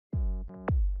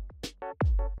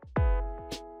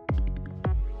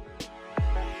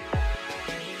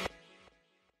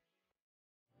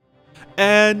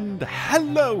And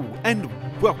hello, and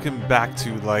welcome back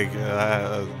to, like,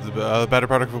 the better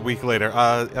part of a week later.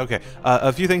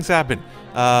 A few things happened.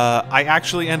 I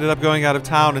actually ended up going out of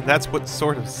town, and that's what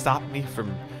sort of stopped me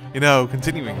from,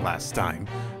 continuing last time.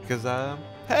 Because,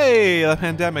 hey, the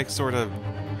pandemic's sort of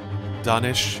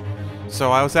done-ish.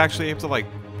 So I was actually able to, like,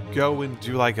 go and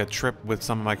do, like, a trip with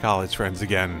some of my college friends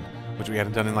again, which we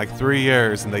hadn't done in, like, 3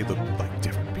 years, and they look like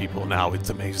different people now. It's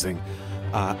amazing.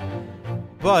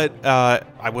 But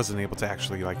I wasn't able to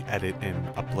actually, like, edit and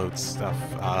upload stuff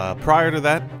prior to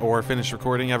that, or finish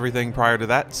recording everything prior to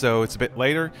that, so it's a bit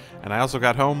later, and I also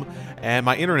got home, and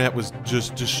my internet was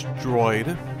just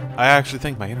destroyed. I actually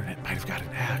think my internet might have gotten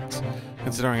hacked,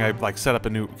 considering I, like, set up a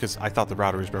new, because I thought the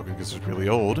router was broken because it was really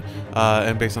old,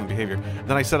 and based on the behavior.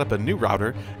 Then I set up a new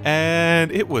router,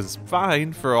 and it was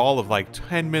fine for all of, like,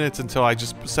 10 minutes until I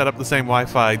just set up the same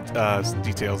Wi-Fi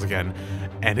details again,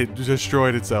 and it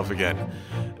destroyed itself again,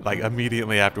 like,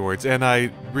 immediately afterwards. And I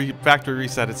factory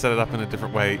reset it, set it up in a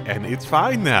different way, and it's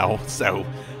fine now. So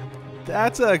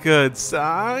that's a good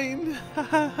sign.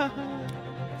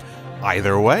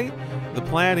 Either way, the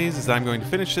plan is I'm going to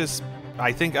finish this.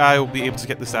 I think I will be able to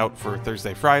get this out for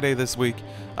Thursday, Friday this week,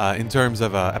 in terms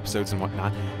of episodes and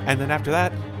whatnot. And then after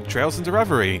that, Trails into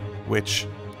Reverie, which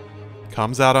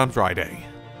comes out on Friday.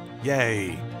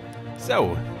 Yay!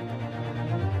 So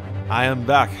I am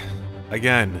back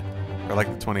again for, like,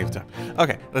 the 20th time.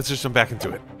 Okay, let's just jump back into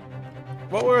it.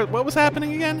 What was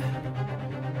happening again?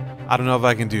 I don't know if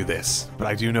I can do this, but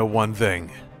I do know one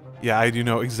thing. Yeah, I do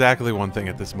know exactly one thing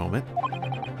at this moment.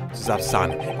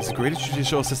 Suzato-san is the greatest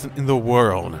judicial assistant in the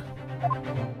world.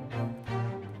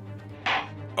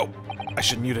 Oh, I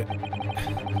should mute it.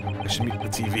 I should mute the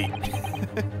TV.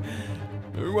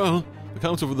 Very well. The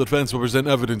counsel for the defense will present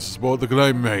evidence to support the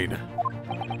claim made.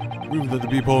 Prove that the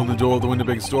peephole in the door of the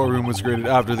Winnebago storeroom was created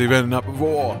after the event and not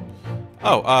before.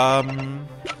 Oh,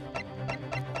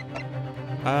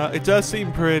 it does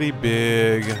seem pretty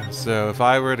big, so if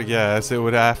I were to guess, it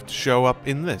would have to show up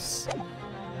in this.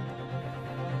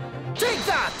 Take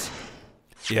that!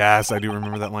 Yes, I do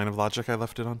remember that line of logic I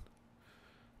left it on.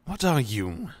 What are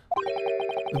you?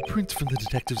 A print from the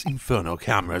detective's Inferno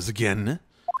cameras again?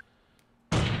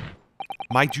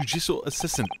 My judicial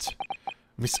assistant,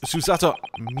 Miss Suzato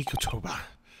Mikotoba,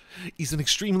 is an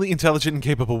extremely intelligent and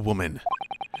capable woman,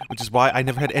 which is why I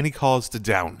never had any cause to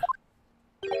doubt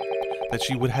that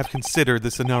she would have considered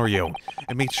the scenario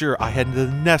and made sure I had the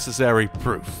necessary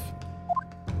proof.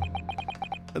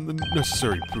 And the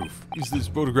necessary proof is this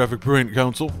photographic print,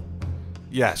 counsel.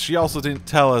 Yes, she also didn't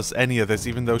tell us any of this,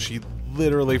 even though she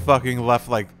literally fucking left,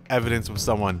 like, evidence with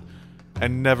someone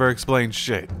and never explained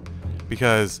shit.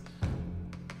 Because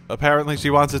apparently she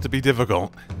wants it to be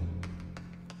difficult.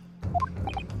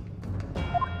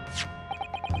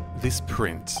 This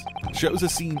print shows a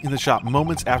scene in the shop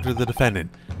moments after the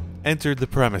defendant entered the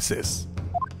premises.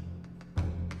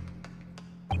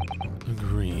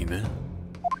 Green.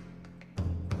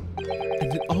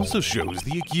 And it also shows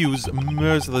the accused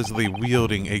mercilessly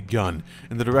wielding a gun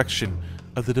in the direction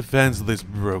of the defenseless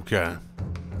broker.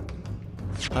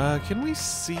 Can we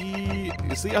see...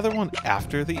 Is the other one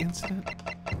after the incident?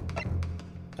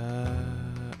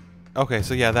 Okay,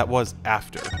 so yeah, that was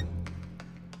after.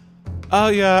 Oh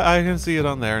yeah, I can see it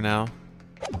on there now.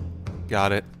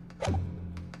 Got it.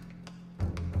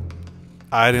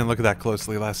 I didn't look at that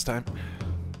closely last time.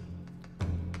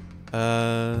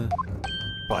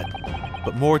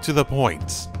 But more to the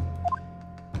point.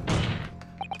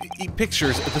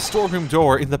 Pictures of the storeroom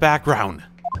door in the background.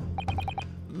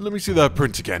 Let me see that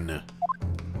print again.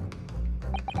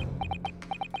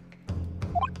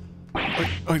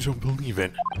 I don't believe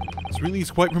it. This really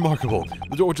is quite remarkable.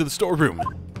 The door to the storeroom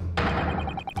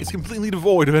is completely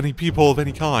devoid of any people of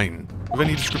any kind, of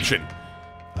any description.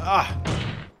 Ah!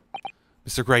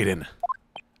 Mr. Graydon,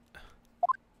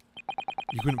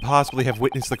 you couldn't possibly have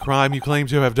witnessed the crime you claim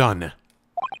to have done.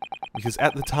 Because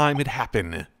at the time it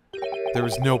happened, there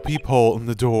was no peephole in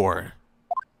the door.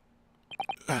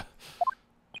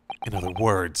 In other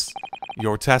words,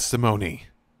 your testimony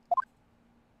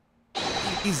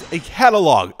is a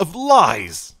catalog of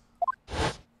lies.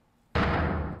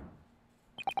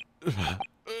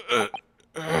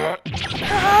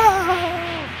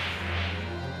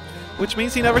 Which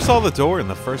means he never saw the door in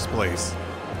the first place.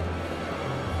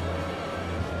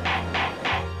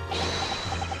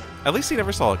 At least he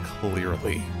never saw it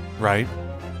clearly, right?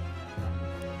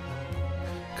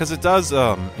 Because it does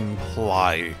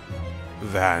imply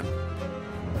that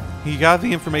he got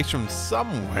the information from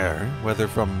somewhere, whether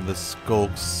from the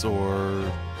Skulks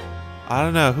or... I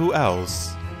don't know, who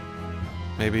else?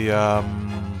 Maybe,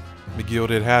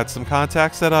 McGilded had some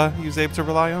contacts that he was able to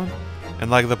rely on? And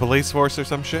like the police force or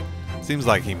some shit? Seems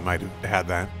like he might have had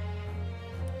that.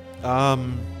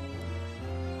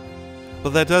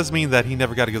 But that does mean that he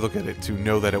never got a good look at it to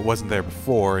know that it wasn't there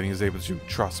before, and he was able to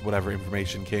trust whatever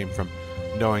information came from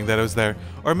knowing that it was there.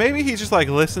 Or maybe he just like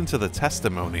listened to the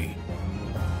testimony.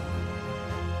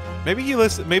 Maybe he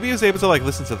was able to like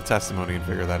listen to the testimony and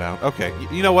figure that out. Okay,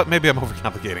 you know what? Maybe I'm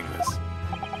overcomplicating this.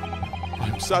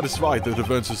 I'm satisfied that the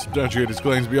defense has substantiated his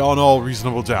claims beyond all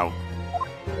reasonable doubt.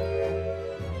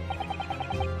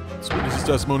 This witness's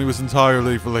testimony was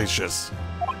entirely fallacious.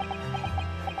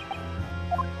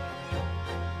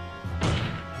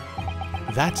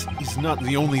 That is not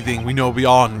the only thing we know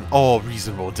beyond all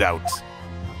reasonable doubt.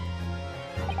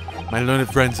 My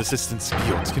learned friend's assistant's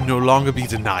guilt can no longer be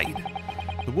denied.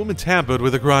 The woman tampered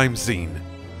with a crime scene.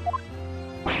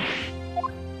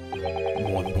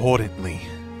 More importantly...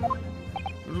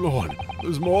 Lord,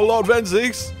 there's more Lord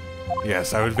Venzigs?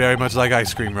 Yes, I would very much like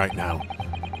ice cream right now.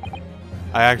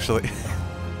 I actually...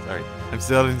 Sorry, I'm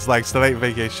still in like slight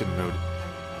vacation mode.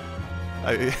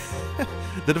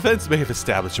 The defense may have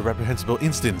established a reprehensible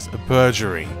instance of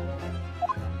perjury.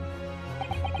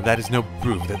 But that is no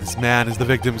proof that this man is the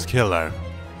victim's killer.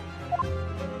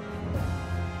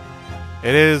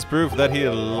 It is proof that he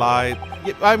lied.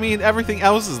 I mean, everything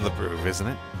else is the proof, isn't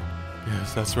it?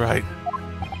 Yes, that's right.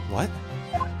 What?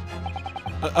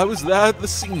 I was there at the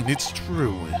scene, it's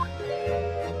true.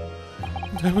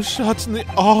 I was shot in the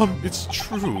arm, it's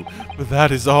true. But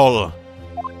that is all.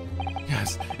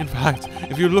 Yes, in fact,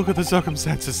 if you look at the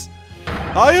circumstances,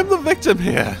 I am the victim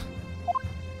here.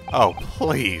 Oh,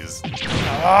 please.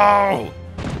 Oh!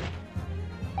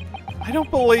 I don't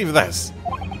believe this.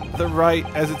 The right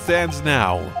as it stands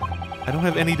now, I don't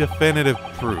have any definitive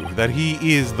proof that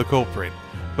he is the culprit.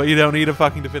 But you don't need a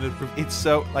fucking definitive proof. It's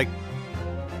so, like...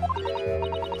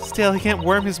 Still, he can't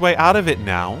worm his way out of it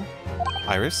now.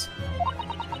 Iris?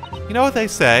 You know what they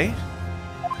say?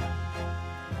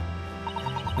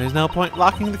 There's no point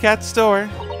locking the cat's door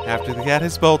after the cat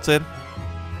has bolted.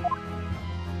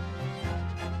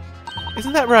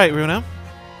 Isn't that right, Runa?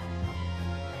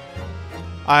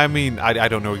 I mean, I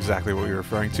don't know exactly what you're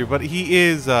referring to, but he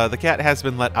is, the cat has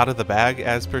been let out of the bag,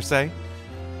 as per se.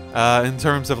 In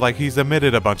terms of, like, he's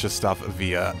admitted a bunch of stuff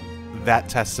via that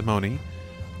testimony,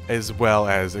 as well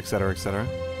as etc., etc.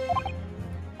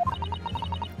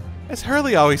 As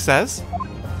Hurley always says,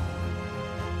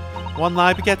 one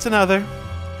lie begets another.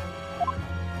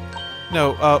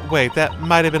 No, wait, that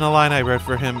might have been a line I wrote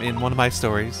for him in one of my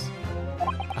stories.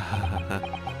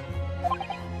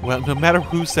 Well, no matter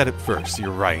who said it first, you're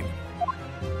right.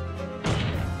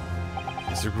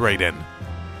 Mr. Graydon.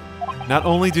 Not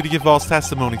only did he give false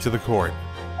testimony to the court,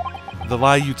 the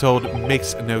lie you told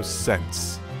makes no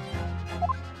sense.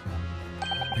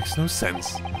 Makes no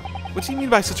sense? What do you mean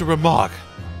by such a remark?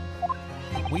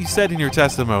 What you said in your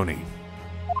testimony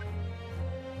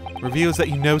reveals that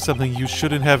you know something you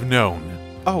shouldn't have known.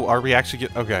 Oh, are we actually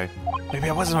okay. Maybe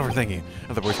I wasn't overthinking.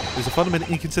 In other words, there's a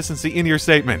fundamental inconsistency in your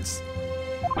statements.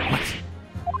 What?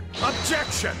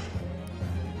 Objection!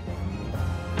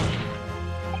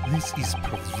 This is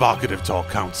provocative talk,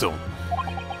 counsel.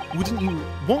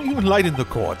 Won't you enlighten the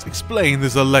court? Explain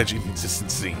this alleged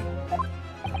inconsistency.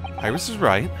 Iris is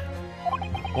right.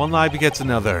 One lie begets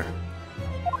another.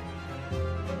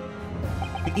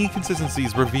 The inconsistency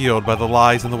is revealed by the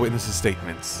lies in the witnesses'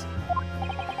 statements.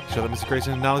 Show that Mr.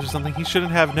 Grayson acknowledges something he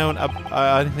shouldn't have known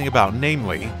anything about,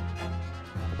 namely...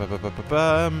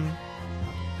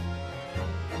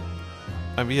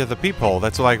 I mean, yeah, the peephole,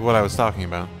 that's like what I was talking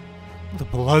about. The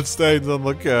bloodstains on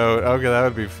the coat. Okay, that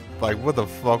would be, like, what the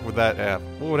fuck would that have?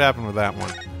 What would happen with that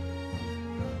one?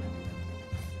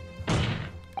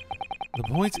 The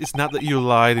point is not that you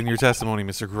lied in your testimony,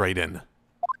 Mr. Graydon.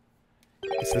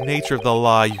 It's the nature of the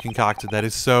lie you concocted that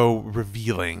is so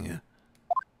revealing.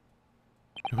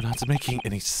 You're not making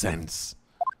any sense.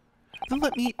 Then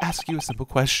let me ask you a simple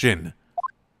question.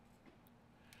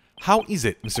 How is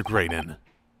it, Mr. Graydon,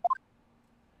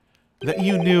 that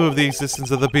you knew of the existence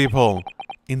of the peephole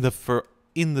in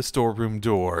the storeroom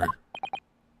door?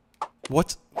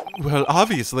 What? Well,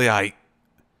 obviously I...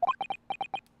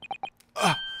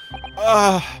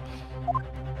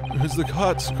 Has the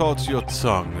cat caught your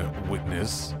tongue,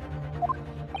 witness?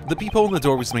 The peephole in the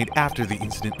door was made after the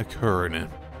incident occurred.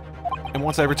 And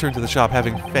once I returned to the shop,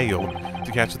 having failed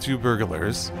to catch the two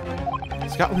burglars,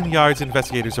 Scotland Yard's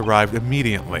investigators arrived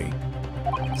immediately.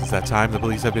 Since that time, the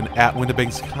police have been at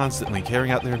Windibanks constantly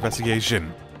carrying out their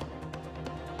investigation.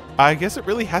 I guess it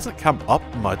really hasn't come up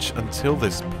much until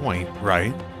this point,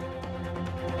 right?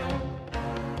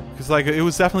 Because, like, it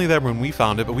was definitely there when we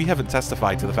found it, but we haven't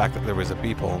testified to the fact that there was a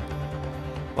peephole.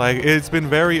 Like, it's been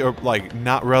very, like,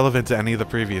 not relevant to any of the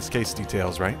previous case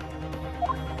details, right?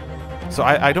 So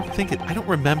I don't think I don't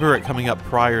remember it coming up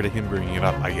prior to him bringing it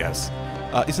up, I guess.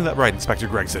 Isn't that right, Inspector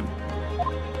Gregson?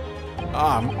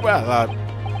 Well,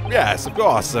 yes, of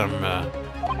course,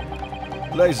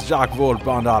 Place Jacques Vault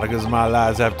bond articles, my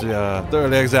lads have to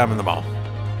thoroughly examine them all.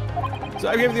 So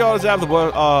I gave the orders to have the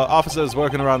officers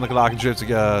working around the clock and ship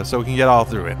together so we can get all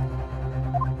through it.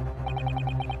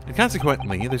 And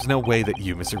consequently, there's no way that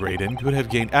you, Mr. Graydon, could have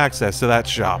gained access to that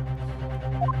shop.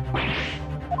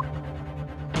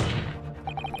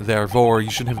 Therefore,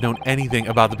 you shouldn't have known anything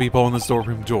about the people in the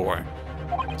storeroom door.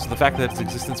 So the fact that its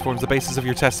existence forms the basis of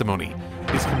your testimony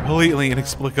is completely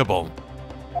inexplicable.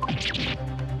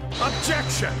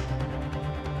 Objection!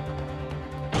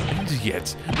 And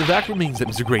yet, the fact remains that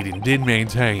Mr. Graydon did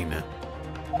maintain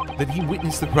that he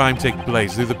witnessed the crime take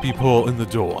place through the peephole in the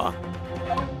door.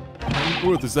 How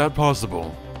on earth is that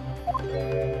possible?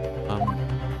 Could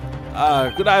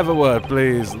I have a word,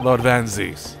 please, Lord Van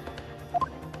Zeeks?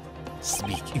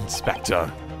 Speak,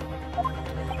 Inspector.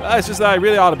 It's just that I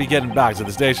really ought to be getting back to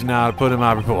the station now to put in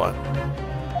my report.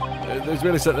 There's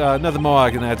really nothing more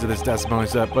I can add to this testimony,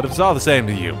 sir, but if it's all the same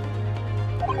to you.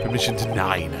 Permission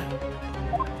denied.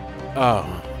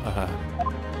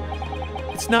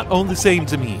 It's not all the same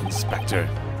to me, Inspector.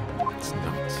 It's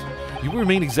not. You will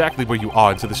remain exactly where you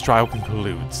are until this trial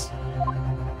concludes.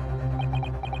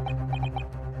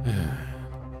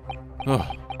 Oh,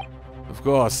 of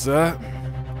course, sir.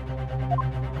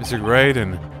 Mr.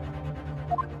 Graydon.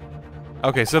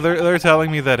 Okay, so they're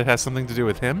telling me that it has something to do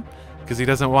with him? Because he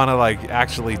doesn't want to, like,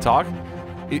 actually talk?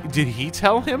 Did he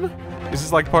tell him? Is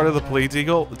this, like, part of the plea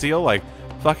deal? Like,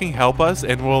 fucking help us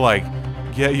and we'll, like,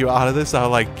 get you out of this. I'll,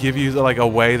 like, give you, like, a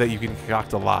way that you can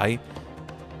concoct a lie.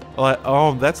 Like,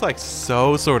 oh, that's, like,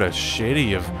 so sort of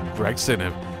shitty of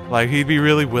Gregson. Like, he'd be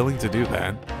really willing to do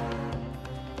that.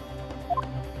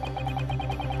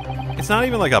 It's not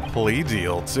even, like, a plea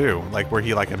deal, too. Like, where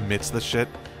he, like, admits the shit.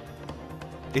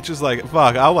 It's just like,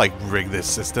 fuck, I'll, like, rig this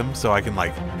system so I can,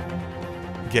 like,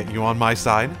 get you on my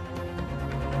side.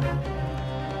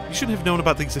 You shouldn't have known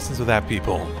about the existence of that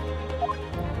people.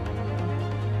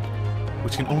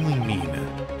 Which can only mean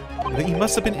that you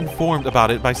must have been informed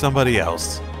about it by somebody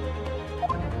else.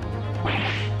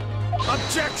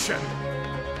 Objection!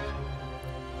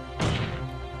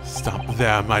 Stop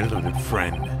there, my learned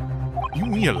friend.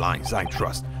 You realize, I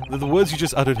trust, that the words you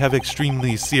just uttered have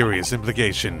extremely serious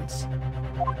implications.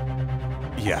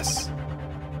 Yes.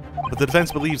 But the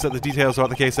defense believes that the details about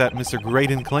the case that Mr.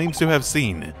 Graydon claims to have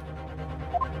seen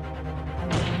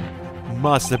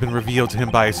must have been revealed to him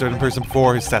by a certain person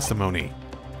before his testimony.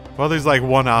 Well, there's like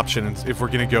one option if we're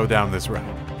gonna go down this route.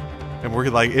 And we're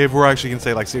like, if we're actually gonna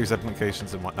say like serious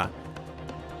implications and whatnot.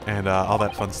 And all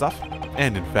that fun stuff.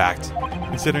 And in fact,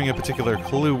 considering a particular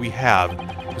clue we have,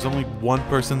 there's only one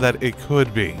person that it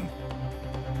could be.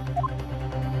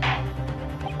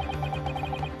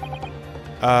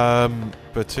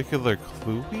 Particular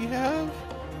clue we have?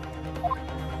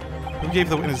 Who gave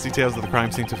the witness details of the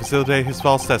crime scene to facilitate his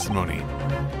false testimony?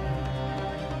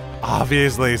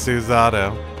 Obviously,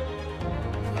 Susato.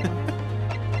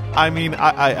 I mean,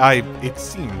 it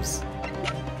seems.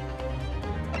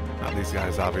 Not these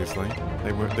guys, obviously.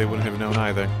 They wouldn't have known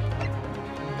either.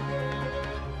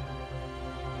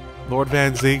 Lord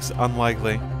Van Zeek's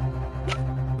unlikely.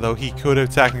 Though he could have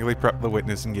technically prepped the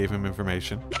witness and gave him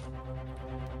information.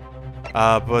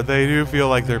 But they do feel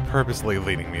like they're purposely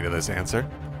leading me to this answer.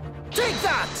 Take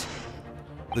that!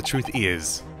 The truth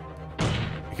is,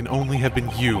 it can only have been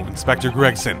you, Inspector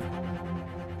Gregson.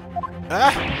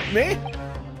 Me?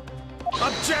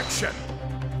 Objection!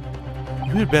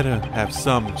 You had better have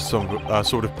some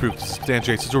sort of proof to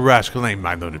substantiate such a rash claim,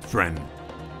 my learned friend.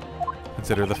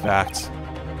 Consider the fact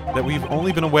that we've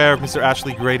only been aware of Mr.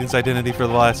 Ashley Graydon's identity for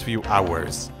the last few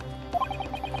hours.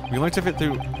 We learned of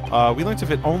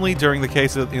it only during the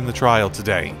case in the trial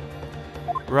today.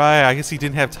 Right, I guess he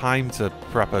didn't have time to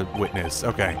prep a witness.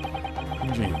 Okay.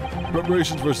 Indeed.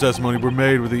 Preparations for his testimony were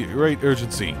made with great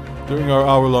urgency during our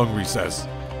hour-long recess.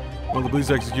 While the police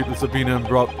executed the subpoena and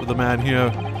brought the man here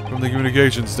from the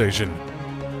communications station.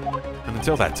 And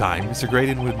until that time, Mr.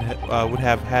 Graydon would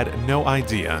have had no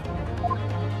idea,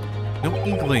 no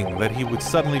inkling that he would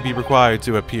suddenly be required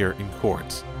to appear in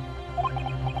court.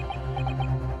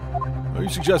 Are you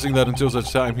suggesting that until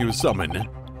such time he was summoned?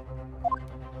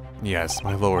 Yes,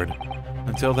 my lord.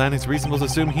 Until then, it's reasonable to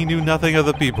assume he knew nothing of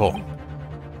the people.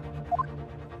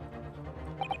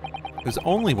 It was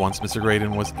only once Mr.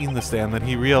 Graydon was in the stand that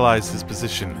he realized his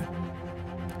position.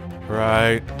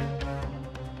 Right.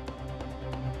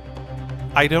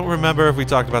 I don't remember if we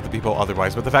talked about the people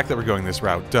otherwise, but the fact that we're going this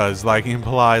route does, like,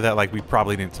 imply that, like, we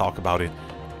probably didn't talk about it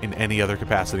in any other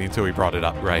capacity until we brought it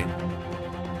up, right?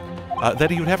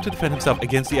 That he would have to defend himself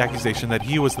against the accusation that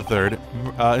he was the third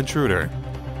intruder.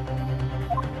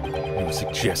 He was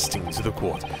suggesting to the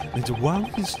court that while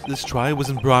this trial was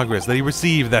in progress, that he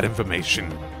received that information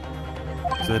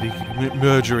so that he could commit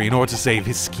perjury in order to save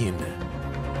his skin.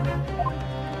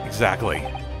 Exactly.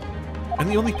 And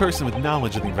the only person with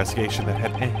knowledge of the investigation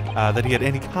that he had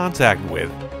any contact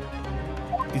with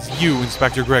is you,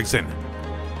 Inspector Gregson.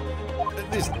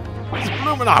 This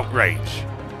blooming outrage.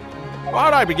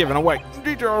 Why'd I be giving away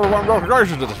detailed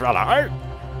investigation to this fella, eh?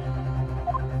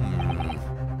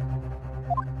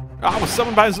 I was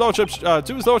summoned by his lordship,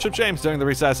 to his lordship James during the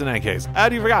recess in any case.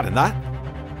 Had you forgotten that?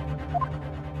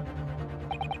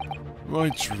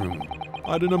 Right, true.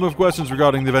 I had a number of questions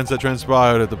regarding the events that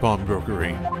transpired at the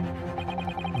pawnbrokery.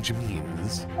 Which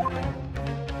means...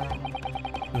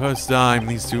 The first time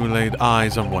these two laid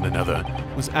eyes on one another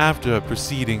was after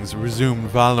proceedings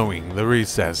resumed following the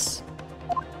recess.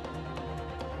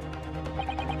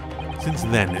 Since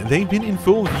then, they've been in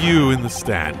full view in the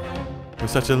stand, where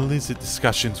such illicit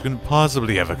discussions couldn't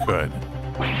possibly have occurred.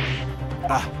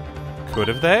 Could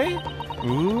have they?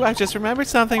 Ooh, I just remembered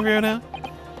something, Bruno.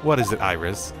 What is it,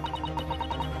 Iris?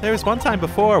 There was one time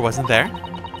before, wasn't there?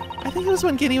 I think it was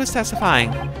when Guinea was testifying.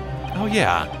 Oh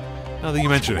yeah, now that you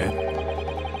mention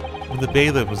it. When the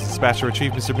bailiff was dispatched to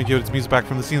retrieve Mr. McGill's music back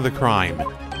from the scene of the crime.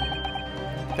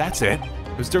 That's it.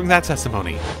 It was during that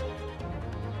testimony.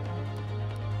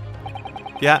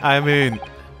 Yeah, I mean,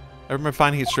 I remember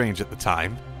finding it strange at the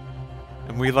time.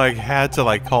 And we, like, had to,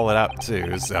 like, call it out,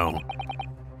 too, so...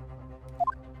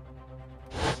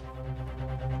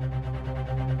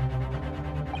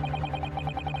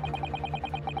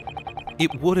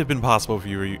 It would have been possible for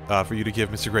you to give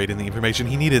Mr. Graydon the information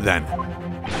he needed then.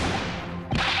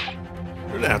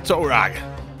 That's alright.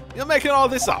 You're making all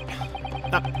this up.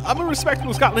 Now, I'm a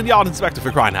respectable Scotland Yard inspector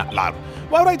for crying out loud.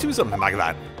 Why would I do something like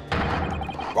that?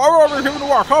 Why would I be given to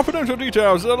work confidential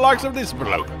details the likes of this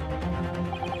bloke?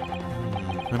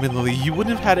 I mean, Lily, you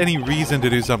wouldn't have had any reason to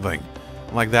do something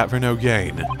like that for no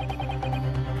gain.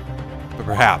 But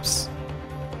perhaps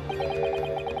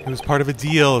it was part of a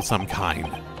deal of some kind.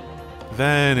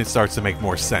 Then it starts to make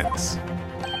more sense.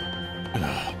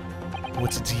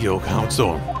 What's a deal,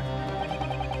 Counsel?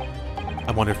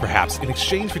 I wonder if perhaps, in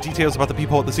exchange for details about the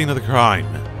people at the scene of the crime,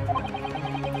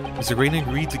 Mr. Graydon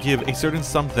agreed to give a certain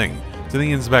something to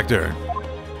the inspector.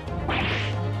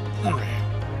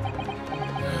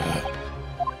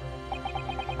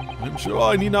 I'm sure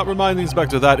I need not remind the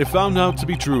inspector that, if found out to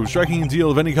be true, striking a deal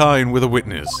of any kind with a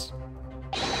witness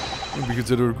would be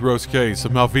considered a gross case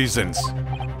of malfeasance.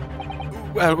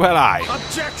 Well,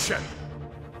 Objection!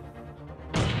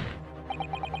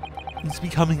 It's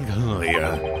becoming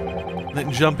clear that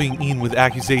jumping in with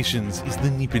accusations is the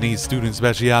Nipponese student's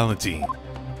speciality.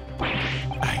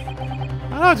 I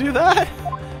don't do that!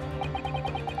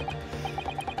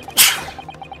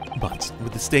 But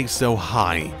with the stakes so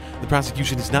high, the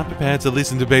prosecution is not prepared to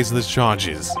listen to baseless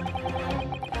charges.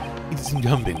 It is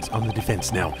incumbent on the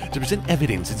defense now to present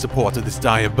evidence in support of this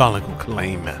diabolical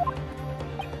claim.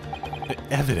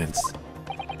 Evidence?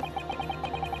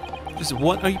 Just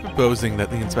what are you proposing that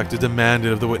the inspector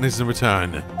demanded of the witness in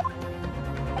return?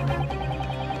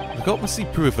 The court must see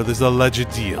proof of this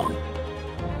alleged deal.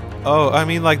 Oh, I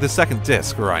mean like the second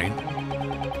disc, right?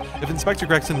 If Inspector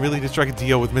Gregson really did strike a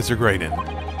deal with Mr. Graydon,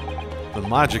 then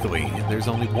logically, there's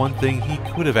only one thing he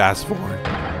could have asked for.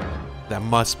 That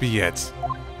must be it.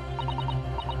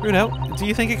 Bruno, do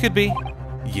you think it could be?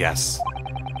 Yes.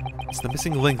 It's the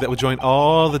missing link that would join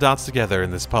all the dots together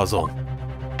in this puzzle.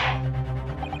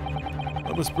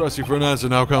 I must press you for an answer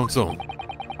now, Counsel.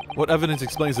 What evidence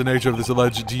explains the nature of this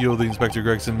alleged deal the Inspector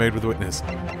Gregson made with the witness?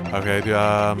 Okay,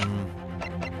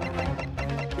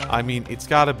 I mean, it's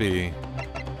gotta be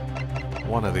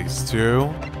one of these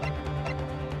two.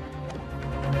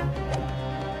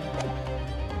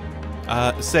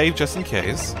 Save just in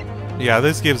case. Yeah,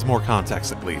 this gives more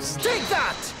context at least. Take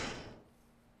that!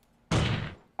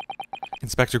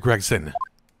 Inspector Gregson.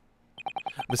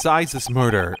 Besides this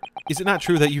murder, is it not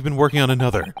true that you've been working on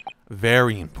another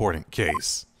very important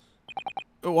case?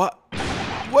 What?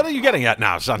 What are you getting at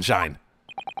now, Sunshine?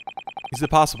 Is it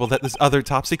possible that this other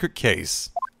top-secret case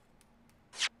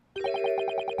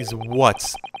is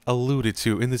what's alluded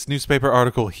to in this newspaper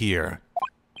article here?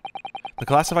 The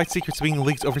classified secrets being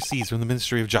leaked overseas from the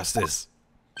Ministry of Justice.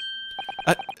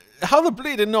 How the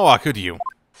bleeding Noah could you?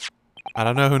 I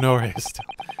don't know who Nora is.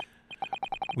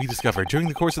 We discovered during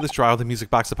the course of this trial the music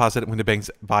box deposited at Window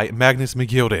Banks by Magnus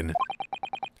McGilden.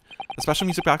 A special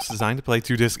music box designed to play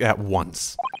 2 discs at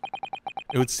once.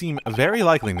 It would seem very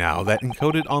likely now that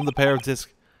encoded on the pair of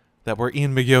discs that were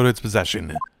in Megioda's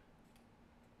possession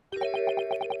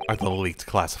are the leaked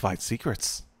classified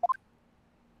secrets.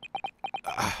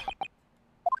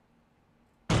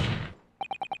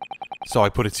 So I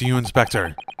put it to you,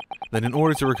 Inspector, that in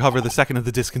order to recover the second of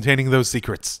the discs containing those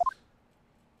secrets,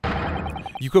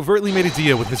 you covertly made a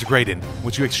deal with Mr. Graydon,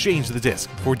 which you exchanged the disc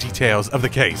for details of the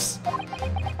case.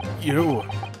 You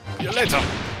little...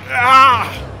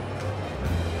 Ah!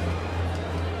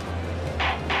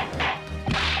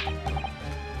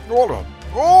 Hold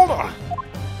on.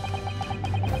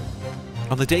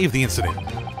 On the day of the incident,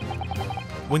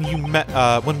 when we met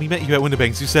you at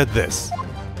Winterbanks, you said this.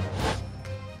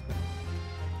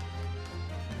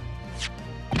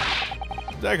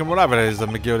 Taking whatever it is that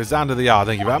McGill is down to the yard,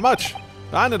 thank you very much.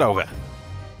 Hand it over.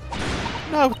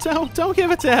 No, don't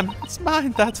give it to him. It's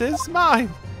mine, that is, mine.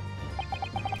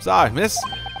 Sorry, miss.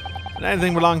 And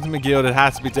anything belonging to McGill, it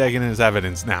has to be taken as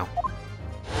evidence now.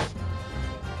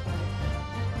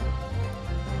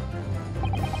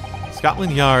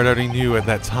 Scotland Yard already knew at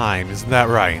that time, isn't that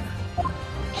right?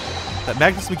 That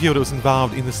Magnus McGill was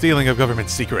involved in the stealing of government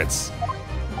secrets.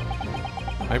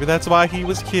 Maybe that's why he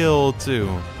was killed, too.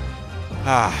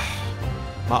 My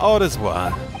orders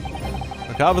were...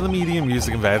 recover the medium used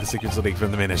to convey the secrets leaked from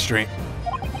the Ministry.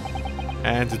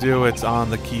 And to do it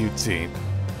on the QT.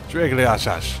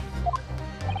 Trigliashash.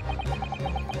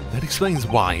 That explains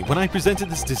why, when I presented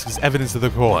this disc as evidence to the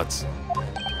court,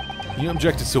 you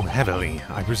objected so heavily,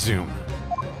 I presume.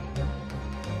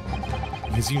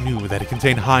 Because you knew that it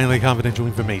contained highly confidential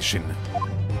information.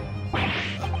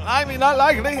 I mean, not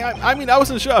likely. I mean, I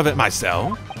wasn't sure of it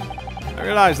myself. I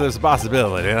realized there's a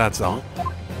possibility, that's all.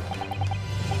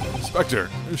 Inspector,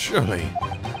 surely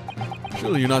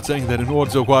you're not saying that in order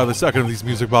to acquire the second of these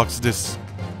music box discs,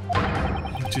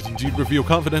 you should indeed reveal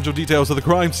confidential details of the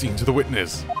crime scene to the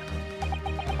witness.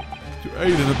 To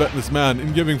aid and abet this man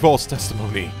in giving false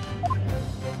testimony.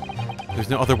 There's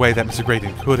no other way that Mr.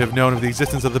 Graydon could have known of the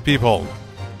existence of the people.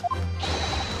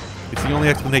 It's the only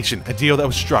explanation, a deal that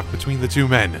was struck between the 2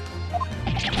 men.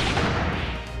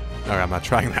 Alright, I'm not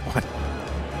trying that one.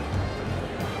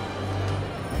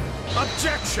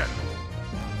 Objection!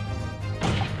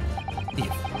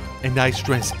 If, and I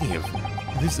stress if,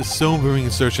 this sobering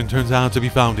assertion turns out to be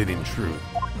founded in truth,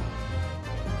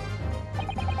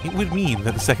 it would mean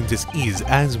that the second disc is,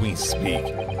 as we speak,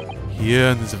 here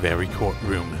in this very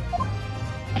courtroom.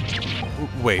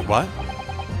 Wait, what?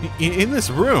 In this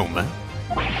room?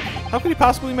 How could he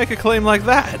possibly make a claim like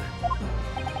that?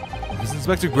 Because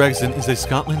Inspector Gregson is a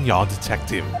Scotland Yard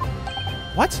detective.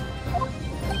 What?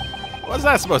 What's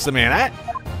that supposed to mean, eh?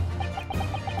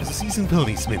 As a seasoned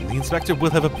policeman, the inspector will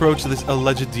have approached this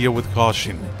alleged deal with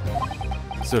caution.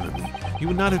 Certainly, he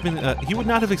would not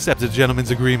have accepted a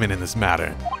gentleman's agreement in this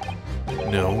matter.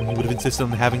 No, he would have insisted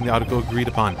on having the article agreed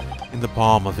upon in the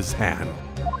palm of his hand.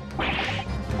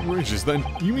 Gracious, then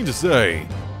you mean to say...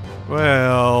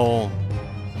 Well...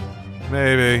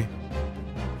 Maybe.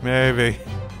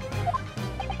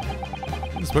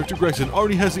 Inspector Gregson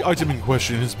already has the item in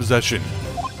question in his possession.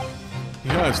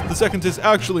 Yes, the second is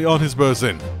actually on his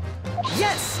person.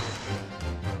 Yes!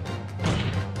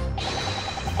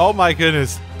 Oh my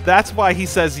goodness. That's why he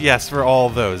says yes for all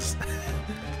those.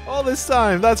 All this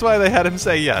time, that's why they had him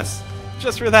say yes.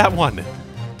 Just for that one.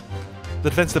 The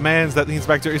defense demands that the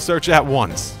inspector is searched at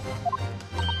once.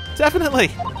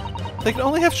 Definitely. They could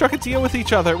only have struck a deal with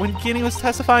each other when Guinea was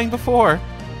testifying before.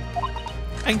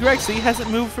 And Gregsy hasn't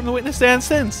moved from the witness stand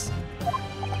since.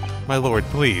 My lord,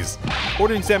 please.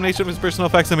 Order an examination of his personal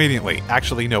effects immediately.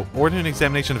 Actually, no. Order an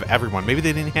examination of everyone. Maybe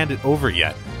they didn't hand it over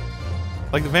yet.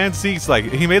 Like, the Van Seeks, like,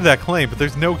 he made that claim, but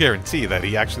there's no guarantee that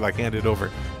he actually, like, handed it over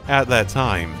at that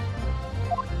time.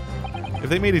 If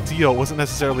they made a deal, it wasn't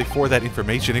necessarily for that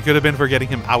information. It could have been for getting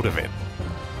him out of it.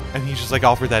 And he just, like,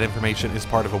 offered that information as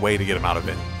part of a way to get him out of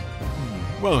it.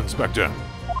 Well, Inspector.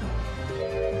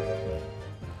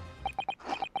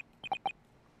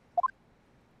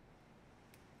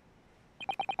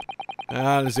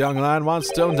 This young man wants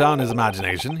to tone down his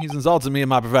imagination. He's insulted me in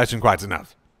my profession quite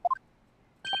enough.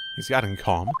 He's gotten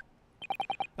calm.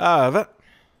 However,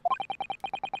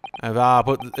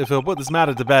 if he'll put this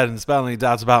matter to bed and dispel any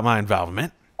doubts about my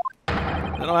involvement,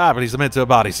 then I'll happily submit to a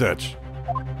body search.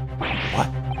 What?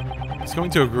 He's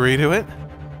going to agree to it?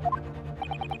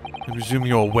 I presume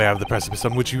you're aware of the precipice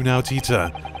on which you now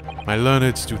teeter, my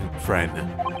learned student friend.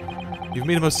 You've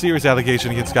made a most serious allegation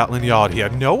against Scotland Yard here.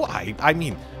 No, I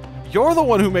mean, you're the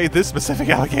one who made this specific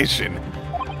allegation.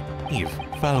 Eve,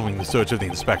 following the search of the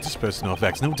inspector's personal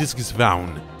effects, no disc is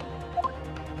found.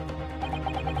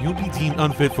 You'll be deemed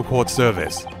unfit for court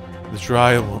service. The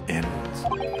trial will end.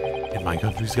 And my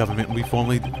country's government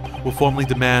will formally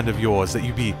demand of yours that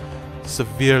you be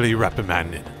severely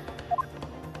reprimanded.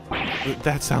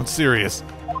 That sounds serious.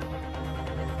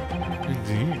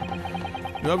 Indeed.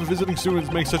 You have visiting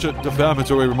students make such a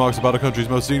defamatory remarks about a country's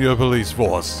most senior police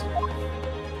force.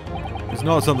 It's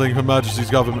not something Her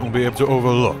Majesty's government will be able to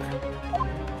overlook.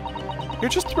 You're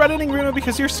just threatening Bruno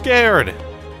because you're scared.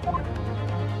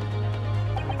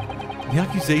 The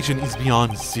accusation is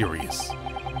beyond serious.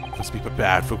 It must be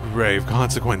prepared for grave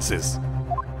consequences.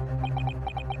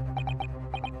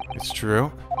 It's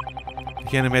true. I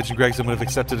can't imagine Gregson would have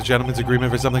accepted a gentleman's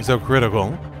agreement for something so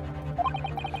critical.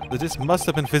 The disc must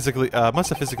have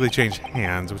physically changed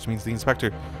hands, which means the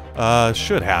inspector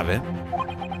should have it.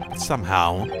 But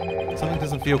somehow, something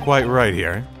doesn't feel quite right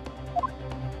here.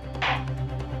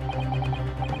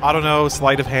 I don't know,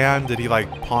 sleight of hand? Did he, like,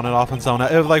 pawn it off on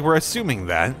someone? Like, we're assuming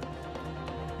that.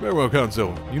 Very well,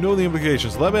 counsel. You know the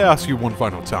implications. Let me ask you one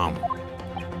final time.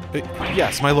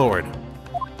 Yes, my lord.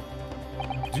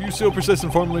 Do you still persist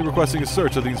in formally requesting a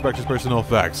search of the inspector's personal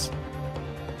effects?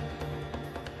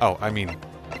 Oh, I mean,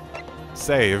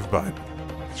 save, but...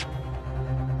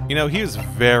 You know, he was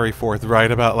very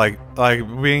forthright about, like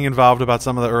being involved about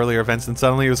some of the earlier events, and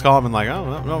suddenly he was calm and like,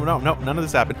 oh, no, none of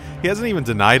this happened. He hasn't even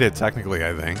denied it, technically,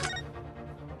 I think.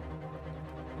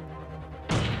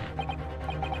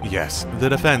 Yes, the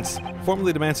defense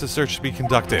formally demands a search to be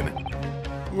conducted.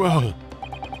 Well,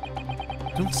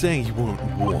 don't say you weren't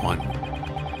warned.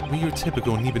 But your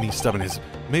typical Nibonese stubbornness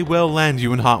may well land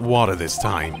you in hot water this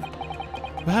time.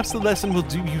 Perhaps the lesson will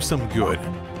do you some good.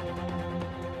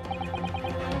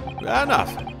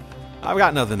 Enough. I've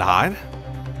got nothing to hide.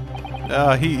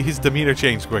 His demeanor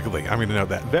changed quickly. I'm gonna note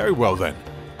that. Very well then.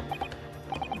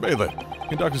 Bailiff,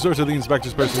 conduct a search of the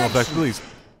inspector's personal effects, please.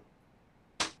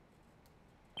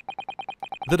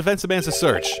 The defense demands a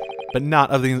search, but not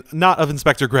of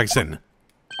Inspector Gregson.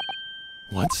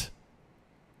 What?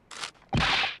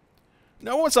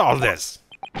 Now what's all this?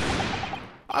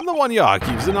 I'm the one you're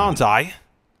accusing, aren't I?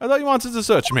 I thought you wanted to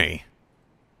search me.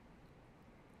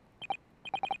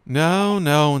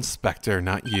 No, Inspector,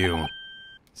 not you.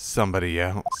 Somebody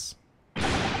else.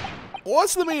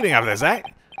 What's the meaning of this, eh?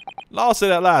 Law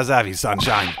said at last, have you,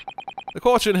 sunshine? The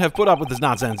court shouldn't have put up with this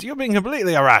nonsense. You're being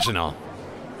completely irrational.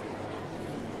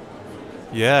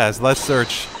 Yes, let's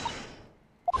search.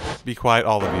 Be quiet,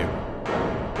 all of you.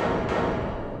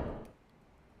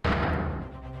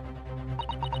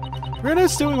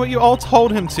 Bruno's doing what you all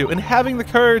told him to, and having the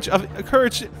courage of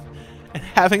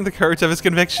his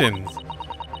convictions.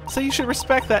 So you should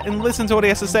respect that and listen to what he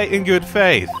has to say in good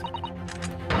faith.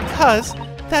 Because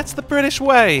that's the British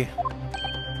way.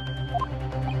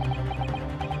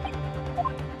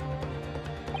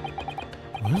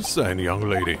 Well said, young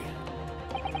lady.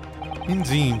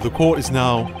 Indeed, the court is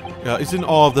now is in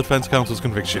awe of the defense counsel's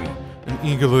conviction and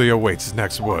eagerly awaits his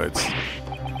next words.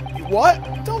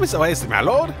 What? Don't be so hasty, my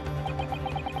lord.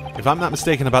 If I'm not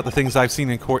mistaken about the things I've seen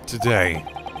in court today,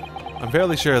 I'm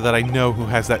fairly sure that I know who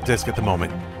has that disc at the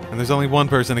moment, and there's only one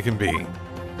person it can be.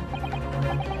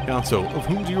 Counsel, of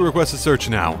whom do you request a search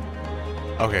now?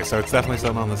 Okay, so it's definitely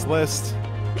someone on this list.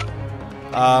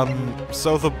 I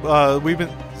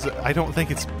don't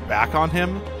think it's back on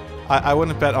him. I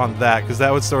wouldn't bet on that, because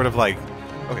that would sort of like...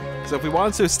 Okay, so if we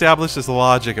wanted to establish this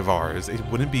logic of ours, it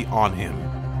wouldn't be on him.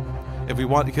 If we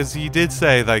want... Because he did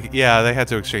say, like, yeah, they had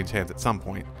to exchange hands at some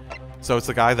point. So it's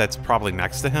the guy that's probably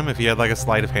next to him, if he had, like, a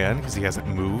sleight of hand, because he hasn't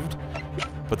moved.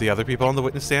 But the other people on the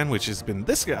witness stand, which has been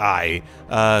this guy,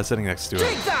 sitting next to him.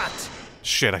 Take that!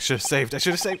 Shit, I should have saved.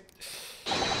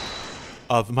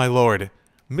 Of my lord,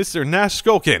 Mr. Nash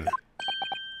Skulkin.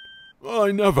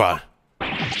 I never...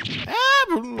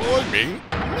 Lord, me,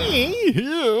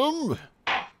 him.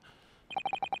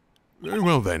 Very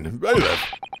well then, bailiff.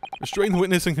 Restrain the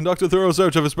witness and conduct a thorough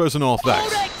search of his personal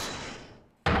effects.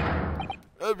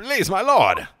 Please, my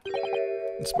lord.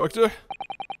 Inspector?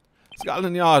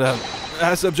 Scotland Yard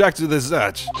has objected to this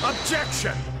search.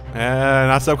 Objection!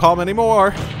 Not so calm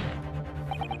anymore.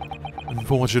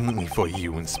 Unfortunately for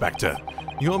you, Inspector,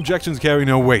 your objections carry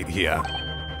no weight here.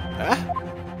 Huh?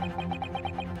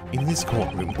 In this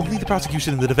courtroom, only the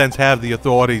prosecution and the defense have the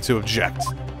authority to object.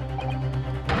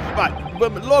 But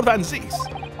Lord Van Zees...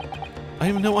 I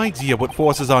have no idea what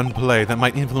forces are in play that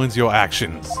might influence your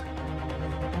actions.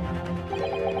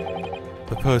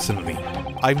 But personally,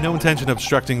 I have no intention of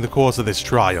obstructing the course of this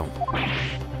trial.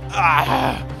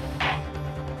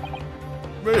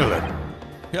 Bailiff,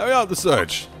 carry out the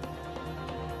search.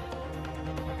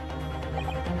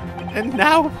 And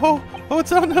now,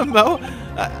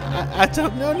 I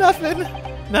don't know nothing.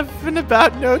 Nothing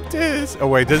about no disc. Oh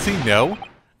wait, does he know?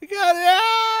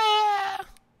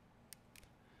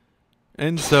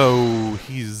 And so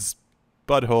his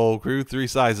butthole grew 3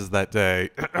 sizes that day.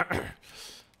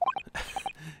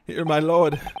 Here, my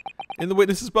lord, in the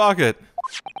witness's pocket,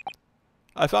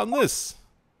 I found this.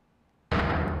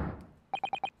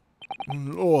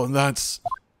 Oh, that's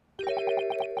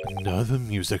another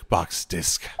music box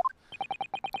disc.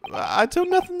 I don't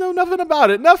know nothing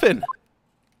about it. Nothing.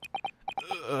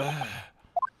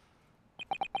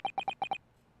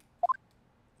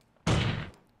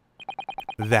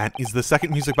 That is the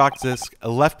second music box disc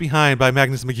left behind by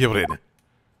Magnus McGilden.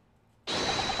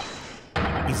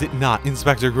 Is it not,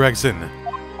 Inspector Gregson?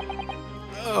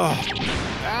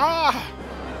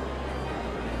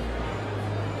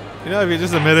 You know, if you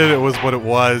just admitted it was what it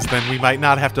was, then we might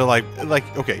not have to, like,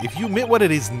 okay, if you admit what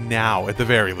it is now, at the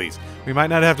very least, we might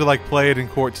not have to, like, play it in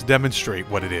court to demonstrate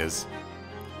what it is.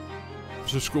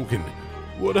 Mr. Skulkin,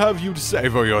 what have you to say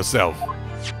for yourself?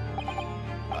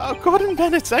 Gordon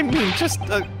Bennett, I mean, just,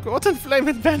 Gordon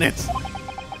Flamin' Bennett.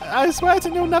 I swear to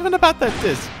know nothing about that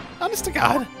disc. Honest to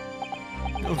God.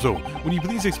 So, will you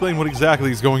please explain what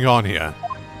exactly is going on here?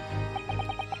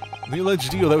 The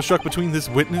alleged deal that was struck between this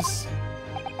witness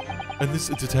and this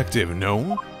detective,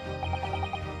 no?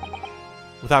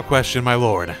 Without question, my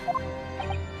lord.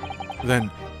 Then,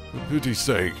 for pity's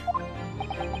sake,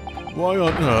 why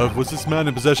on earth was this man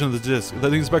in possession of the disc that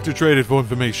the inspector traded for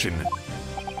information?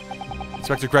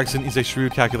 Inspector Gregson is a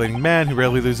shrewd, calculating man who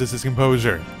rarely loses his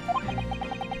composure.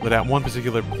 But at one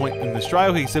particular point in this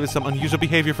trial, he exhibits some unusual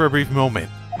behavior for a brief moment.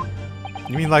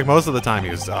 You mean like most of the time he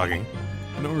was talking?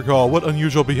 I don't recall. What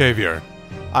unusual behavior?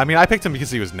 I mean, I picked him because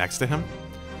he was next to him.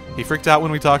 He freaked out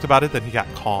when we talked about it, then he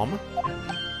got calm.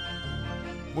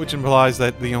 Which implies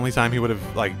that the only time he would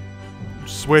have, like,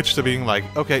 switched to being like,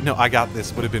 okay, no, I got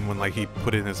this, would have been when, like, he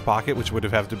put it in his pocket, which would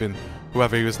have had to been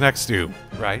whoever he was next to,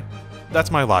 right?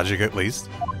 That's my logic, at least.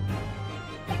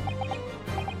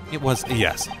 It was a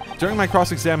yes. During my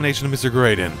cross-examination of Mr.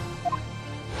 Graydon.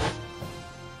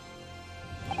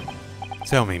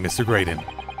 Tell me, Mr. Graydon,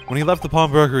 when he left the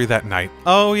pawnbrokery that night,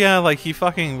 oh yeah, like he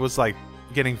fucking was like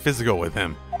getting physical with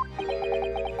him.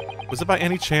 Was it by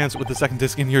any chance with the second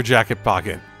disc in your jacket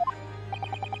pocket?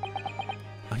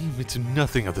 I admit to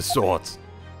nothing of the sort.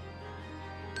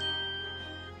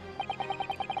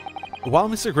 While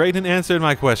Mr. Graydon answered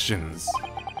my questions,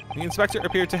 the inspector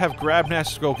appeared to have grabbed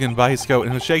Nash Skulkin by his coat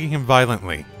and was shaking him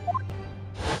violently.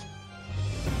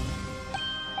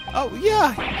 Oh,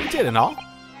 yeah, he did and all.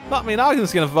 Not me, I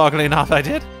was gonna fucking enough, I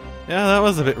did. Yeah, that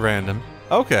was a bit random.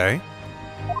 Okay.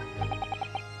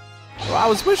 Well, I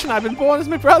was wishing I'd been born as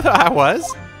my brother, I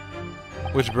was.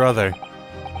 Which brother?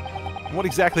 What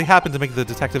exactly happened to make the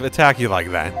detective attack you like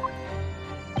that?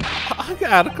 I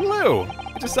got a clue.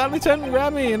 He just suddenly turned and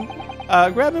grabbed me and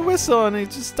grabbed my whistle and he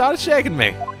just started shaking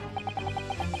me.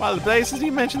 While the places he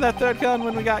mentioned that third gun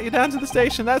when we got you down to the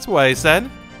station, that's what he said.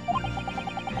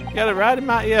 You got it right in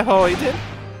my ear hole, he did.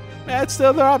 Yeah, it's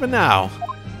still throbbing now.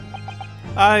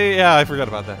 Yeah, I forgot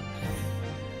about that.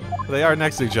 They are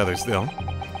next to each other still.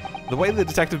 The way the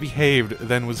detective behaved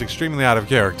then was extremely out of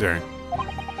character.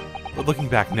 But looking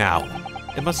back now,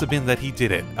 it must have been that he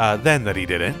did it. Then that he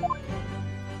did it.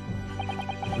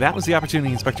 That was the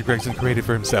opportunity Inspector Gregson created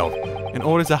for himself, in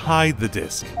order to hide the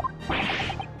disc.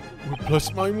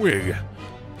 Bless my wig.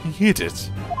 He hit it.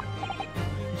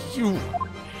 You...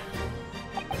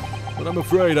 But I'm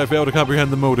afraid I fail to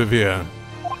comprehend the motive here.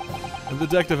 The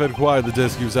detective had acquired the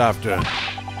disc he was after.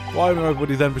 Why on earth would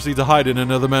he then proceed to hide it in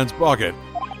another man's pocket?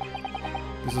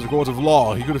 This is a court of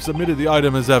law. He could have submitted the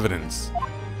item as evidence.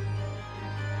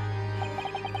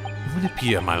 It would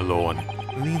appear, my lord,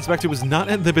 the inspector was not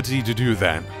at liberty to do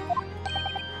that.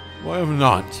 Why am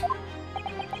not?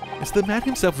 As the man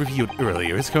himself revealed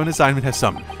earlier, his current assignment has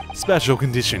some special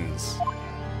conditions.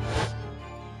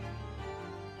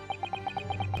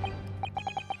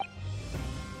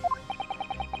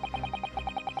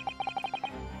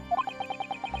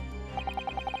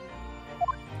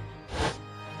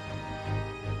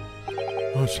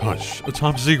 Hush, hush. A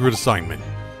top secret assignment.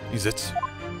 Is it?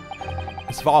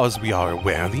 As far as we are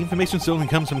aware, the information stolen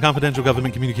comes from confidential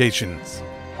government communications.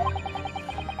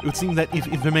 It would seem that if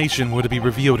information were to be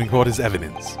revealed in court as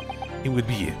evidence, it would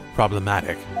be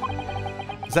problematic.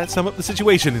 Does that sum up the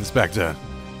situation, Inspector?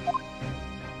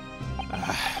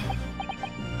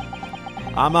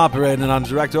 I'm operating on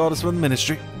direct orders from the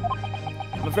Ministry.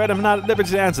 I'm afraid I'm not at liberty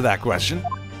to answer that question.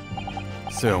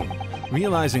 So,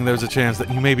 realizing there's a chance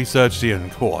that you may be searched here in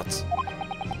court,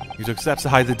 you took steps to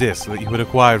hide the disc that you had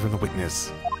acquired from the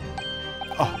witness.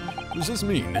 Oh, does this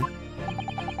mean?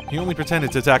 He only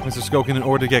pretended to attack Mr. Skokin in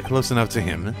order to get close enough to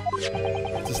him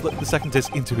to slip the second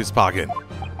disc into his pocket.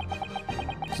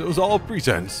 So it was all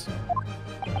pretense.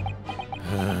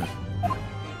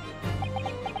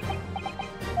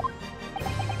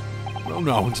 Well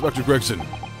now, Inspector Gregson,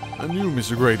 and you,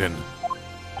 Mr. Graydon.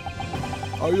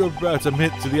 Are you prepared to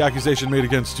admit to the accusation made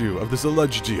against you of this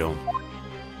alleged deal?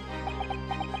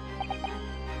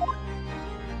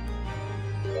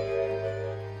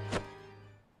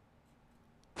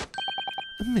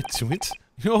 Admit to it?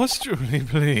 Yours truly,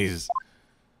 please.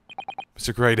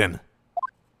 Mr. Graydon.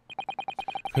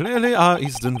 Clearly our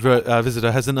Eastern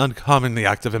visitor has an uncommonly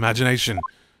active imagination.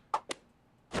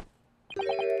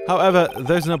 However,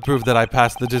 there's no proof that I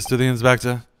passed the disc to the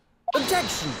inspector.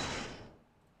 Objection!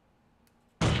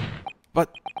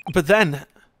 But then,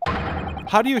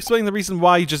 how do you explain the reason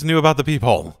why you just knew about the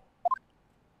peephole?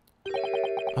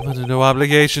 I'm under no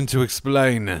obligation to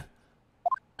explain.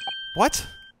 What?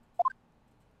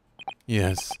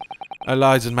 Yes, I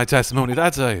lied in my testimony,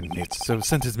 that I admit, so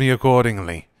sentence me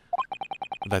accordingly.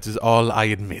 That is all I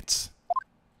admit.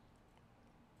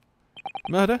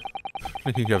 Murder?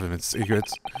 Making government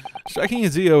secrets. Striking a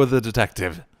deal with a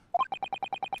detective.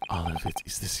 All of it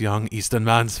is this young Eastern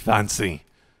man's fancy.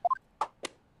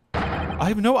 I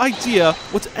have no idea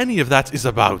what any of that is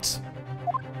about.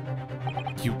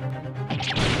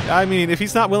 I mean, if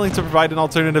he's not willing to provide an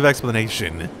alternative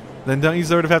explanation, then don't you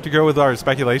sort of have to go with our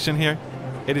speculation here?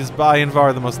 It is by and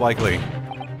far the most likely.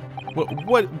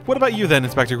 What about you then,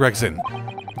 Inspector Gregson?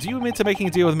 Do you admit to making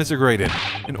a deal with Mr. Graydon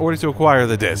in order to acquire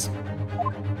the disc?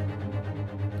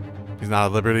 He's not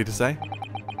at liberty to say.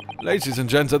 Ladies and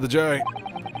gents of the jury,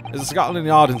 as a Scotland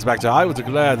Yard Inspector, I will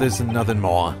declare this and nothing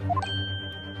more.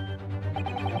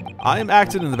 I am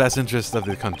acting in the best interest of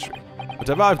the country.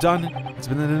 Whatever I've done, it's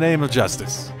been in the name of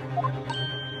justice.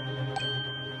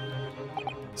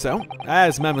 So,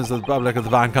 as members of the public of the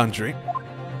Vine Country,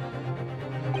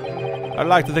 I'd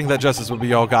like to think that justice will be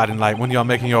your guiding light when you're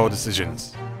making your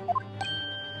decisions.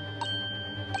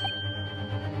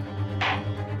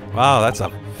 Wow, that's a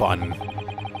fun.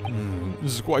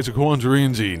 This is quite a quandary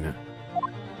indeed.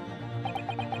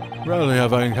 Rarely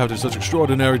have I encountered such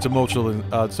extraordinary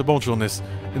tumultuousness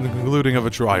in the concluding of a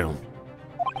trial.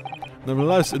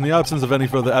 Nevertheless, in the absence of any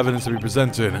further evidence to be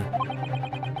presented,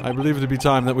 I believe it to be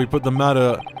time that we put the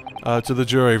matter to the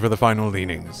jury for the final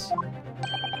leanings.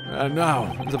 And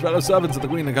now, as a fellow servant of the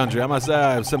Queen and Country, I must say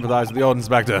I have sympathized with the old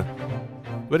inspector.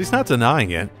 But he's not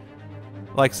denying it.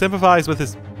 Like, sympathize with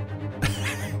his...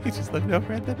 He just looked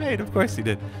over at the maid. Of course he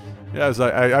did. Yes,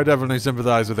 I definitely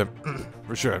sympathize with him.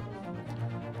 For sure.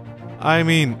 I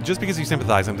mean, just because you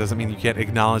sympathize with him doesn't mean you can't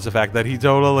acknowledge the fact that he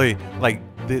totally,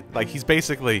 he's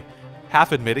basically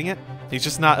half admitting it. He's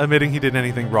just not admitting he did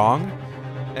anything wrong.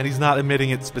 And he's not admitting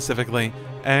it specifically.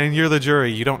 And you're the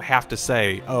jury. You don't have to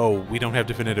say, oh, we don't have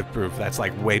definitive proof. That's,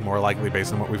 like, way more likely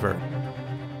based on what we've heard.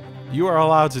 You are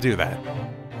allowed to do that.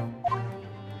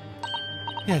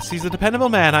 Yes, he's a dependable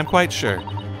man, I'm quite sure.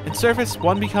 In service,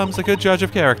 one becomes a good judge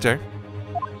of character.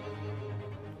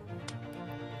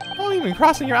 Oh, even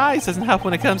crossing your eyes doesn't help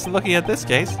when it comes to looking at this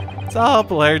case. It's all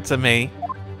blurred to me.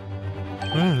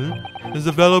 Well, as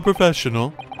a fellow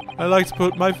professional, I like to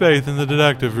put my faith in the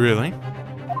detective, really.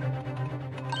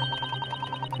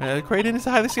 Graydon is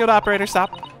a highly skilled operator,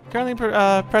 stop. Currently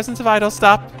presence of idle,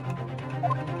 stop.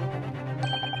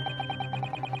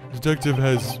 Detective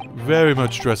has very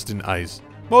much trust in eyes.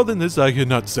 More than this, I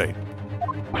cannot say.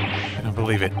 I don't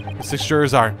believe it. The 6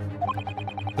 jurors are.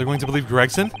 They're going to believe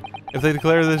Gregson? If they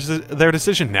declare their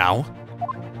decision now?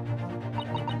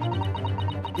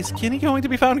 Is Kinney going to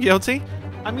be found guilty?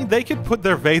 I mean, they could put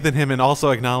their faith in him and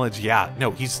also acknowledge, yeah, no,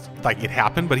 he's, like, it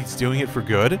happened, but he's doing it for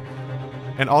good.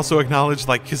 And also acknowledge,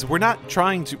 like, because we're not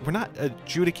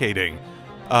adjudicating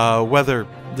whether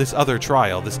this other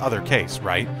trial, this other case,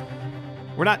 right?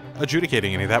 We're not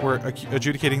adjudicating any of that. We're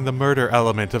adjudicating the murder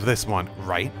element of this one,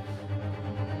 right?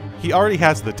 He already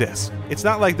has the disc. It's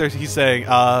not like he's saying,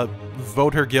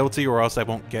 vote her guilty or else I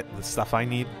won't get the stuff I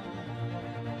need.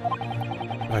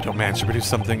 If I don't manage to produce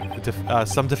some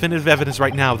definitive evidence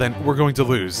right now, then we're going to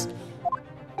lose.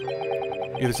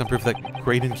 Either some proof that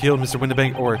Graydon killed Mr.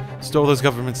 Windibank or stole those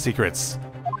government secrets.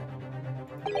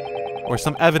 Or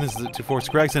some evidence to force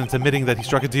Gregson into admitting that he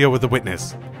struck a deal with the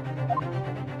witness.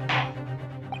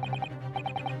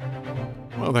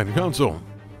 Well then, counsel.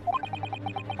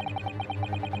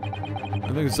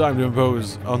 I think it's time to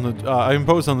impose on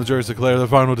the jurors to declare their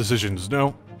final decisions,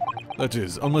 no? That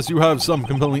is, unless you have some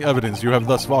compelling evidence you have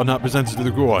thus far not presented to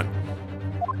the court.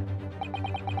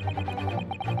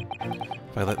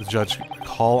 If I let the judge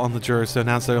call on the jurors to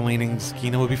announce their leanings,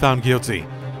 Keenan will be found guilty.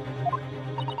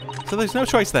 So there's no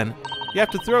choice then. You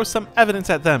have to throw some evidence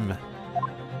at them.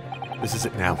 This is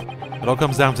it now. It all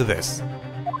comes down to this.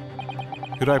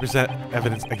 Who do I present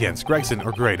evidence against, Gregson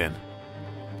or Graydon?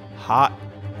 Hot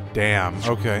damn.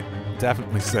 Okay.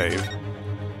 Definitely save.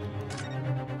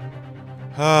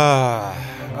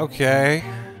 Okay.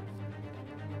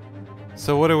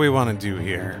 So what do we want to do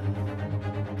here?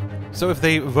 So if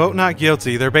they vote not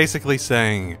guilty, they're basically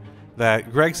saying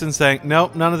that Gregson's saying,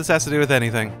 nope, none of this has to do with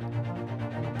anything.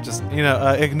 Just, you know,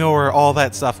 ignore all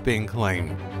that stuff being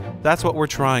claimed. That's what we're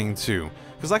trying to.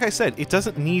 Because like I said, it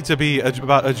doesn't need to be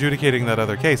about adjudicating that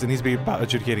other case. It needs to be about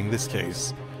adjudicating this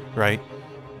case, right?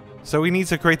 So we need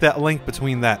to create that link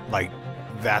between that, like,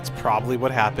 that's probably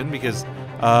what happened because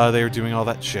they were doing all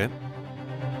that shit.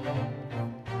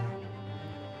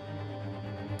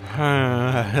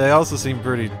 They also seem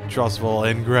pretty trustful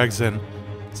in Gregson.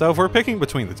 So if we're picking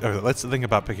between the two, let's think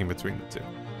about picking between the two.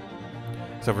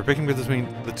 So if we're picking between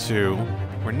the two,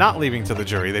 we're not leaving to the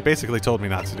jury. They basically told me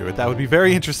not to do it. That would be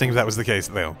very interesting if that was the case,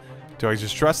 though. Do I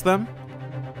just trust them?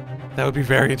 That would be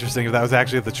very interesting if that was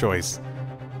actually the choice.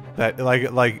 That,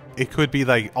 like, it could be,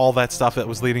 like, all that stuff that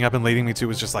was leading up and leading me to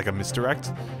was just, like, a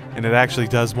misdirect. And it actually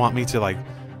does want me to, like...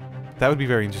 That would be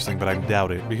very interesting, but I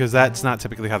doubt it. Because that's not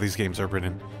typically how these games are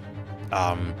written.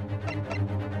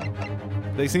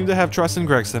 They seem to have trust in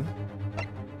Gregson.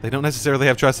 They don't necessarily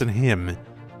have trust in him.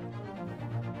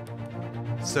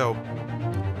 So,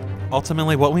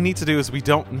 ultimately, what we need to do is we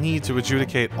don't need to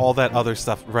adjudicate all that other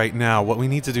stuff right now. What we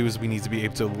need to do is we need to be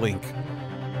able to link.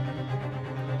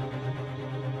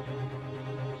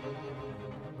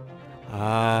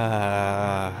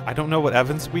 I don't know what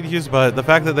evidence we'd use, but the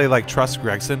fact that they, like, trust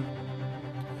Gregson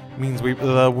means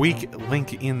the weak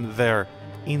link in there,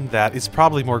 in that, is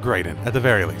probably more Graydon, at the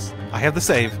very least. I have the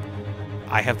save.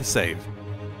 I have the save.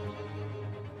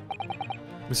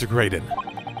 Mr. Graydon.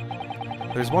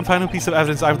 There's one final piece of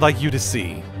evidence I would like you to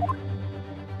see.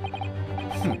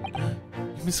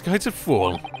 You misguided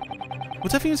fool.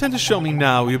 Whatever you intend to show me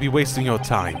now, you'll be wasting your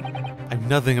time. I've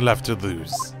nothing left to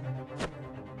lose.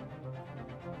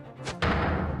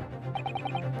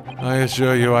 I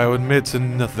assure you, I will admit to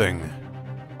nothing.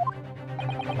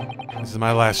 This is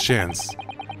my last chance.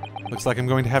 Looks like I'm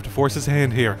going to have to force his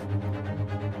hand here.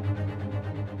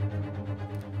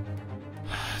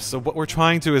 So what we're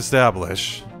trying to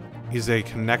establish is a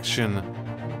connection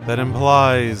that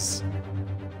implies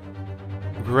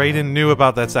Graydon knew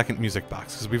about that second music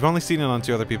box, because we've only seen it on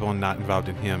 2 other people and not involved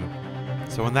in him.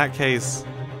 So in that case...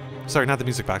 Sorry, not the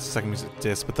music box, the second music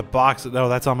disc, but the box... No,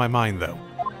 that's on my mind, though.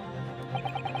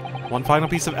 One final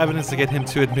piece of evidence to get him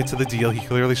to admit to the deal he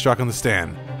clearly struck on the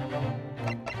stand.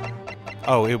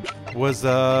 Oh, it was,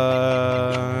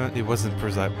 it wasn't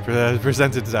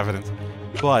presented as evidence.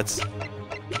 But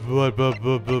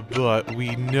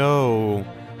we know...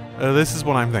 this is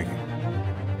what I'm thinking.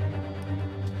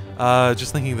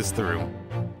 Just thinking this through.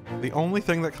 The only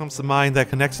thing that comes to mind that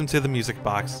connects him to the music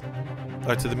box,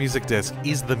 or to the music disc,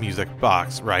 is the music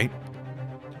box, right?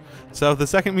 So if the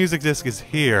second music disc is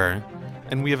here,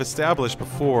 and we have established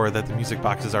before that the music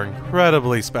boxes are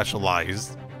incredibly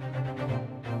specialized,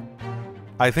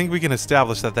 I think we can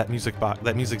establish that that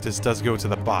music disc does go to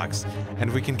the box, and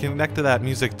if we can connect to that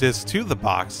music disc to the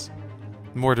box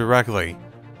more directly,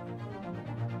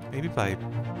 maybe by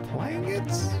playing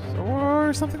it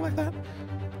or something like that,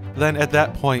 then at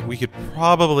that point we could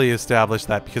probably establish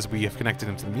that because we have connected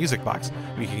him to the music box,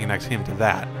 we can connect him to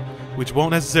that, which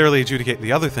won't necessarily adjudicate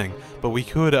the other thing, but we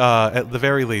could, at the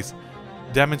very least,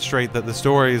 demonstrate that the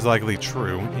story is likely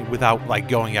true without, like,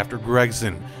 going after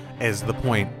Gregson as the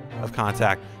point of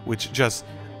contact, which just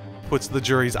puts the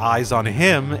jury's eyes on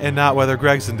him and not whether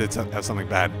Gregson did have something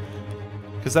bad.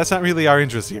 Because that's not really our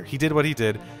interest here. He did what he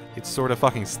did. It's sort of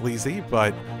fucking sleazy,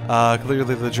 but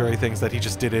clearly the jury thinks that he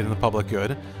just did it in the public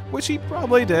good, which he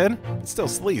probably did. It's still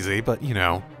sleazy, but, you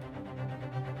know.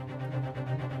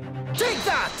 Take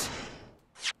that!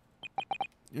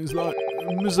 Is that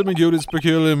Mr. McGilda's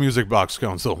peculiar music box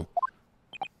console?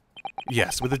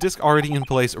 Yes, with the disc already in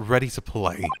place, ready to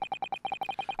play.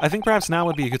 I think perhaps now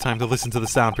would be a good time to listen to the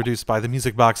sound produced by the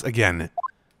music box again.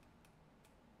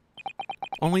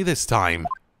 Only this time,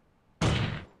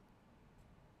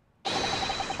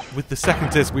 with the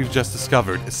second disc we've just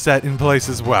discovered set in place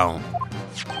as well.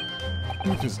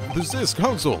 This disc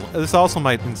console. This also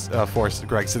might force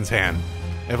Gregson's hand,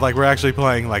 if, like, we're actually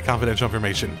playing, like, confidential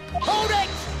information. Hold it!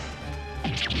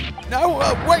 No,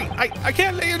 wait! I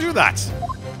can't let you do that!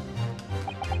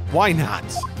 Why not?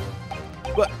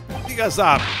 But, because,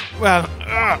 well,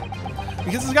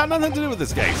 because it's got nothing to do with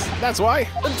this case. That's why.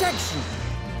 Objection!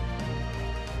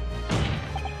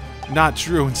 Not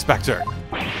true, Inspector.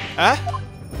 Huh?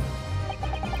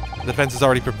 The defense has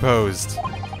already proposed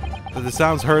that the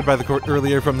sounds heard by the court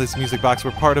earlier from this music box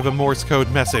were part of a Morse code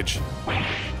message.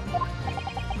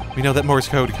 We know that Morse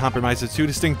code compromises 2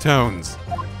 distinct tones.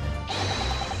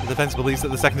 The defense believes that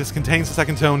the second disc contains the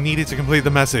second tone needed to complete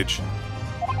the message.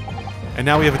 And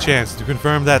now we have a chance to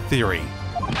confirm that theory.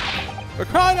 For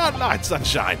crying out loud,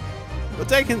 Sunshine! We're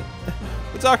talking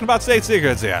about state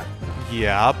secrets here.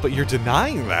 Yeah, but you're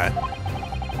denying that.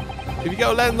 If you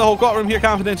go letting the whole courtroom hear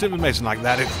confidential information like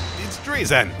that, it's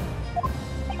treason.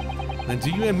 Then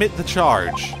do you admit the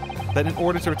charge that in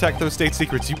order to protect those state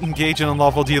secrets, you engage in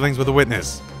unlawful dealings with a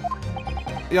witness?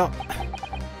 Yo,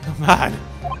 man,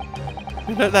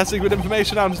 you let that secret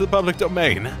information out into the public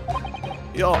domain.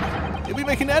 You'll be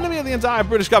making an enemy of the entire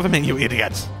British government, you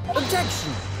idiot.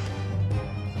 Objection!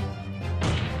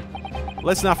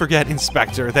 Let's not forget,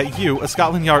 Inspector, that you, a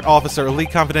Scotland Yard officer,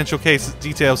 leak confidential case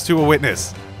details to a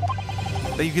witness.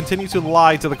 That you continue to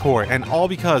lie to the court, and all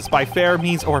because, by fair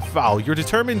means or foul, you're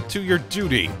determined to your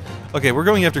duty. Okay, we're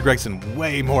going after Gregson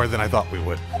way more than I thought we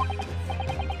would.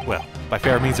 Well, by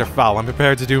fair means or foul, I'm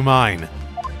prepared to do mine.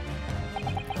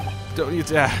 Don't you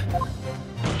dare.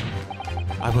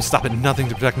 I will stop at nothing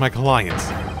to protect my clients.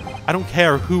 I don't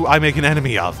care who I make an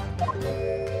enemy of.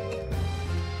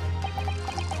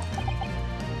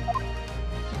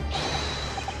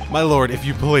 My lord, if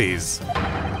you please.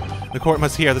 The court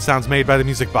must hear the sounds made by the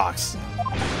music box.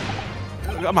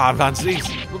 Come on, Van Zies.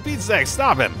 For Pete's sake,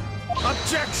 stop him.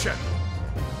 Objection!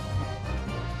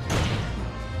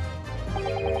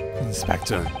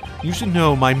 Inspector, you should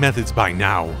know my methods by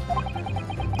now.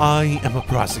 I am a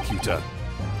prosecutor.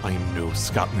 I am no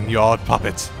Scotland Yard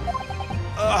puppet.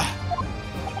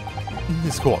 In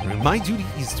this courtroom, my duty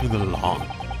is to the law.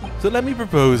 So let me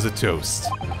propose a toast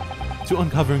to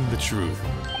uncovering the truth,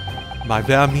 by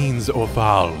fair means or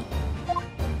foul.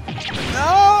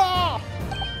 No!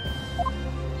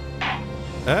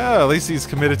 At least he's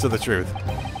committed to the truth.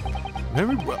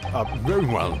 Very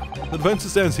well. The defense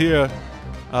stands here,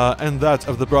 and that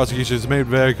of the prosecution is made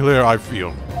very clear, I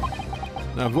feel.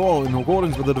 Now, in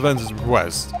accordance with the defense's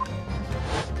request.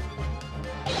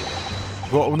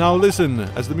 Well, now listen,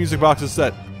 as the music box is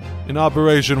set in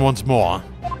operation once more.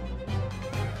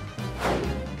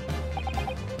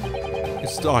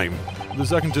 It's time. The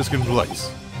second disc in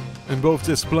place, and both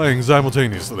discs playing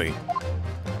simultaneously.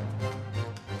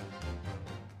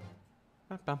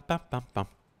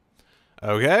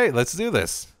 Okay, let's do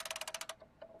this.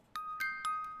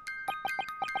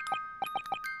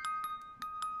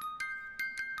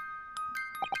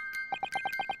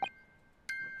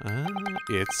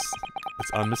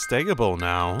 It's unmistakable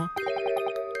now.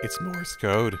 It's Morse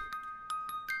code.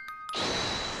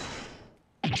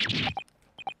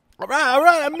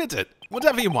 Alright, admit it.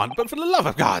 Whatever you want, but for the love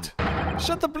of God,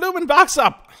 shut the bloomin' box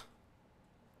up!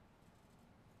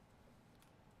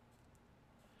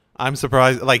 I'm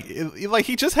surprised, like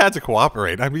he just had to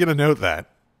cooperate. I'm gonna note that.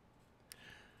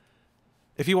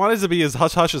 If he wanted to be as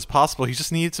hush-hush as possible, he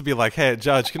just needed to be like, hey,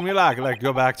 Judge, can we like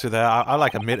go back to that? I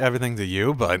like admit everything to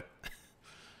you, but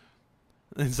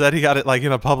instead he got it like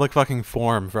in a public fucking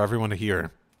forum for everyone to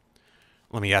hear.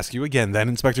 Let me ask you again then,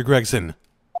 Inspector Gregson.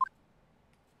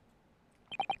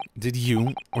 Did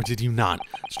you, or did you not,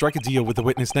 strike a deal with the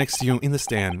witness next to you in the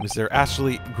stand, Mr.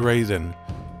 Ashley Graydon?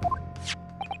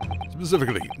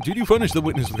 Specifically, did you furnish the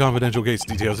witness with confidential case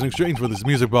details in exchange for this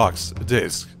music box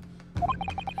disc?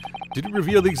 Did you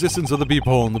reveal the existence of the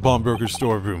peephole in the pawnbroker's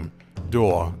storeroom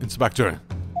door, Inspector?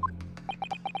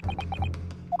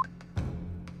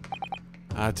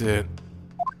 I did.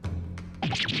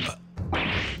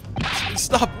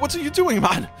 Stop! What are you doing,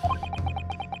 man?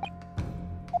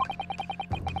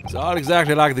 It's all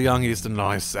exactly like the young Eastern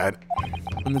lawyer said.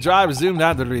 When the driver zoomed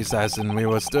out the recess and we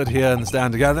were stood here in the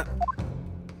stand together,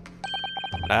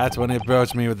 that's when he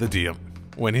approached me with the deal.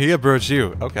 When he approached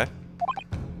you, okay.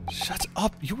 Shut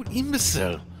up, you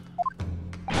imbecile!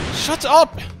 Shut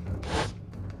up!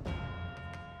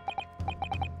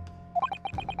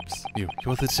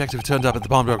 You're the detective who turned up at the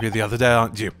pawnbroker the other day,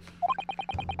 aren't you?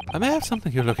 I may have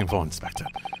something you're looking for, Inspector.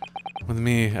 With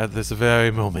me at this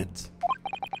very moment.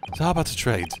 So how about a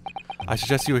trade? I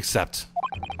suggest you accept.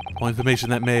 All information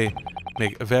that may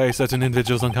make very certain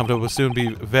individuals uncomfortable will soon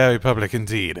be very public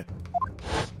indeed.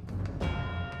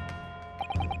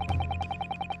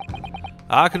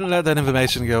 I couldn't let that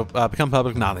information go become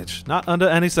public knowledge. Not under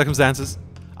any circumstances.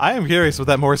 I am curious what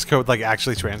that Morse code like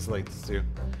actually translates to.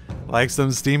 Like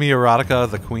some steamy erotica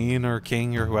of the queen or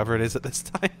king or whoever it is at this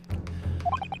time.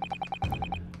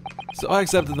 So I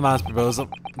accepted the man's proposal.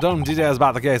 Don't details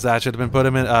about the case. I should have put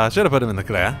him in the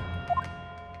clear.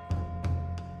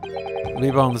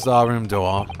 Leave on the storeroom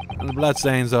door, and the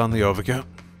bloodstains on the overcoat.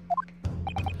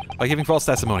 By giving false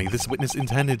testimony, this witness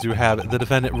intended to have the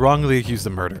defendant wrongly accused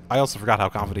of murder. I also forgot how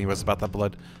confident he was about that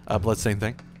bloodstain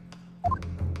thing.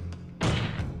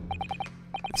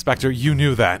 Inspector, you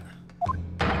knew that.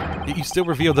 Yet you still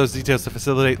revealed those details to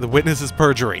facilitate the witness's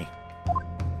perjury.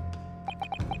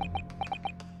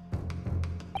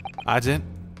 I did.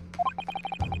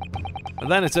 But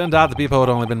then it turned out the people had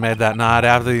only been made that night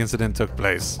after the incident took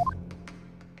place.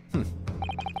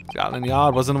 Scotland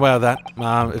Yard wasn't aware of that,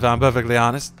 if I'm perfectly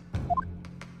honest.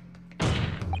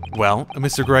 Well,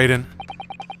 Mr. Graydon,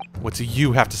 what do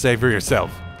you have to say for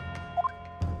yourself?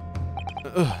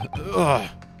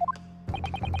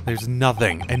 There's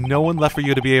nothing, and no one left for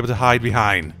you to be able to hide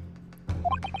behind.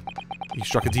 You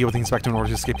struck a deal with the inspector in order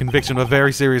to escape conviction of a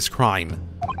very serious crime.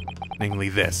 Namely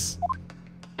this.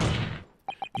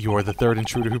 You're the third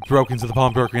intruder who broke into the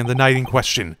pawnbroker in the night in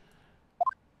question.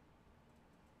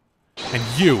 And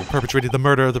you perpetrated the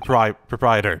murder of the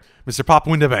proprietor, Mr. Pop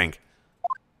Windabank.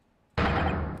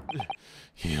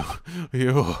 You...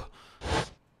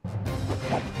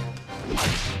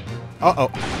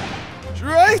 Uh-oh.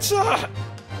 Traitor!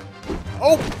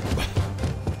 Oh!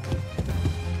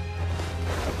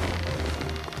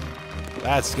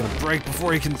 That's gonna break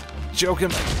before he can choke him.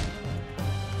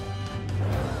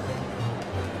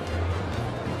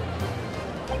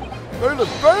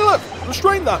 Bailiff! Bailiff!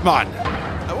 Restrain that man!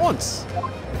 At once!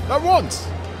 At once!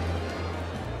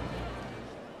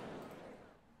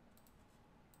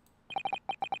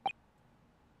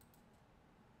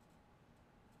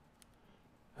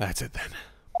 That's it then.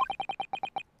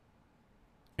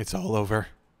 It's all over.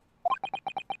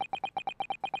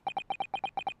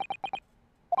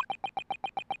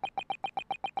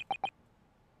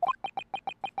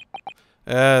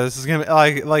 This is gonna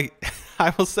like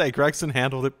I will say Gregson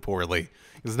handled it poorly.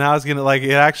 Because now it's gonna it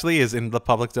actually is in the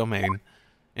public domain.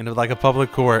 Into like a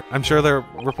public court. I'm sure they're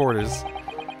reporters.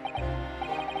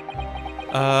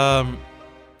 Oh,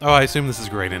 I assume this is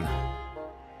Graydon.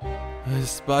 I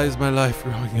despise my life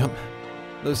growing up.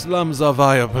 The slums are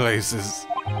vile places.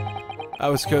 I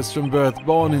was cursed from birth,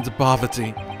 born into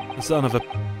poverty, the son of a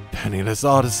penniless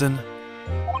artisan.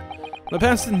 My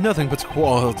parents did nothing but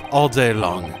quarrel all day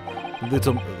long.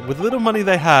 With little money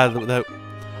they had,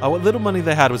 what little money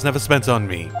they had was never spent on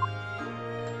me.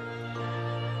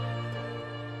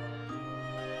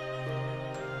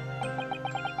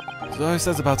 So I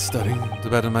set about studying to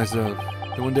better myself.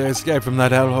 And one day I escaped from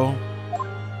that hellhole.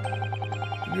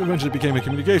 You eventually became a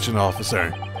communication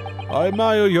officer. I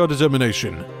admire your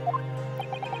determination.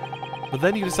 But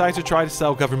then you decided to try to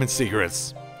sell government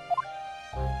secrets.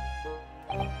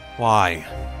 Why?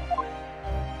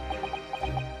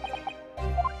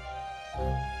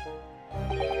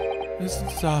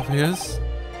 It's obvious.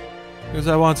 Because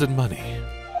I wanted money.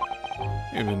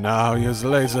 Even now, years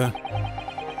later,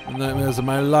 the nightmares of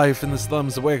my life in the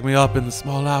slums wake me up in the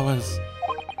small hours.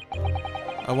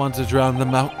 I want to drown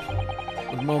them out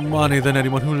with more money than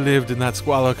anyone who lived in that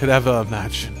squalor could ever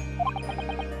imagine.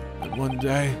 And one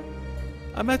day,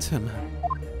 I met him.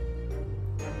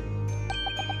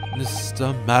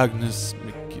 Mr. Magnus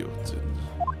McGilton.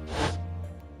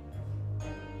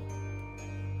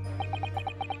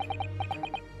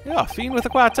 You're a fiend with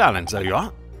acquired talent, so you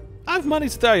are. I've money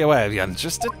to throw your way if you're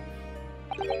interested.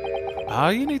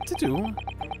 All you need to do is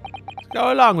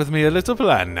go along with me a little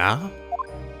plan now.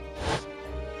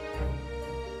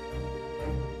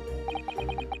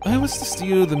 I was to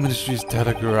steal the ministry's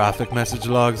telegraphic message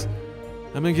logs,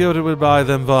 and McGilton would buy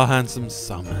them for a handsome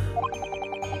sum.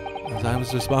 As I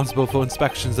was responsible for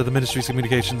inspections at the ministry's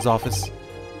communications office.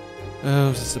 Oh, it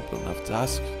was a simple enough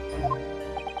task.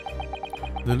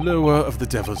 The lower of the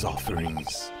devil's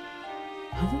offerings.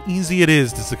 How easy it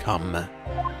is to succumb.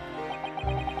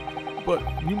 But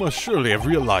you must surely have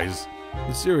realized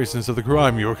the seriousness of the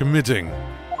crime you were committing.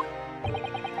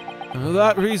 For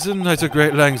that reason, I took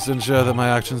great lengths to ensure that my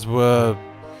actions were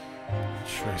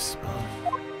traceable.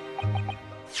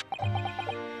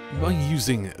 By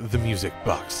using the music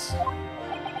box.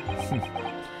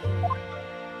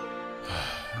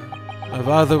 My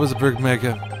father was a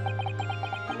brickmaker.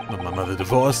 But my mother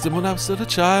divorced him when I was still a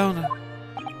child.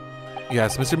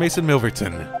 Yes, Mr. Mason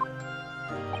Milverton.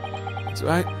 That's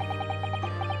right.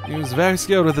 He was very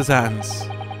skilled with his hands.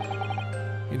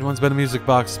 He'd once been a music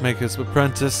box maker's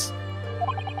apprentice.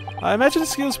 I imagine his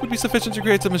skills would be sufficient to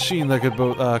create a machine that could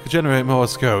generate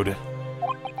Morse code.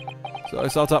 So I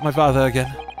sought out my father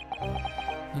again.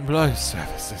 Employ his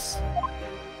services.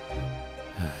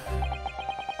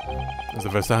 It was the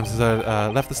first time since I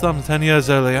left the slums 10 years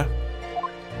earlier.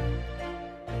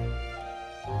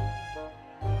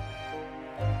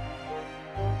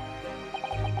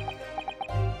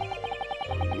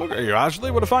 Look at you,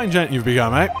 Ashley. What a fine gent you've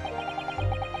become, eh?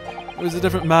 He was a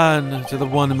different man to the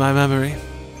one in my memory.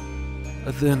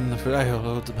 A thin, frail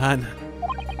old man.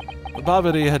 The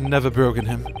poverty had never broken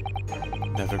him.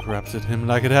 Never corrupted him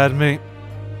like it had me.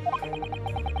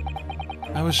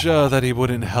 I was sure that he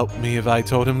wouldn't help me if I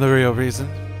told him the real reason.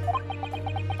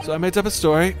 So I made up a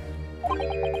story.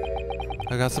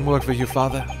 I got some work for you,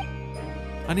 Father.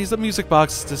 I need some music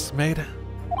boxes made.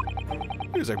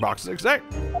 Music boxes, eh?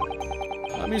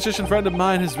 A musician friend of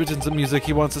mine has written some music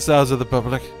he wants to sell to the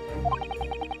public.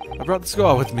 I brought the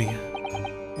score with me.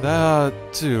 There are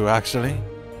two, actually.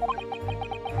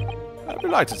 I'd be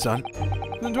delighted, son.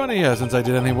 It's been 20 years since I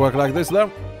did any work like this,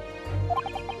 though.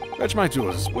 Fetch my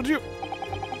tools, would you?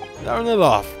 They're in the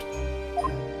loft.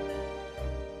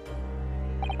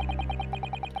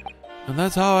 And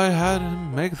that's how I had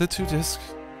him make the 2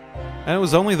 discs. And it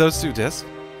was only those 2 discs?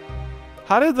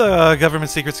 How did the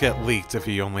government secrets get leaked if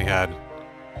he only had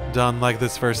done like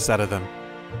this first set of them?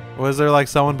 Was there like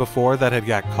someone before that had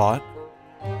got caught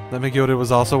that Megilda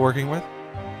was also working with?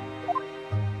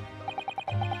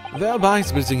 Thereby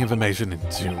splitting information in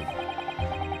 2.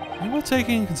 We were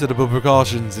taking considerable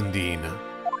precautions indeed.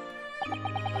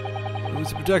 It was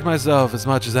to protect myself as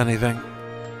much as anything.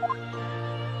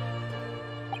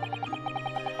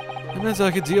 It meant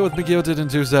I could deal with Megilda in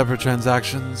 2 separate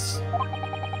transactions.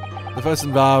 The first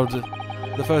involved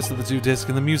the first of the 2 discs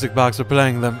and the music box for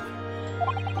playing them.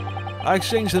 I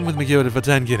exchanged them with Megilda for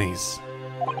 10 guineas.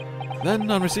 Then,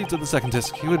 on receipt of the second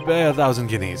disc, he would pay 1,000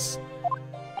 guineas.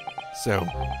 So,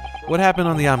 what happened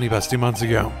on the omnibus 2 months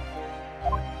ago?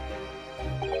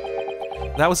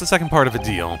 That was the second part of a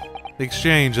deal. The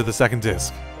exchange of the second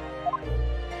disc.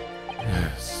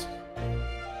 Yes.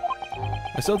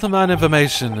 I sold the man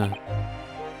information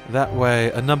that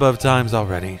way a number of times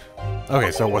already.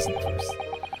 Okay, so it wasn't the first.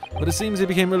 But it seems he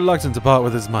became reluctant to part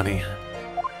with his money.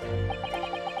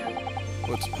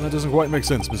 But that doesn't quite make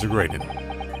sense, Mr. Graydon.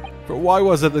 For why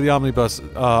was it that the omnibus,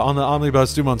 on the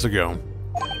omnibus 2 months ago,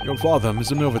 your father,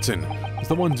 Mr. Milverton, was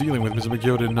the one dealing with Mr.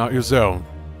 Megilda and not yourself?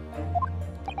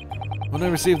 when I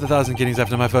received the 1,000 guineas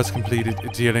after my first completed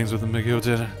dealings with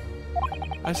Megilda,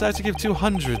 I decided to give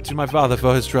 200 to my father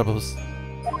for his troubles.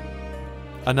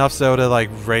 Enough so to, like,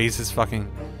 raise his fucking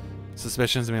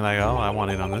suspicions and be like, oh, I want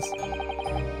in on this.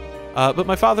 But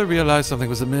my father realized something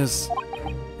was amiss.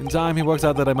 In time, he worked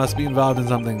out that I must be involved in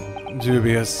something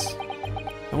dubious.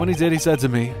 And when he did, he said to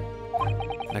me,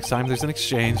 next time there's an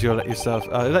exchange, you'll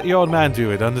let your old man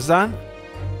do it, understand?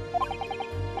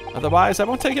 Otherwise, I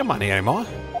won't take your money anymore.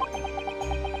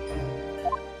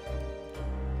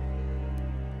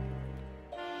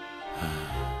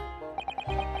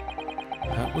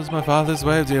 That was my father's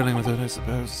way of dealing with it, I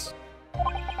suppose.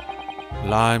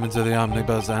 Lime into the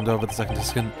omnibus, hand over the second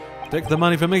disc, and take the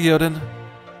money from Megilda.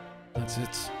 That's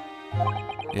it.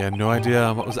 He had no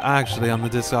idea what was actually on the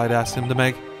disc I'd asked him to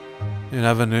make. He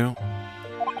never knew.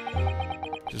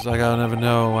 Just like I'll never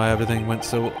know why everything went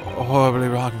so horribly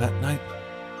wrong that night.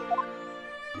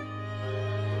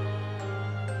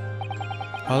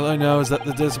 All I know is that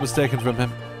the disc was taken from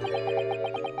him,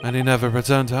 and he never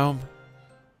returned home.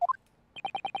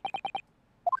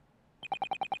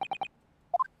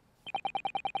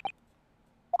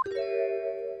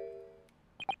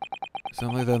 It's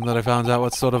only then that I found out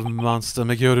what sort of monster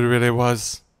Megilda really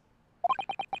was.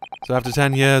 So after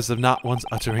 10 years of not once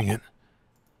uttering it,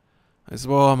 I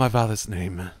swore my father's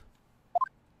name.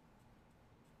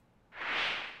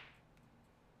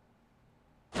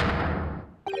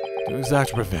 To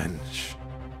exact revenge.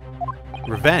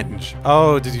 Revenge?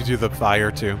 Oh, did you do the fire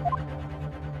too?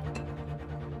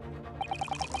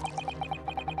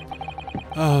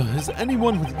 As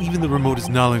anyone with even the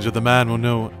remotest knowledge of the man will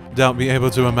no doubt be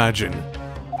able to imagine,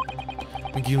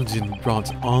 Megilda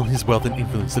brought all his wealth and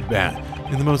influence to bear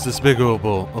in the most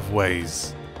despicable of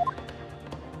ways.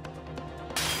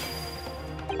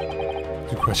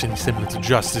 To crush any semblance of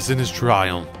justice in his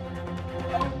trial.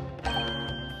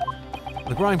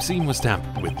 The crime scene was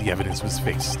tampered with, the evidence was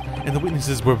fixed, and the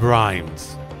witnesses were primed.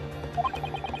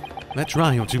 That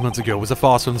trial 2 months ago was a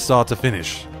farce from start to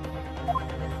finish.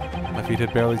 My feet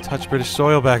had barely touched British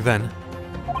soil back then,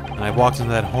 and I walked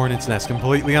into that hornet's nest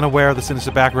completely unaware of the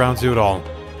sinister background to it all.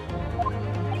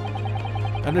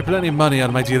 I'd made plenty of money out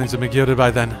of my dealings with Megilda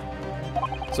by then,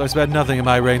 so I spared nothing in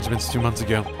my arrangements 2 months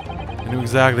ago. I knew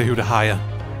exactly who to hire.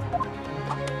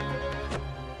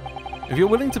 If you're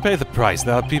willing to pay the price,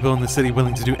 there are people in the city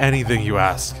willing to do anything you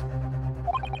ask.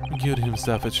 Megilda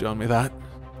himself had shown me that.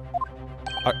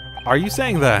 Are you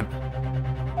saying that?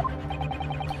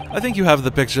 I think you have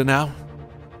the picture now.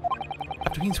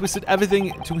 After he twisted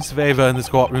everything to his favor in this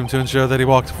courtroom to ensure that he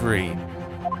walked free.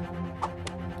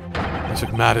 I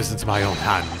took matters into my own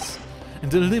hands and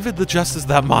delivered the justice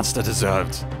that monster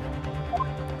deserved.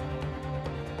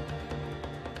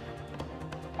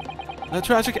 A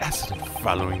tragic accident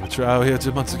following the trial here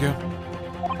 2 months ago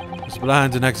was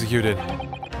planned and executed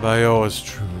by yours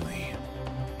truly.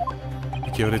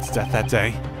 Its death that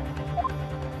day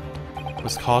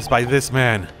was caused by this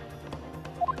man.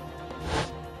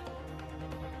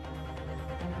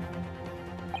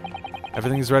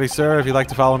 Everything is ready, sir, if you'd like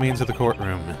to follow me into the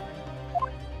courtroom.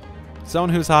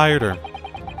 Someone who's hired her.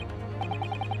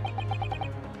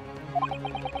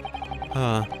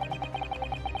 Huh.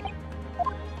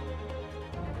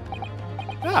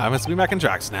 I must be back in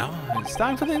tracks now. It's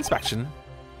time for the inspection.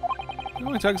 I'm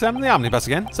going to examine the omnibus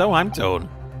again, so I'm told.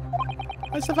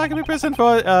 As if I can be present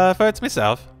for it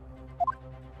myself.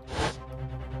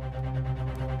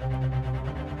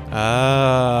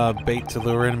 Bait to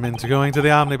lure him into going to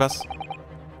the omnibus.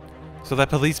 So that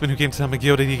policeman who came to tell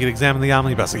McGildy he could examine the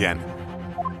omnibus again.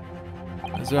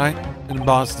 That's right, in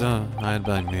Boston, hired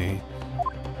by me.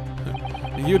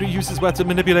 McGildy used his word to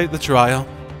manipulate the trial.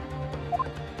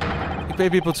 He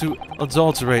paid people to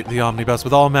adulterate the omnibus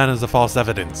with all manners of false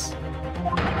evidence.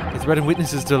 He threatened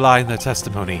witnesses to lie in their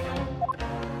testimony.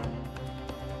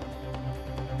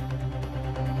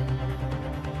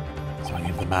 So I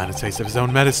gave the man a taste of his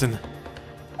own medicine.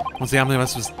 Once the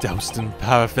omnibus was doused in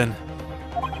paraffin,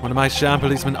 one of my sham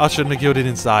policemen ushered McGildy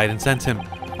inside and sent him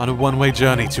on a one-way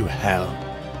journey to hell.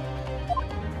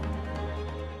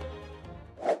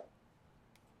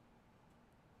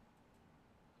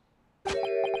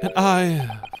 An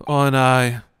eye for an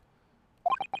eye.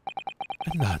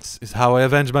 And that is how I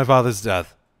avenged my father's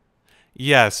death.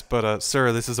 Yes, but,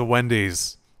 sir, this is a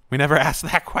Wendy's. We never asked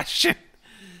that question.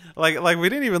 like, we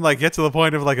didn't even, get to the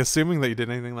point of, assuming that you did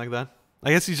anything like that.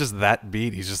 I guess he's just that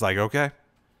beat. He's just like, okay.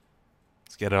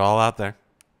 Let's get it all out there.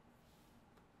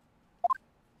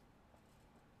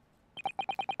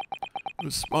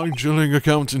 The spine-chilling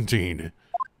accountantine.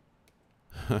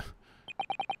 But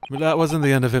that wasn't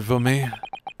the end of it for me.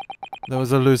 There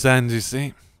was a loose end, you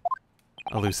see.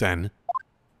 A loose end?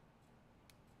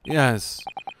 Yes.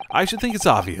 I should think it's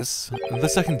obvious. The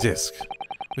second disc,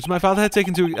 which my father had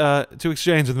taken to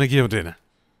exchange with McGilden.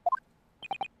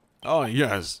 Oh,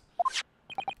 yes.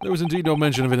 There was indeed no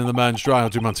mention of it in the man's trial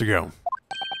 2 months ago.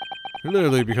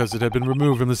 Clearly because it had been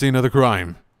removed from the scene of the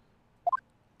crime.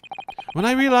 When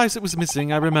I realized it was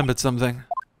missing, I remembered something.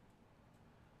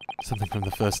 Something from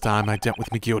the first time I dealt with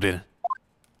McGilden.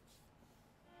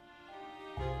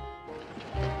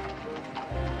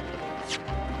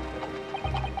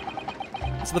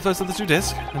 It's the first of the 2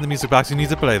 discs, and the music box you need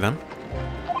to play them.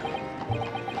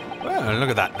 Well, look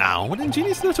at that now. What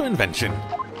ingenious little invention.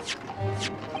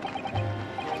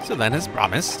 So then, as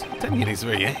promised, 10 guineas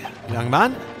for you, young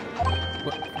man.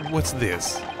 What's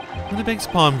this? Winnipegg's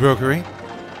pawnbrokery.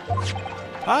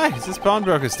 Hi, it's this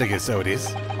pawnbroker sticker, so it is.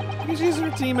 You can use to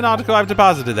redeem an article I've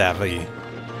deposited there for you.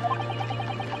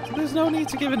 So there's no need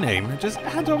to give a name. Just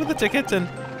hand over the ticket and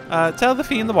tell the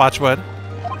fiend the watchword.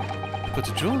 Put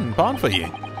a jewel in pawn for you.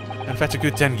 And fetch a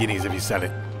good 10 guineas if you sell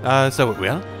it. So it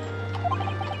will.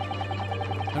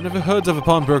 I've never heard of a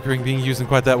pawnbrokering being used in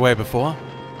quite that way before.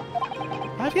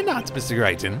 Have you not, Mr.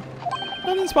 Grayton?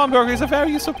 London's pawnbrokeries are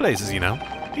very useful places, you know.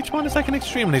 Each one is like an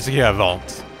extremely secure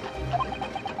vault.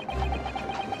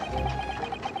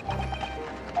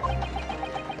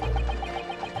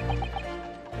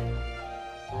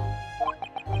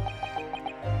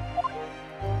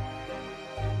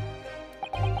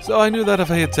 So I knew that if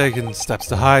I had taken steps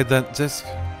to hide that disc,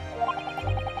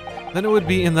 then it would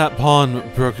be in that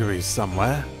pawnbrokery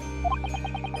somewhere.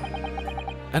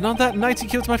 And on that night he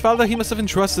killed my father, he must have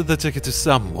entrusted the ticket to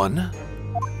someone.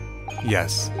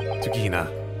 Yes, to Gina.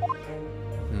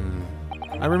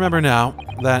 I remember now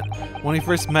that when he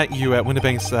first met you at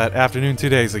Winnipegg's that afternoon 2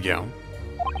 days ago,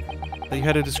 that you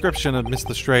had a description of Miss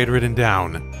Lestrade written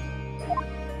down.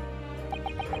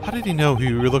 How did he know who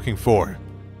you were looking for?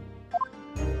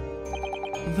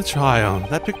 The trial.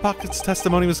 That pickpocket's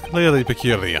testimony was clearly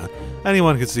peculiar.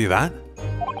 Anyone could see that.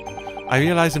 I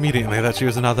realized immediately that she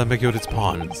was another McGilded's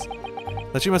pawns.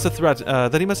 That he must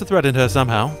have threatened her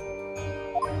somehow.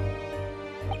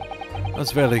 I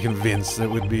was fairly convinced it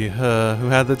would be her who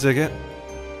had the ticket.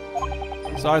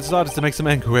 So I started to make some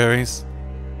inquiries.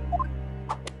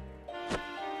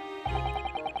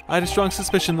 I had a strong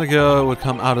suspicion the girl would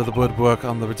come out of the woodwork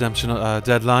on the redemption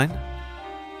deadline.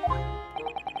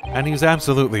 And he was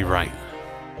absolutely right.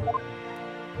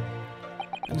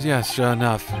 And yes, sure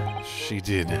enough, she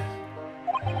did.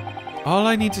 All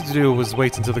I needed to do was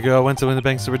wait until the girl went to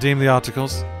Winnipegg's to redeem the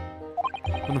articles.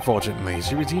 Unfortunately,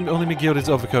 she redeemed only McGilded's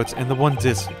overcoat and the one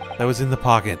disc that was in the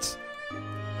pocket.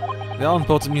 The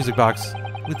all-important music box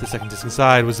with the second disc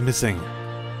inside was missing.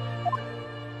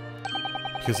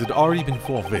 Because it had already been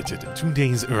forfeited 2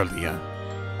 days earlier.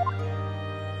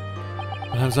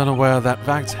 I was unaware of that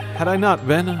fact. Had I not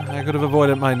been, I could have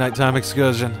avoided my nighttime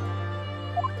excursion.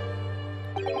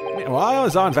 Meanwhile,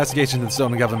 as our investigation into the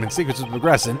stolen government secrets was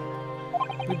progressing,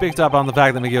 we picked up on the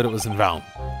fact that Megilda was involved.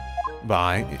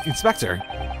 By Inspector,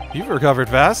 you've recovered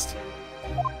fast.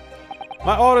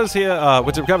 My orders here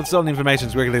were to recover the stolen information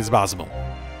as quickly as possible.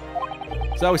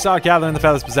 So we started gathering the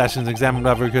fella's possessions and examining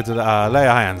whatever we could to lay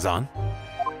our hands on.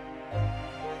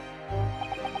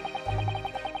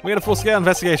 We had a full-scale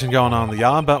investigation going on in the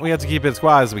yard, but we had to keep it as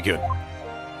quiet as we could.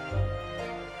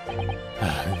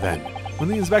 Then, when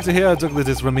the inspector here took the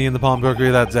disc from me in the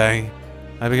pawnbrokery that day,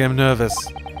 I became nervous.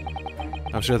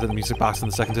 I'm sure that the music box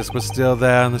and the second disc was still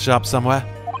there in the shop somewhere.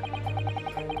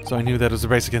 So I knew that it was a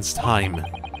race against time.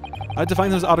 I had to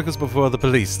find those articles before the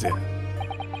police did.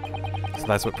 So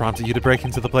that's what prompted you to break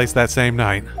into the place that same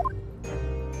night.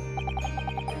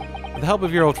 With the help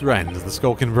of your old friends, the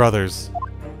Skulkin brothers.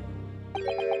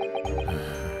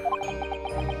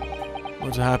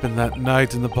 What happened that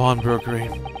night in the pawnbrokery,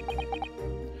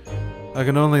 I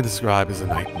can only describe as a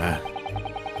nightmare.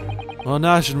 While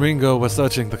Nash and Ringo were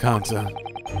searching the counter,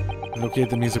 I located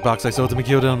the music box I sold to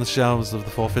Megilda on the shelves of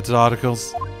the forfeited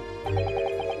articles.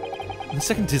 And the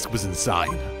second disc was inside.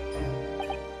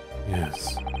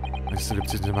 Yes, I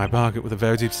slipped it into my pocket with a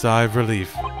very deep sigh of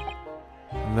relief.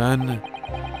 And then,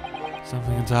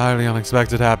 something entirely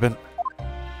unexpected happened.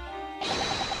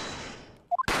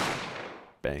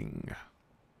 Bang.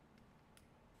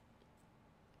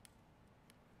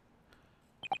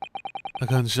 A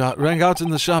gunshot rang out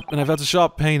in the shop, and I felt a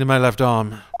sharp pain in my left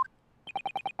arm.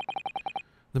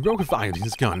 The broker fired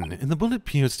his gun, and the bullet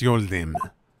pierced your limb.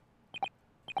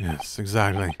 Yes,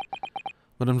 exactly.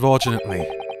 But unfortunately,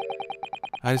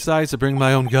 I decided to bring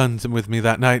my own gun with me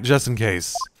that night, just in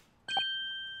case.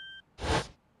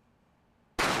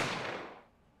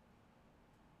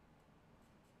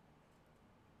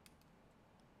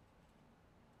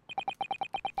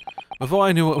 Before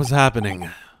I knew what was happening,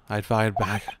 I'd fired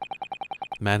back.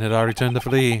 The man had already turned to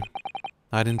flee.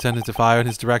 I'd intended to fire in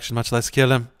his direction, much less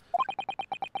kill him.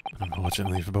 But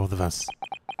unfortunately for both of us,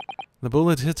 the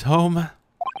bullet hit home.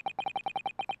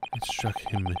 It struck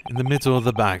him in the middle of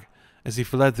the back as he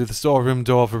fled through the storeroom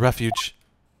door for refuge.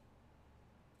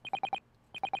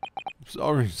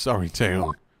 Sorry,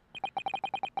 Tail.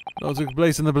 It all took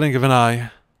place in the blink of an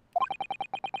eye.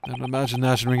 I don't imagine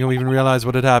Nash and Ringo even realized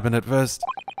what had happened at first.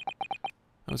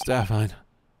 I was terrified.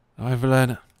 I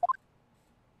fled.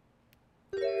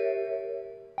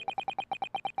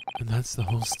 And that's the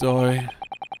whole story.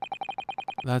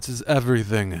 That is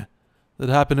everything that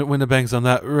happened at Winterbanks on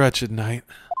that wretched night.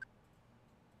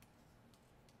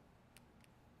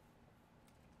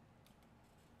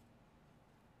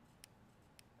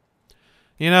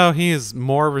 You know, he is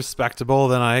more respectable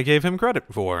than I gave him credit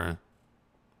for.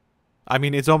 I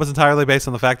mean, it's almost entirely based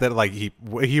on the fact that, like, he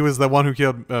was the one who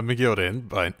killed Megilda,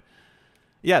 but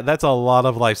yeah, that's a lot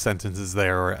of life sentences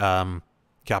there,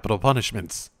 capital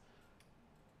punishments.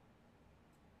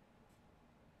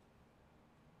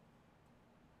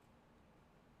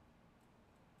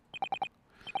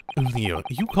 Leo,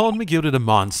 you called Megilda a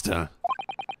monster.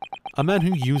 A man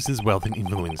who used his wealth and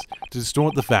influence to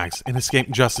distort the facts and escape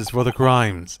justice for the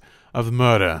crimes of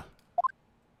murder.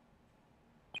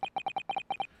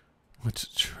 What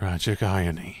tragic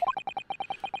irony.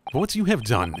 What you have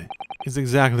done is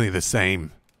exactly the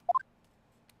same.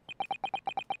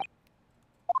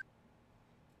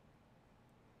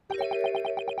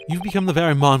 You've become the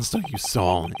very monster you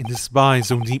saw and despised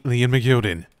so deeply in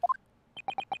Megilda.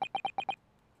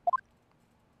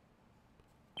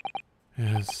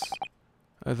 Yes,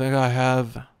 I think I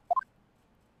have.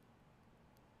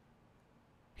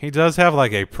 He does have,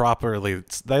 like, a properly...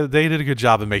 They did a good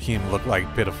job of making him look,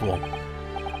 like, pitiful.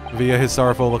 Via his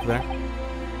sorrowful look there.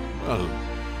 Well,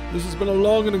 this has been a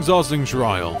long and exhausting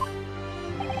trial.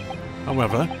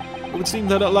 However, it would seem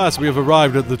that at last we have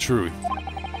arrived at the truth.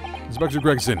 Inspector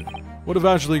Gregson, what of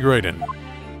Ashley Graydon?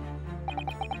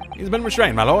 He's been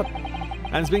restrained, my lord,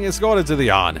 and is being escorted to the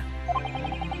yard.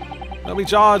 He'll be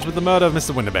charged with the murder of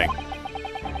Mr. Winterbank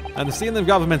and the stealing of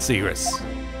government secrets.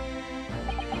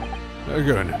 Very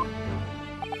good.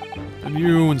 And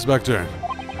you, Inspector,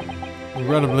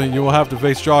 regrettably, you will have to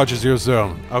face charges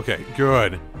yourself. Okay,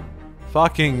 good.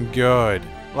 Fucking good.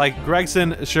 Like,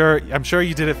 Gregson, sure, I'm sure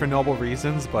you did it for noble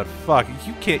reasons, but fuck,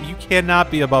 you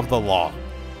cannot be above the law.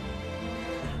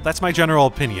 That's my general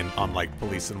opinion on, like,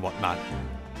 police and whatnot.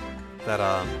 That,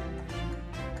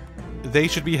 they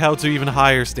should be held to even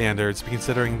higher standards,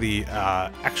 considering the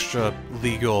extra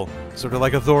legal sort of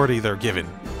like authority they're given,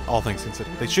 all things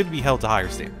considered. They should be held to higher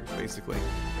standards, basically.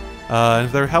 And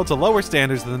if they're held to lower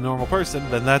standards than the normal person,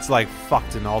 then that's like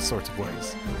fucked in all sorts of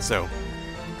ways. So,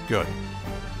 good.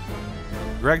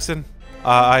 Gregson,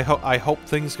 I hope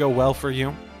things go well for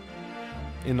you,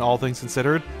 in all things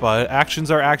considered, but actions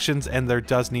are actions, and there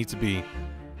does need to be,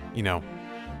 you know,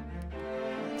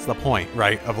 it's the point,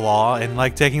 right, of law, and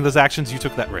like taking those actions, you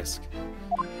took that risk.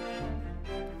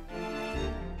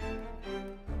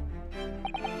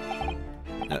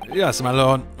 Yes, my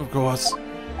lord, of course.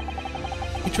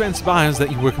 It transpires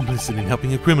that you were complicit in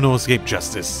helping a criminal escape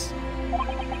justice.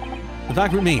 The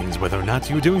fact remains whether or not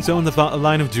you were doing so in the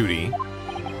line of duty.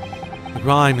 The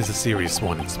crime is a serious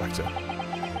one, Inspector.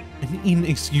 And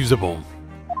inexcusable.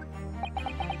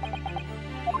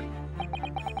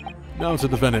 Now to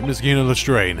defendant, Miss Gina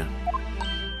Lestrain.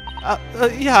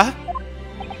 Yeah?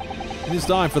 It is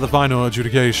time for the final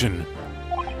adjudication.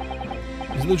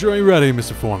 Is the jury ready,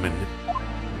 Mr. Foreman?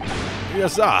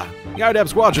 Yes, sir. Yardab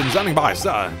Squadron standing by,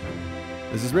 sir.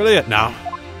 This is really it now.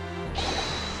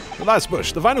 The last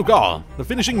push, the final call, the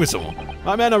finishing whistle.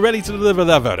 My men are ready to deliver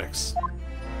their verdicts.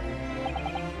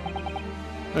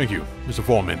 Thank you, Mr.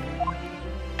 Foreman.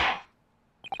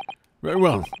 Very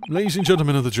well, ladies and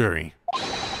gentlemen of the jury.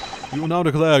 You will now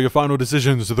declare your final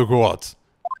decisions to the court.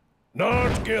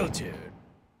 Not guilty.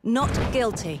 Not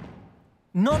guilty.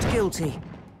 Not guilty.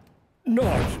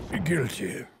 Not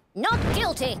guilty. Not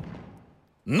guilty.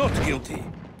 Not guilty.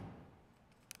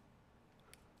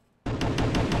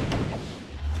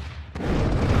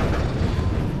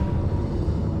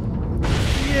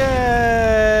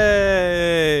 Yay!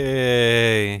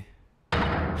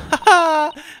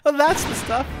 Haha! Well, that's the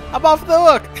stuff. I'm off the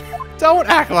hook. Don't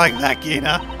act like that,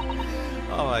 Gina.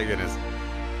 Oh my goodness.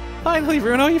 Finally,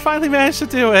 Bruno, you finally managed to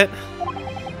do it.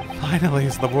 Finally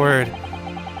is the word.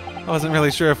 I wasn't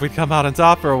really sure if we'd come out on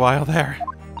top for a while there.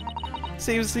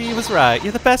 See, he was right.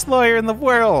 You're the best lawyer in the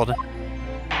world.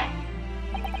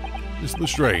 Miss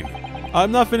Lestrain,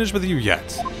 I'm not finished with you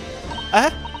yet.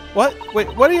 What?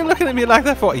 Wait, what are you looking at me like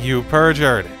that for? You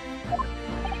perjured.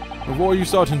 Before you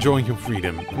start enjoying your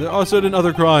freedom, there are certain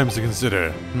other crimes to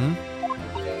consider.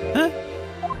 Huh?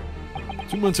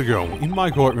 2 months ago, in my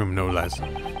courtroom no less,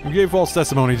 you gave false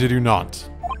testimony, did you not?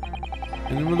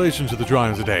 And in relation to the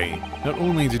trial today, not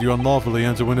only did you unlawfully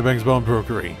enter Winterbank's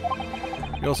pawnbrokery,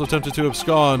 you also attempted to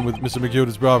abscond with Mr.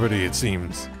 McGilda's property, it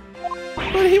seems.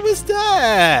 But he was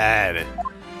dead!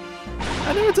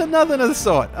 I never done nothing of the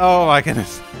sort. Oh my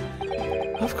goodness.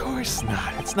 Of course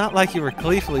not. It's not like you were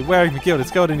gleefully wearing McGilda's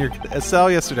coat in your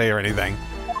cell yesterday or anything.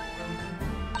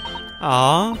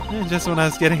 Aw, just when I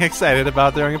was getting excited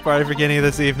about throwing a party for Guinea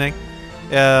this evening.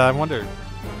 Yeah, I wonder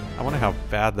how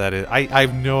bad that is. I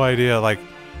have no idea, like,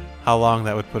 how long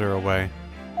that would put her away.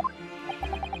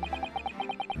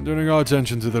 Turning our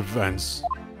attention to the defense.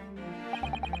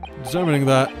 Determining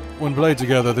that, when played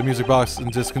together, the music box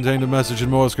and disc contained a message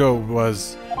in Morse code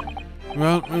was...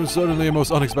 well, it was certainly a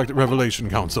most unexpected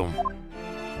revelation, counsel.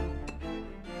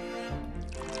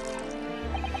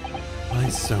 Why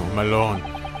so, My lord,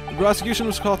 the prosecution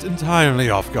was caught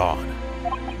entirely off guard.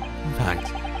 In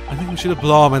fact, I think we should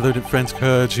applaud my learned friend's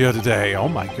courage here today. oh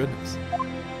my goodness.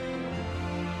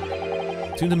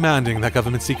 To demanding that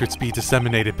government secrets be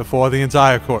disseminated before the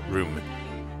entire courtroom.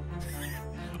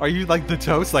 Are you like the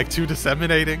toast, like too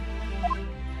disseminating?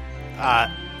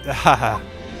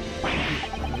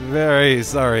 Very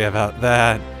sorry about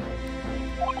that.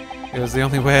 It was the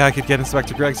only way I could get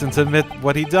Inspector Gregson to admit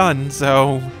what he'd done,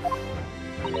 so...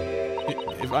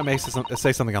 If I may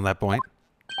say something on that point.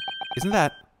 Isn't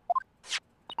that...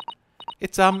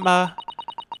 It's, about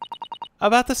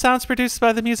the sounds produced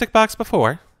by the music box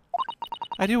before.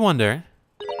 I do wonder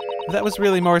if that was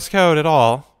really Morse code at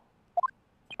all.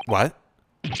 What?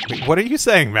 Wait, what are you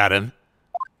saying, madam?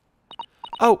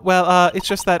 Oh, well, it's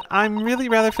just that I'm really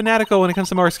rather fanatical when it comes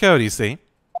to Morse code, you see.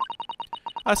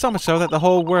 So much so that the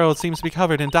whole world seems to be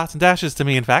covered in dots and dashes to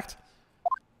me, in fact.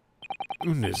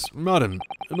 Goodness, madam,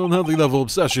 an unhealthy level of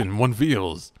obsession one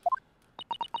feels.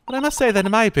 But I must say that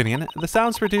in my opinion, the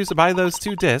sounds produced by those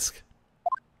two discs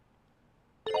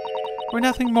were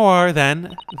nothing more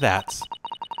than that.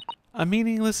 A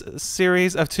meaningless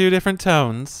series of two different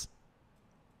tones.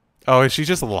 Oh, is she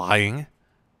just lying?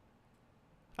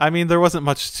 I mean, there wasn't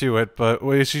much to it, but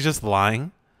is she just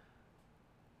lying?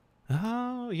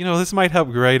 Oh, you know, this might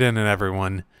help Graydon and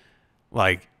everyone.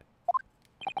 Like,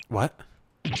 what?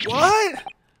 What?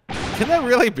 Can that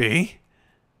really be?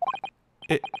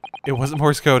 It wasn't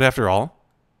Morse code after all?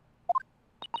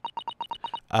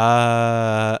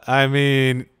 I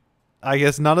mean, I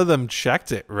guess none of them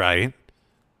checked it right.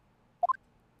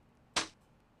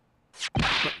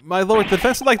 My lord, the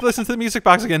defense would like to listen to the music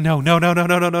box again. No.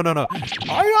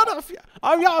 Are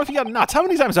you out of your nuts? How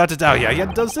many times do I have to tell you? Yeah,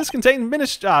 does this contain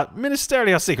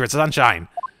ministerial secrets, Sunshine?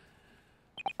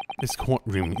 This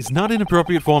courtroom is not an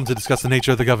appropriate forum to discuss the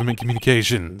nature of the government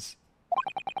communications.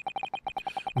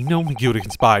 We know McGilda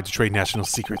conspired to trade national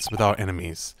secrets with our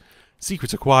enemies.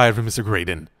 Secrets acquired from Mr.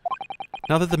 Graydon.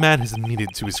 Now that the man has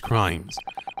admitted to his crimes,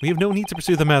 we have no need to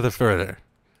pursue the matter further.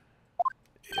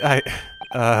 But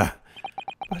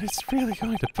it's really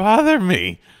going to bother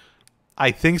me.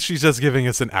 I think she's just giving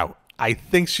us an out. I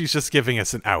think she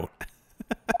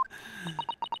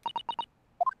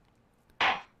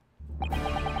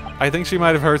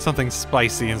might have heard something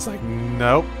spicy and it's like,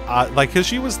 nope. Like, cause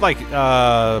she was like,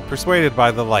 persuaded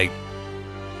by the like,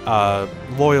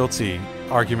 loyalty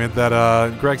argument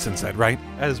that, Gregson said, right?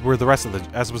 As was the rest of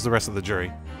the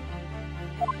jury.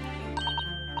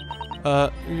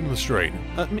 In the straight.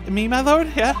 Me, my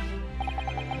lord? Yeah?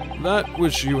 That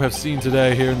which you have seen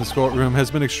today here in this courtroom has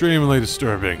been extremely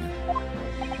disturbing.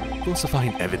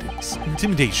 Falsifying evidence,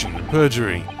 intimidation,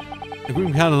 perjury, a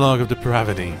grim catalog of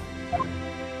depravity.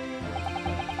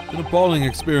 An appalling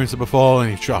experience to befall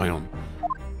any child.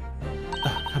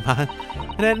 Oh, come on.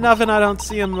 It ain't nothing I don't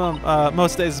see him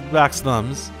most days back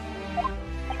slums.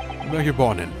 Beg your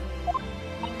pardon.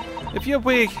 If you're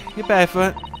weak, you're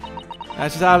barefoot.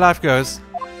 That's just how life goes.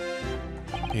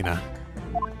 You know.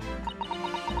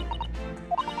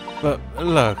 But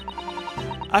look,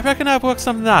 I reckon I've worked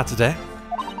something out today.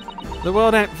 The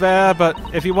world ain't fair, but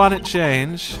if you want it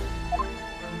change,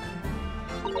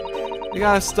 you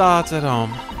gotta start at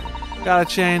home. You gotta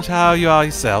change how you are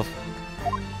yourself.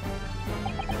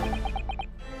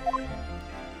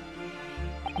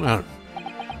 Well,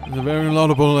 it's a very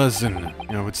laudable lesson,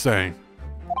 I would say.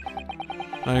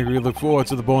 I agree, look forward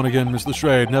to the born-again Miss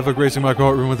Lestrade never gracing my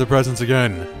courtroom with her presence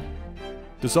again.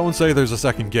 Did someone say there's a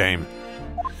second game?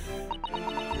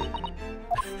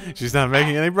 She's not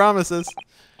making any promises.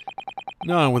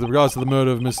 Now, with regards to the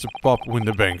murder of Mr. Pop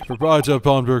Winterbank, proprietor of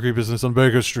pawnbrokery business on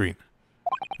Baker Street,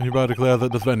 I hereby declare the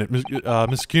defendant,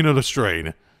 Miss Kina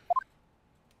Lestrade.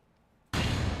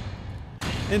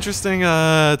 Interesting,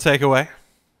 takeaway.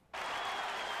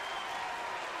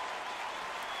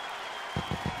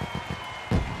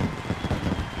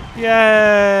 Yay!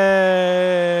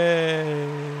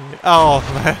 Oh,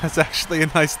 that's actually a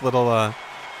nice little, oh,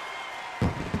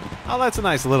 that's a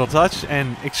nice little touch,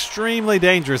 and extremely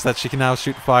dangerous that she can now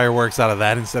shoot fireworks out of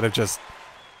that instead of just...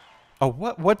 Oh,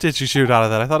 what did she shoot out of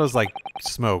that? I thought it was like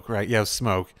smoke, right? Yeah, it was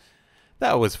smoke.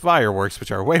 That was fireworks, which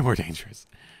are way more dangerous.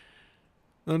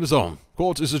 That is all.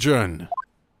 Court is adjourned.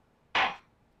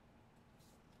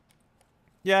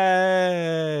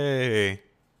 Yay!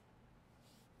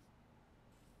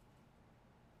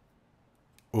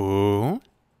 Ooh.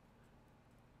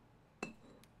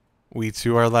 We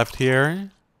two are left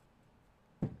here.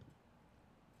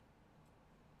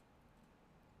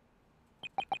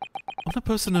 On a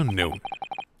personal note,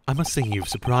 I must say you've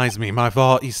surprised me, my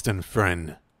far eastern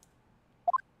friend.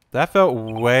 That felt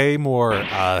way more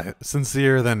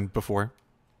sincere than before.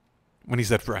 When he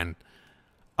said friend.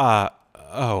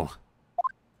 Oh.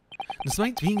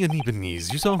 Despite being an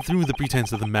Ibanese, you saw through the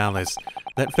pretense of the malice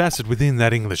that festered within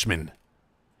that Englishman.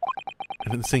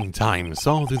 And at the same time,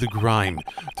 saw through the grime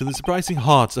to the surprising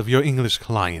hearts of your English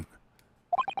client.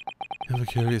 You have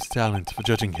a curious talent for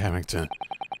judging character.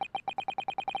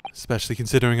 Especially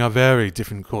considering our very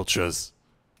different cultures.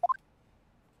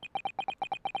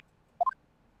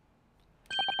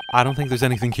 I don't think there's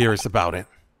anything curious about it.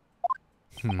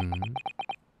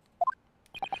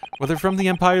 Whether from the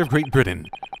Empire of Great Britain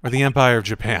or the Empire of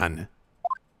Japan,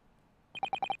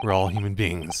 we're all human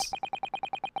beings.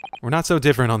 We're not so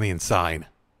different on the inside.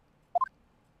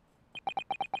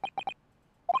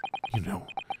 You know,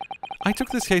 I took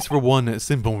this case for one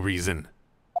simple reason.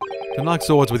 To knock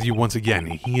swords with you once again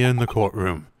here in the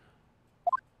courtroom.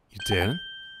 You did?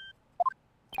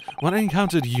 When I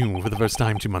encountered you for the first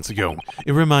time 2 months ago,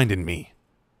 it reminded me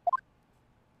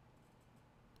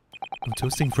of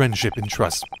toasting friendship and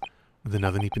trust with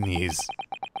another Nipponese.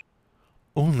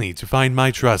 Only to find my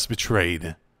trust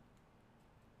betrayed.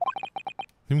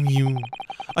 Through you,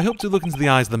 I hope to look into the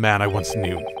eyes of the man I once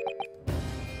knew.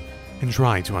 And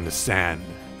try to understand.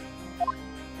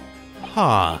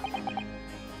 Huh.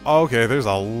 Okay, there's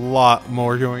a lot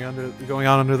more going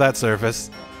on under that surface.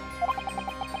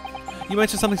 You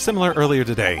mentioned something similar earlier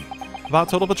today, about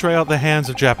total betrayal at the hands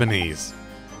of Japanese.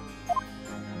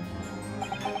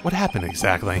 What happened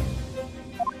exactly?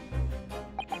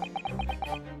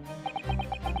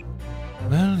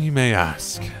 Well, you may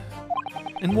ask.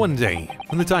 And one day,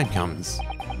 when the time comes,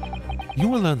 you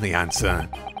will learn the answer,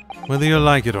 whether you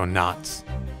like it or not.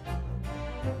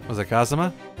 Was it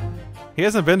Kazuma? He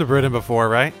hasn't been to Britain before,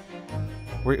 right?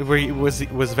 Was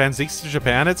Van Zieks to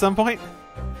Japan at some point?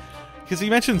 Because he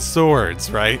mentioned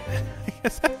swords, right?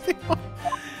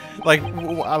 like,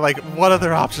 what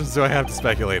other options do I have to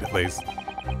speculate, at least?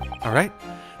 Alright,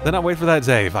 then I'll wait for that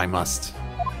day if I must.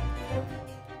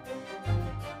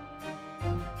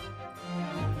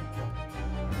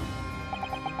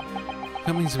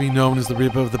 Coming to be known as the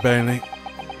Reaper of the Bailey,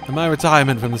 and my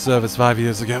retirement from the service 5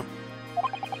 years ago.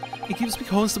 It gives me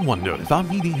cause to wonder if our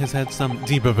meeting has had some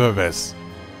deeper purpose.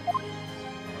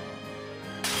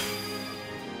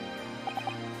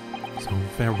 So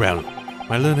farewell,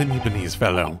 my learned Nipponese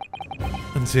fellow,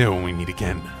 until we meet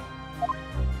again.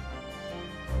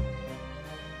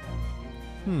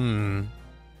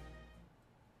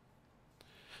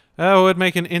 That would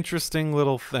make an interesting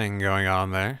little thing going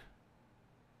on there.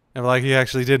 If, like, he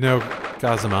actually did know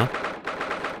Kazuma.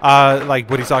 Like,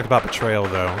 what he talked about betrayal,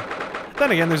 though.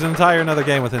 Then again, there's an another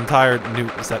game with an entire new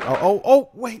set.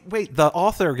 Wait, the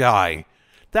author guy.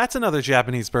 That's another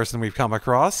Japanese person we've come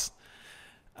across.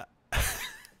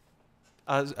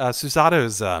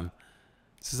 Susato's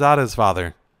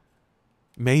father.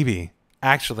 Maybe.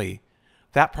 Actually,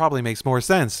 that probably makes more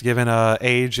sense, given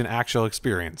age and actual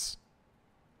experience.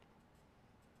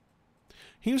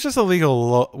 He was just a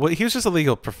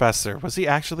legal professor. Was he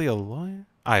actually a lawyer?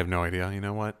 I have no idea. You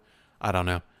know what? I don't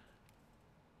know.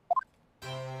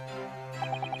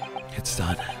 It's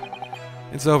done.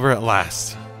 It's over at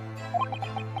last.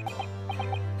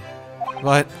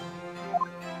 But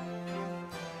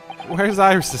where's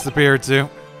Iris disappeared to?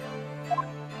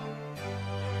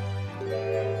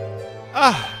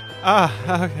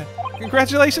 Okay.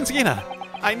 Congratulations, Gina.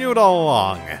 I knew it all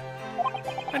along.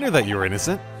 I knew that you were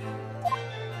innocent.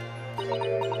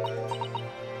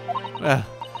 Well,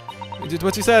 you did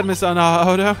what you said, Miss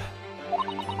Anahodo.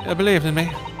 You believed in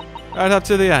me. Right up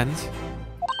to the end.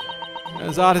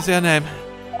 As odd as your name.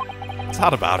 What's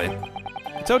odd about it?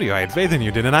 I told you I had faith in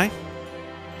you, didn't I?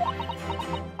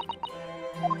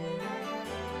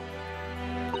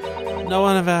 No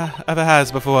one ever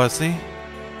has before, see?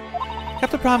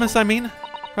 Kept a promise, I mean.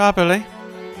 Properly.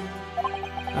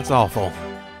 That's awful.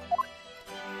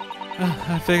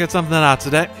 I figured something out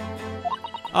today.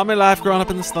 All my life growing up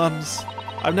in the slums,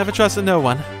 I've never trusted no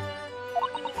one.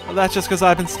 Well, that's just because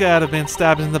I've been scared of being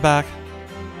stabbed in the back.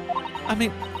 I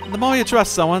mean, the more you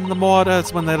trust someone, the more it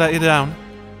hurts when they let you down.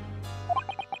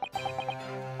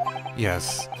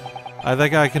 Yes, I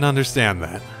think I can understand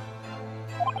that.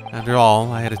 After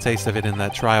all, I had a taste of it in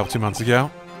that trial 2 months ago.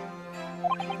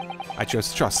 I chose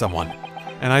to trust someone,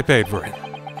 and I paid for it.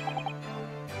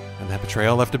 And that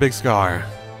betrayal left a big scar.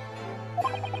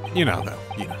 You know, though,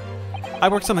 you know. I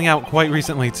worked something out quite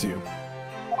recently, too.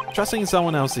 Trusting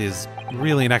someone else is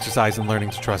really an exercise in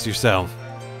learning to trust yourself.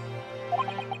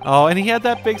 Oh, and he had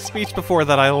that big speech before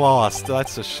that I lost.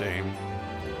 That's a shame.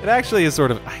 It actually is sort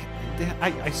of...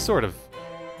 I sort of...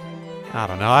 I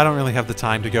don't know. I don't really have the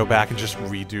time to go back and just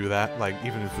redo that, like,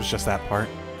 even if it was just that part.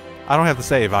 I don't have the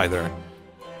save, either.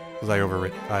 Because I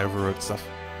overwrote stuff.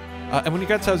 And when your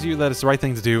gut tells you that it's the right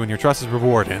thing to do and your trust is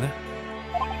rewarded,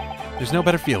 there's no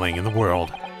better feeling in the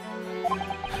world.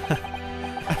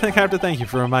 I think I have to thank you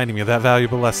for reminding me of that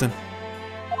valuable lesson.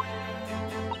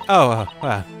 Oh,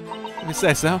 well, let me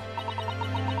say so.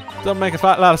 Don't make a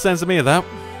lot of sense to me, though.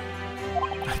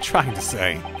 I'm trying to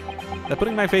say that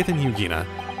putting my faith in you, Gina,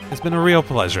 has been a real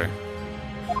pleasure.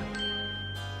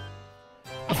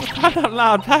 For crying out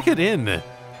loud, pack it in!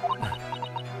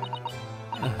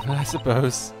 I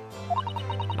suppose.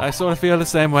 I sort of feel the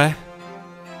same way.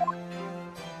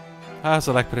 I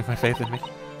also like putting my faith in me.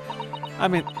 I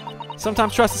mean,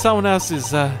 sometimes trusting someone else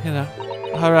is, you know,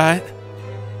 alright.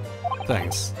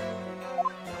 Thanks.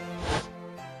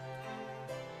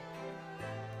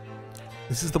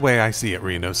 This is the way I see it,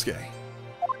 Ryunosuke.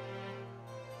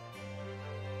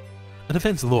 A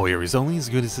defense lawyer is only as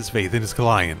good as his faith in his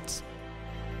client.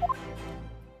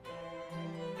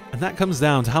 And that comes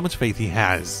down to how much faith he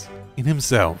has in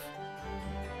himself.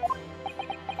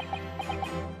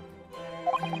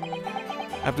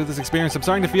 After this experience, I'm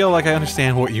starting to feel like I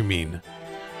understand what you mean.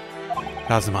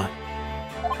 Kazuma.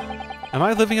 Am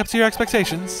I living up to your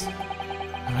expectations?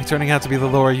 Am I turning out to be the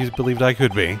lawyer you believed I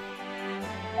could be?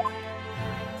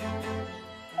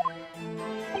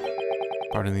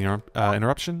 Pardon the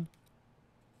interruption.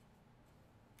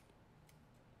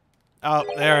 Oh,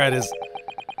 there it is.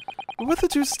 What the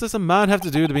deuce does a man have to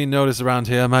do to be noticed around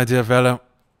here, my dear fellow?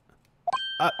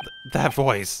 That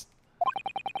voice.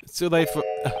 It's too late for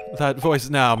that voice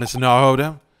now, Mr.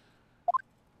 Naruhodo.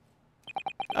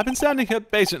 I've been standing here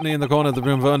patiently in the corner of the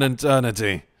room for an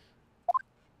eternity.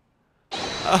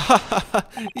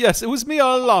 Yes, it was me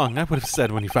all along, I would have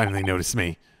said when you finally noticed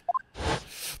me.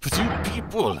 But you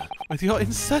people, with your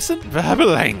incessant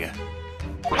babbling.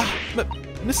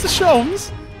 Mr.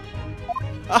 Sholmes?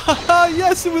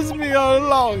 Yes, it was me all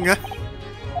along.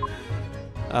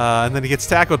 And then he gets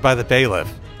tackled by the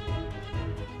bailiff.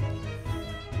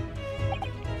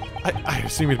 I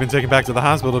assume he'd been taken back to the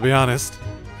hospital, to be honest.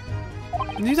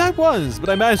 Indeed I was, but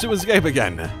I managed to escape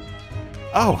again.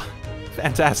 Oh,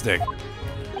 fantastic.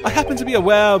 I happen to be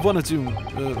aware of one or two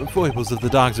foibles of the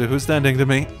doctor who's standing to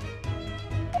me.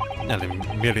 I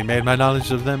merely made my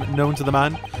knowledge of them known to the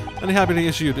man, and he happily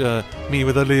issued me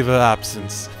with a leave of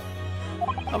absence.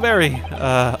 I'm very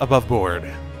above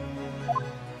board.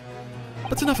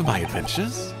 But enough of my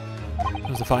adventures. It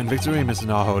was a fine victory, Mr.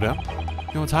 Narhoda.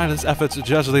 Your tireless efforts are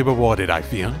justly rewarded, I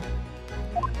feel.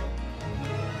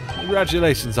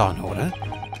 Congratulations on order.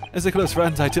 As a close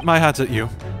friend, I tip my hat at you.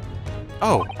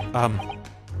 Oh,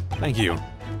 thank you.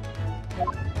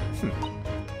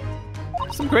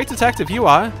 Some great detective you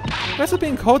are. Better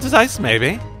being cold as ice,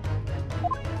 maybe.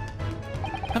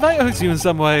 Have I owed you in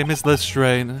some way, Miss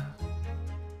Lestrade?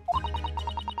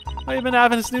 Oh, you've been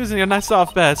having a snooze in your nice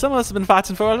soft bed. Some of us have been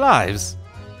fighting for our lives.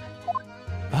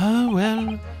 Oh,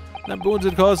 well, that board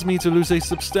did cause me to lose a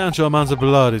substantial amount of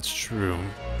blood, it's true.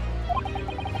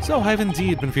 So I've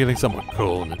indeed been feeling somewhat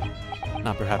cold.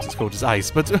 Not perhaps as cold as ice,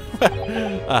 but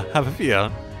have a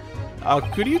feel.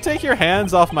 Could you take your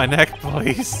hands off my neck,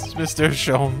 please, Mr.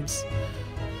 Sholmes?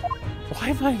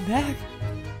 Why my neck?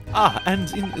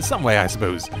 And in some way, I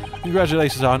suppose.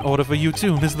 Congratulations are in order for you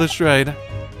too, Miss Lestrade.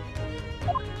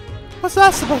 What's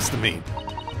that supposed to mean?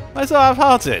 Why so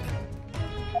half-hearted?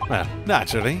 Well,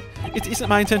 naturally. It isn't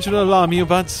my intention to alarm you,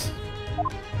 but...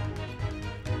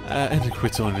 an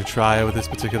acquittal in a trial with this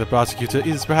particular prosecutor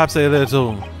is perhaps a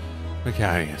little...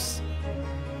 precarious.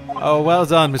 Oh, well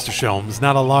done, Mr. Sholmes.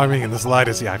 Not alarming in the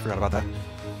slightest. Yeah, I forgot about that.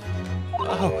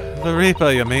 Oh, the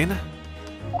Reaper, you mean?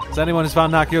 So anyone who's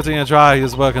found not guilty in a trial he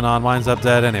was working on winds up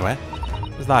dead anyway.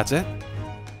 Is that it?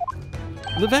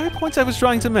 The very point I was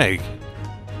trying to make.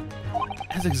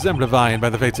 As exemplified by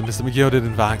the fate of Mr. McGilded,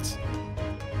 in fact.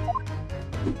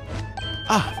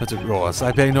 But of course,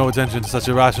 I pay no attention to such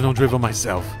irrational drivel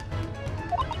myself.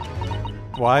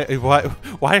 Why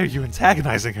are you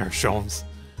antagonizing her, Sholmes?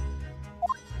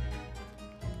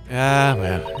 Yeah,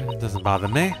 well, it doesn't bother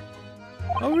me.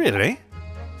 Oh, really?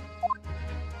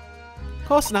 Of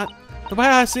course not. The way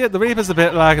I see it, the Reaper's a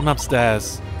bit like him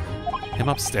upstairs. Him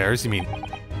upstairs? You mean,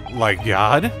 like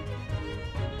God?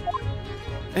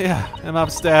 Yeah, him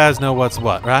upstairs know what's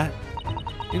what, right?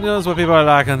 He knows what people are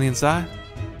like on the inside.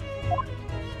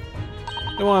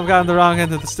 You won't have gotten the wrong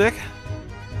end of the stick.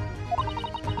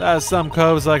 There's some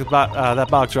coves like that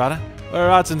bog trotter, where it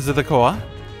rots into the core.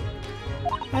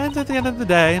 And at the end of the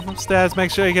day, upstairs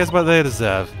make sure he gets what they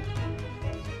deserve.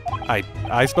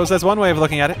 I suppose that's one way of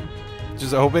looking at it.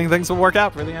 Just hoping things will work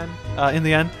out for the end, in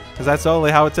the end, because that's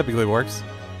totally how it typically works.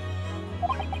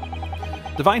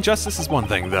 Divine justice is one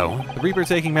thing, though. The Reaper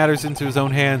taking matters into his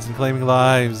own hands and claiming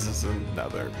lives is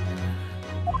another.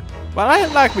 Well, I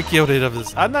ain't like McGilded of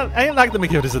this. I ain't like the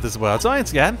McGilders of this world, so I ain't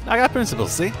scared. I got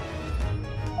principles, see?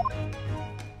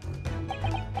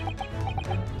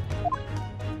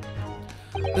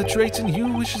 The trait in you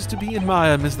wishes to be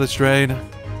admired, Miss Lestrade.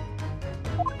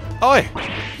 Oi!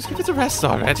 Just give it a rest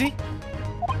already.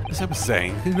 As I was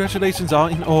saying, congratulations are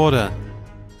in order.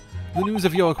 The news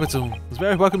of your acquittal is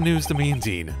very welcome news to me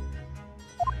indeed.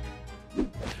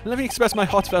 Let me express my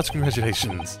heartfelt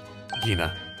congratulations,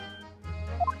 Gina.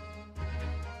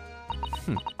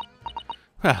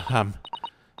 Well,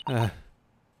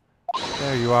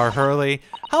 there you are, Hurley.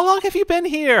 How long have you been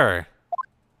here?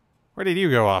 Where did you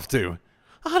go off to?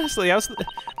 Honestly, I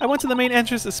went to the main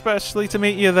entrance especially to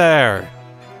meet you there.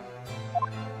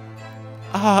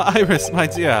 Iris, my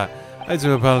dear, I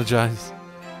do apologize.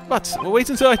 But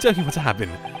wait until I tell you what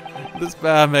happened. This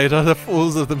barmaid are the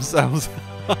fools of themselves.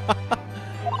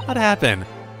 What happened?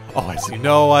 Oh, I see.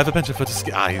 No, I have a penchant for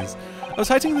disguise. I was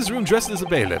hiding in this room dressed as a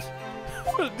bailiff.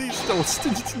 But these dolts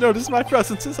didn't notice my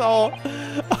presence at all.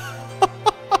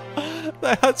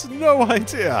 They had no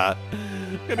idea.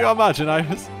 Can you imagine,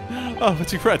 Iris? Oh,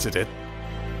 but you regretted it.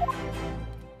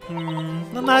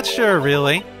 I'm not sure,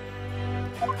 really.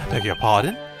 I beg your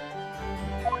pardon?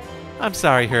 I'm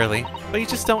sorry, Hurley, but you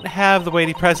just don't have the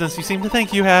weighty presence you seem to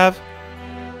think you have.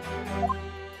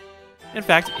 In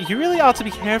fact, you really ought to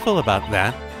be careful about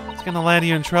that. It's gonna land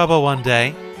you in trouble one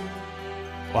day.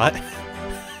 What?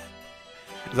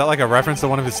 Is that like a reference to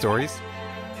one of his stories?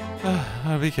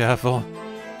 I'll be careful.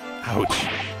 Ouch.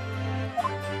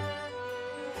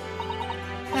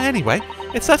 anyway,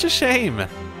 it's such a shame. I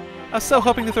was so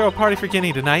hoping to throw a party for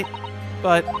Guinea tonight,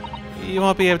 but you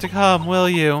won't be able to come, will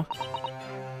you?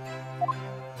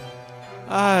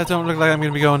 I don't look like I'm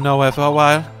going to be going nowhere for a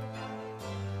while.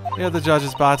 You're the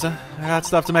judge's Barter. I got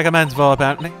stuff to make amends for,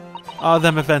 apparently. All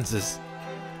them offenses.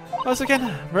 Once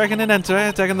again, breaking and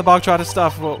entering, taking the bog trotter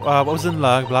stuff, what was in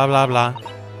lug, blah blah blah.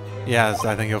 Yes,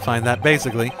 I think you'll find that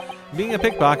basically, being a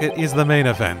pickpocket is the main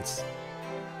offense.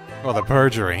 Or the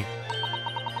perjury.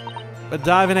 But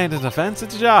diving ain't an offense,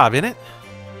 it's a job, innit?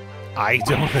 I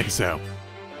don't think so.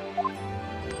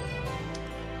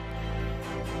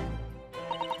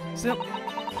 Still,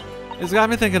 it's got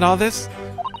me thinking all this.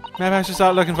 Maybe I should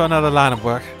start looking for another line of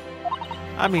work.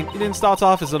 I mean, you didn't start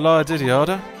off as a lawyer, did you,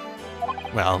 Oda?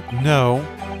 Well, no.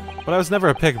 But I was never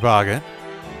a pickpocket.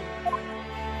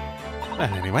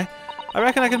 Well, anyway, I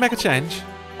reckon I can make a change.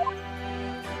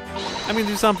 I mean,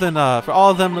 do something for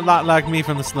all of them a lot like me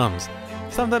from the slums.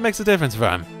 Something that makes a difference for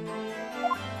them.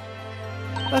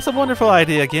 That's a wonderful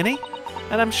idea, Guinea.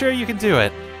 And I'm sure you can do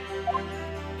it.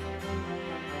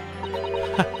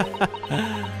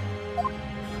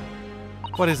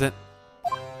 What is it?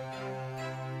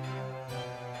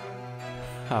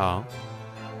 Oh.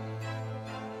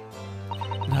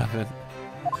 Nothing.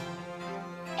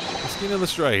 Skin of the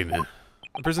strain.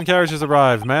 The prison carriage has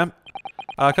arrived, ma'am.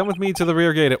 Come with me to the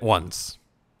rear gate at once.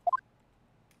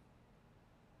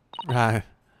 Right.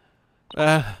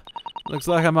 Looks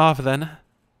like I'm off then.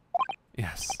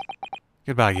 Yes.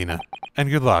 Goodbye, Gina. And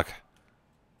good luck.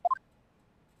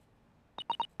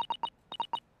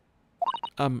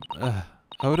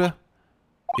 Oda?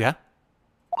 Yeah?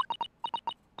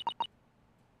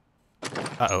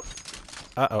 Uh-oh.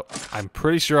 Uh-oh. I'm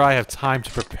pretty sure I have time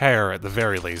to prepare at the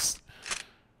very least.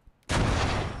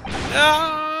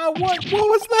 What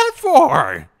was that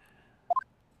for?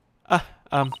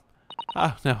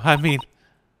 Oh, no, I mean,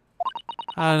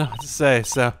 I don't know what to say,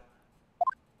 so.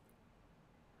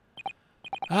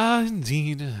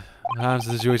 Indeed. The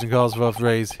situation calls for a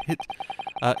phrase.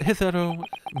 Hitherto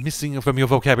missing from your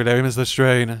vocabulary, Mr.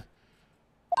 Strain.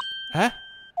 Huh?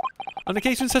 On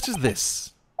occasions such as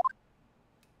this,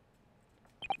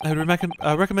 I would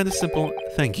recommend a simple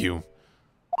thank you.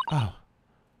 Oh.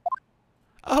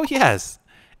 Oh yes.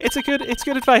 It's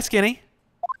good advice, Guinea.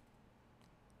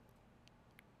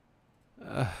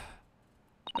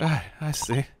 I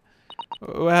see.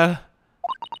 Well,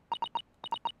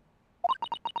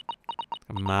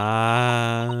 come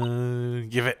on,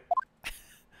 give it.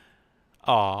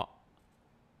 Aw.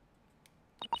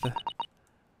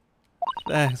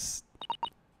 Thanks.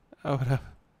 Oh, what up?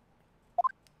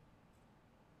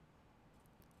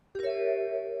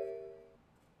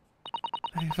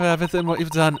 Thank you for everything what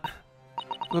you've done.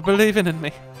 For believing in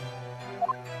me.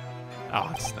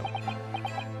 Oh, it's no.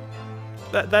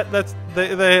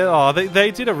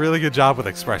 They did a really good job with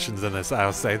expressions in this,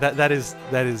 I'll say.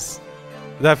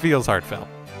 That feels heartfelt.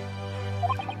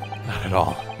 Not at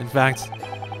all. In fact,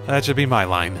 that should be my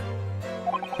line.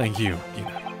 Thank you,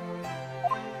 Gina.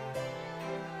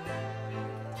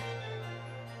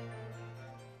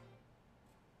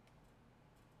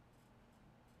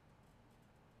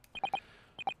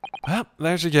 Well,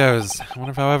 there she goes. I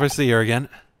wonder if I'll ever see her again.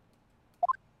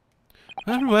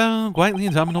 Well, quite the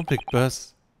indomitable big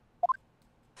bus.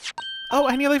 Oh,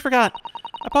 I nearly forgot.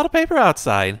 I bought a paper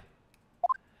outside.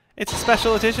 It's a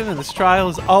special edition and this trial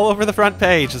is all over the front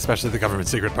page, especially the government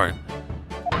secret part.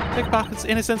 Pickpocket's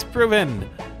innocence proven.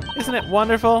 Isn't it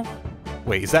wonderful?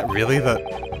 Wait, is that really the...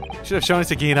 Should have shown it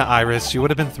to Gina, Iris. She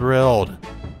would have been thrilled.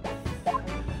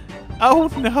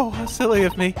 Oh no, how silly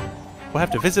of me. We'll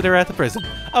have to visit her at the prison.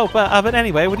 Oh, but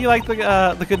anyway, would you like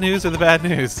the good news or the bad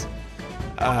news?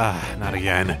 Not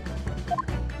again.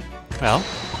 Well,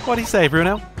 what do you say,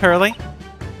 Bruno? Hurley?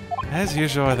 As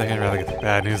usual, I think I'd rather get the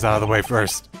bad news out of the way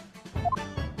first.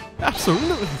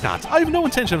 Absolutely not. I have no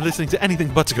intention of listening to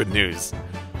anything but good news.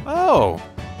 Oh.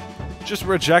 Just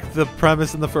reject the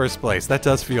premise in the first place. That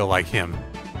does feel like him.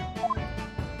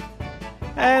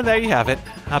 And there you have it.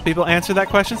 How people answer that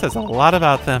question says a lot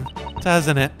about them,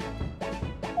 doesn't it?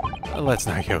 Let's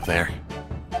not go there.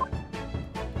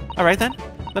 Alright then.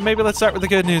 Then maybe let's start with the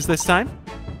good news this time.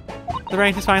 The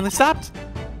rain has finally stopped.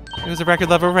 It was a record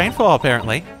level of rainfall,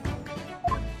 apparently.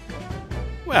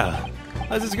 Well,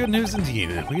 that is good news indeed.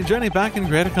 We can journey back in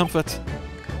greater comfort.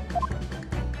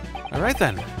 Alright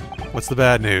then. What's the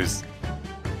bad news?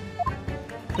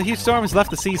 The huge storm has left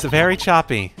the seas very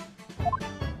choppy.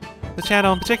 The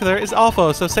channel in particular is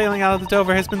awful, so sailing out of the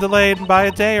Dover has been delayed by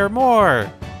a day or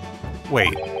more.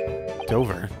 Wait.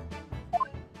 Dover?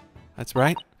 That's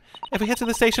right. If we head to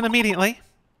the station immediately,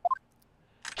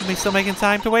 we may still make in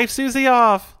time to wave Susie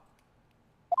off.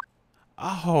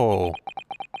 Oh.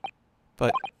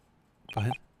 But...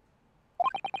 There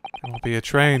won't be a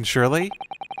train, surely?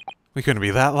 We couldn't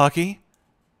be that lucky.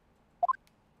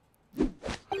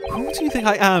 Who do you think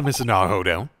I am, Mr.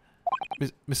 Naruhodo?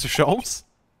 Mr. Schultz?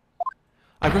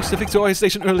 I rushed to Victoria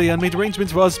Station earlier and made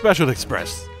arrangements for our special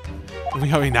express. If we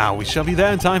hurry now, we shall be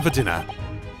there in time for dinner.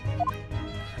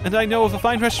 And I know of a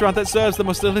fine restaurant that serves the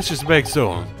most delicious baked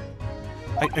sole.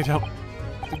 I don't...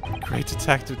 The great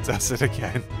detective does it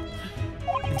again.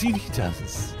 Indeed he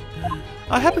does.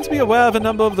 I happen to be aware of a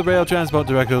number of the rail transport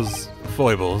director's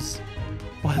foibles.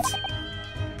 What?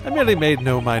 I merely made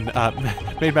my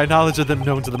knowledge of them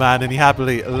known to the man, and he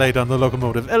happily laid on the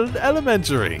locomotive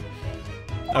elementary.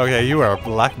 Okay, you are a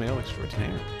blackmail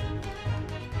extraordinaire.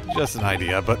 Just an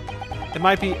idea, but it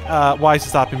might be wise to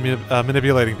stop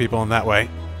manipulating people in that way.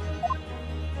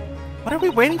 What are we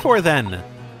waiting for then?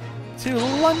 To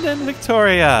London,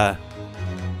 Victoria.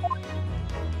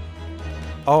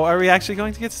 Oh, are we actually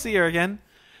going to get to see her again?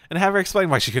 And have her explain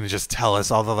why she couldn't just tell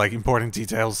us all the, like, important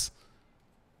details?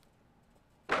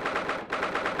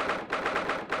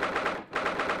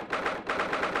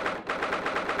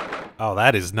 Oh,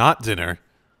 that is not dinner.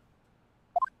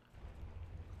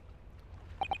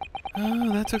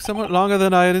 Oh, that took somewhat longer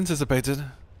than I had anticipated.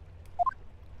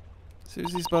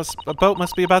 Susie's boat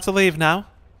must be about to leave now.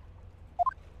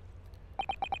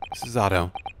 Mrs.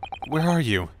 Otto, where are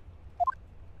you?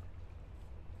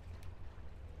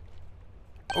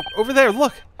 Oh, over there,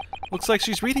 look! Looks like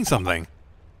she's reading something.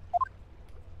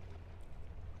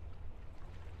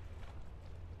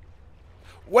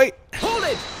 Wait! Hold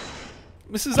it!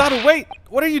 Mrs. Otto, wait!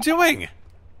 What are you doing?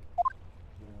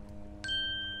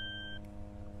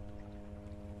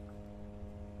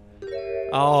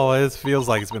 Oh, it feels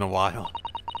like it's been a while.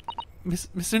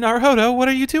 Mr. Naruhodo, what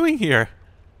are you doing here?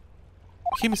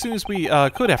 We came as soon as we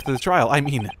could after the trial. I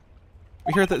mean,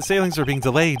 we heard that sailings are being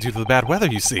delayed due to the bad weather,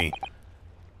 you see.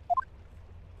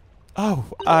 Oh,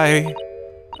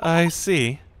 I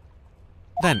see.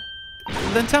 Then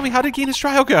tell me, how did Gina's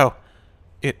trial go?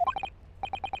 It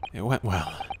went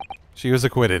well. She was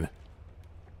acquitted.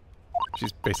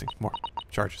 She's facing more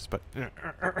charges, but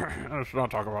Let's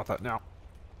not talk about that now.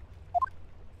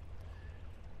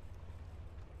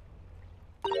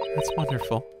 that's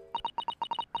wonderful.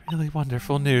 Really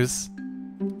wonderful news.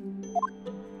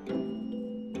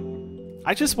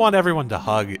 I just want everyone to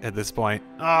hug at this point.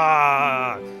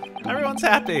 Ah, everyone's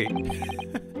happy.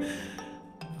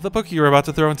 The book you were about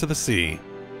to throw into the sea.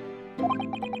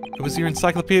 It was your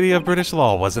Encyclopedia of British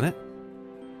Law, wasn't it?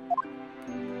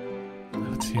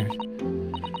 Oh dear.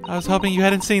 I was hoping you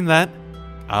hadn't seen that.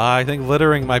 I think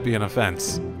littering might be an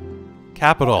offense.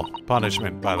 Capital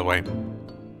punishment, by the way.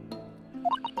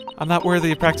 I'm not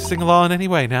worthy of practicing law in any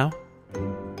way now.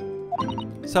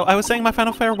 So I was saying my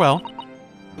final farewell.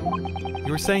 You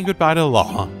were saying goodbye to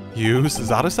law. You,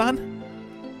 Suzato-san?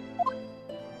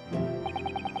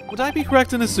 Would I be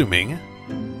correct in assuming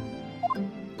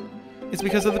it's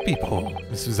because of the people,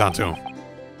 Miss Suzato?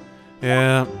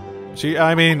 Yeah,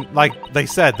 I mean, like they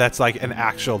said, that's like an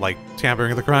actual, like, tampering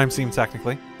of the crime scene,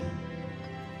 technically.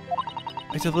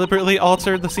 I deliberately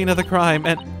altered the scene of the crime,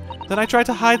 and then I tried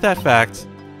to hide that fact.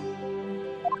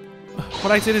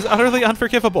 What I did is utterly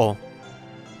unforgivable.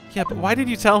 Yeah, but why did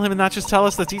you tell him and not just tell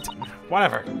us the detail?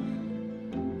 Whatever.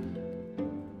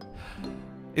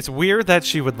 It's weird that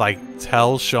she would, like,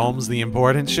 tell Sholmes the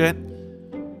important shit.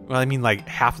 Well, I mean, like,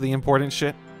 half the important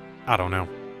shit. I don't know.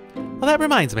 Well, that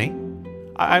reminds me.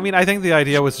 I mean, I think the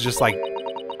idea was to just, like,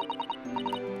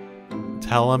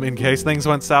 tell him in case things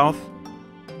went south.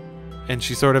 And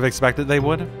she sort of expected they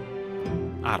would.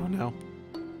 I don't know.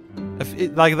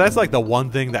 Like, that's, like, the one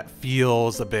thing that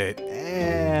feels a bit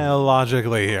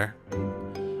logically here.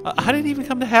 How did it even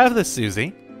come to have this,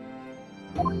 Susie?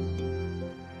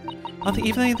 On the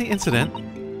evening of the incident,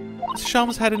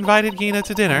 Sholmes had invited Gina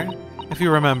to dinner, if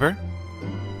you remember.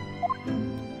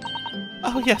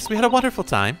 Oh yes, we had a wonderful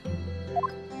time.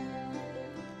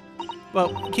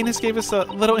 Well, Gina gave us a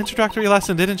little introductory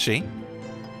lesson, didn't she?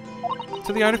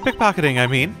 To the art of pickpocketing, I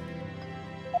mean.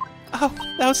 Oh,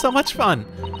 that was so much fun.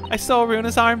 I stole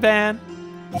Runa's armband.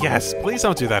 Yes, please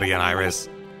don't do that again, Iris.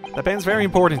 That band's very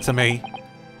important to me.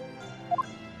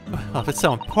 Well, if it's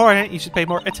so important, you should pay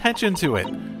more attention to it.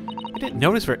 I didn't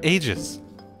notice for ages.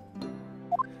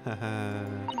 On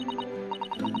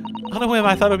a whim,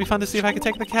 I thought it would be fun to see if I could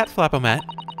take the cat flap-o-mat.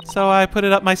 So I put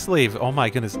it up my sleeve. Oh my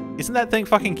goodness. Isn't that thing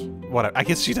fucking... Whatever. I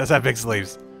guess she does have big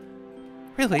sleeves.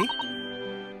 Really?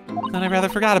 Then I rather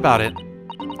forgot about it.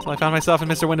 Until I found myself in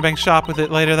Mr. Windibank's shop with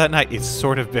it later that night. It's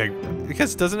sort of big.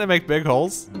 Because doesn't it make big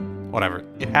holes? Whatever.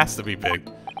 It has to be big.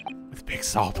 With big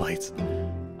saw plates.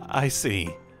 I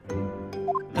see.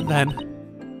 And then...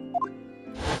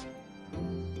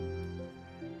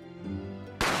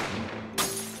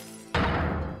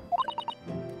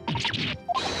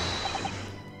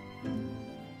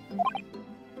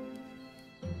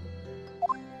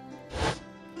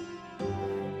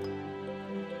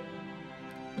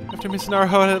 After Miss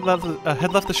Naruto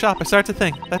had left the shop, I started to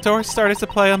think. That door started to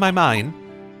play on my mind.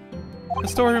 The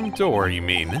storeroom door, you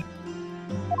mean?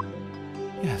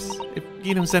 Yes. If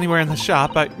Gina was anywhere in the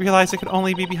shop, I realized it could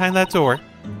only be behind that door.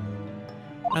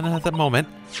 And at that moment,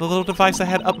 the little device I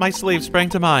had up my sleeve sprang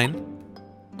to mind.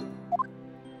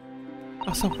 I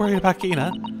was so worried about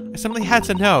Gina. I simply had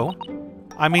to know.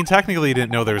 I mean, technically you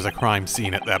didn't know there was a crime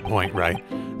scene at that point, right?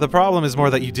 The problem is more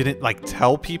that you didn't, like,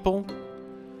 tell people.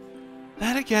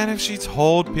 Then again, if she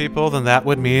told people, then that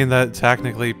would mean that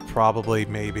technically, probably,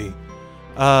 maybe,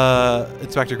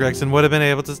 Inspector Gregson would have been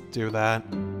able to do that.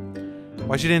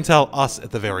 Why she didn't tell us at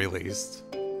the very least.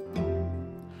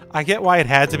 I get why it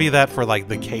had to be that for, like,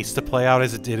 the case to play out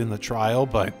as it did in the trial,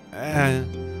 but,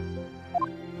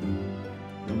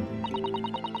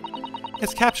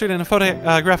 It's captured in a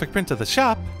photographic print of the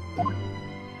shop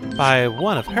by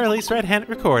one of Hurley's red-handed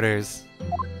recorders.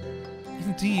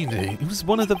 Indeed, it was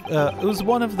one of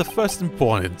the first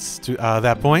importance to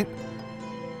that point.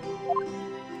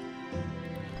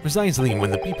 Precisely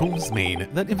when the people was made,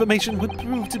 that information would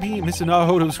prove to be Mr.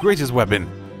 Naruto's greatest weapon.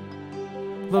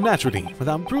 Though naturally,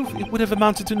 without proof, it would have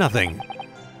amounted to nothing.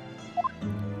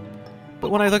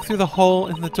 But when I looked through the hole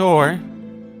in the door,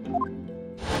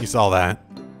 you saw that.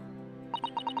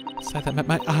 The sight that met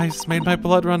my eyes made my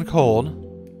blood run cold.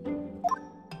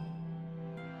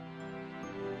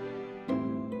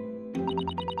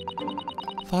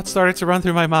 Thoughts started to run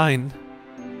through my mind.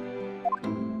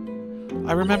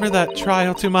 I remember that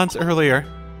trial 2 months earlier.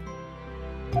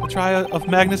 The trial of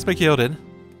Magnus McGilded.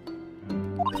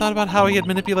 I thought about how he had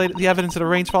manipulated the evidence and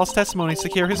arranged false testimony to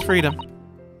secure his freedom.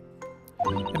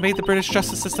 It made the British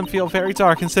justice system feel very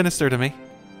dark and sinister to me.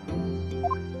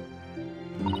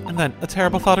 And then, a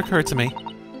terrible thought occurred to me.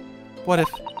 What if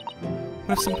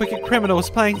some wicked criminal was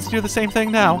planning to do the same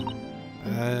thing now?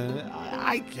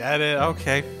 I get it.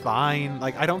 Okay, fine.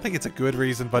 Like, I don't think it's a good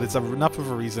reason, but it's enough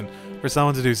of a reason for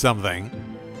someone to do something.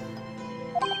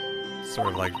 Sort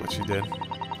of like what she did.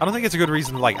 I don't think it's a good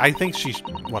reason. Like, I think she...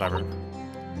 whatever.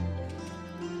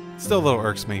 Still a little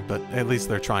irks me, but at least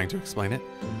they're trying to explain it.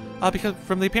 Because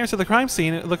from the appearance of the crime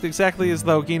scene, it looked exactly as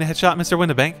though Gina had shot Mr.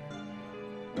 Windibank.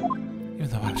 Even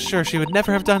though I was sure she would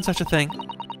never have done such a thing.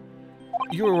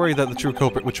 You were worried that the true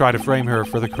culprit would try to frame her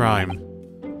for the crime.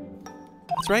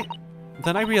 That's right.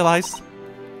 Then I realized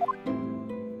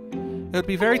it would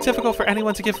be very difficult for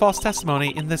anyone to give false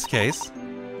testimony in this case.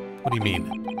 What do you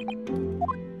mean?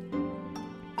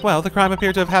 Well, the crime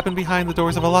appeared to have happened behind the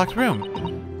doors of a locked room.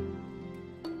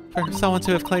 For someone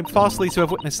to have claimed falsely to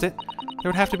have witnessed it, there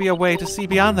would have to be a way to see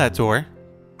beyond that door.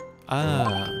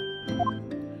 Ah.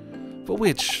 For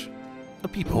which, the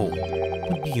people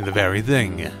would be the very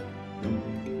thing.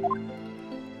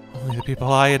 Only the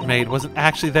people I had made wasn't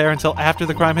actually there until after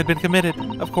the crime had been committed,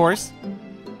 of course.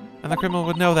 And the criminal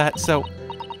would know that, so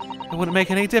it wouldn't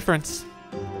make any difference.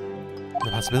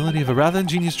 The possibility of a rather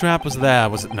ingenious trap was there,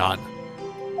 was it not?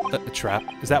 A trap?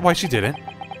 Is that why she did it?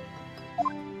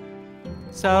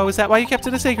 So, is that why you kept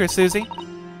it a secret, Susie?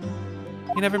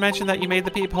 You never mentioned that you made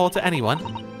the peephole to anyone.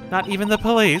 Not even the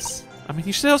police. I mean,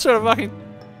 you still should have fucking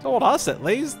told us at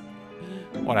least.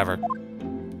 Whatever.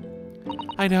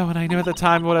 I know, and I knew at the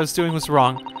time what I was doing was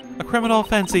wrong. A criminal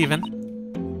offense,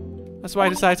 even. That's why I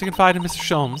decided to confide in Mr.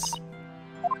 Sholmes.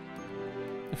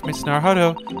 If Miss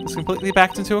Naruto was completely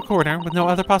backed into a corner with no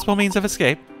other possible means of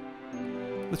escape,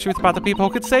 the truth about the peephole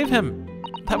could save him.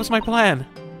 That was my plan.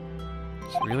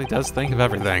 She really does think of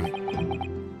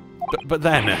everything. But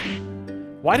then,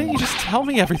 why didn't you just tell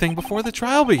me everything before the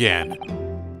trial began?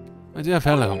 My dear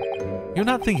fellow, you're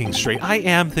not thinking straight. I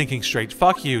am thinking straight.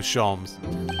 Fuck you, Sholmes.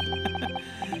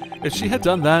 If she had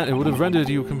done that, it would have rendered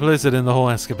you complicit in the whole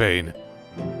escapade.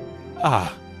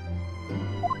 Ah.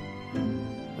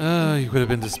 You could have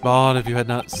been disbarred if you had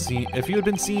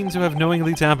been seen to have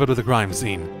knowingly tampered with a crime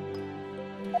scene.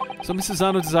 So Mrs.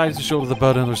 Zano decided to shoulder the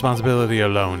burden and responsibility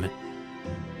alone.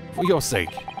 For your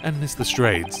sake, and Mr.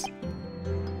 Strade's.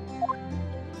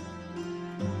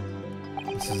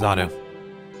 Mrs. Zano.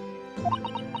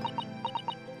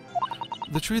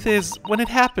 The truth is, when it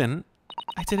happened,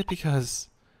 I did it because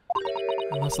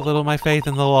I lost a little of my faith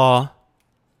in the law.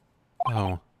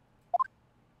 Oh.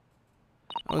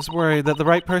 I was worried that the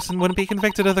right person wouldn't be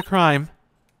convicted of the crime.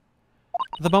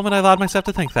 The moment I allowed myself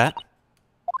to think that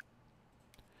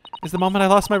is the moment I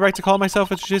lost my right to call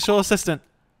myself a judicial assistant.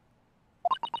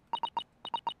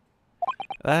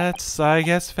 That's, I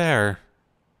guess, fair.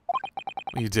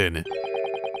 What you did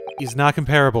is not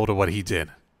comparable to what he did.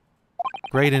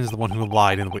 Graydon is the one who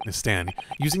lied in the witness stand,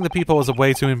 using the people as a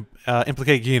way to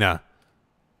implicate Gina.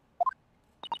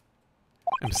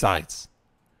 And besides,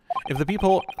 if the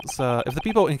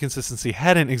people inconsistency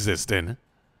hadn't existed,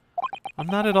 I'm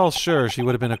not at all sure she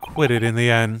would have been acquitted in the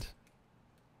end.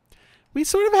 We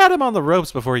sort of had him on the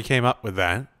ropes before he came up with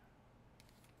that.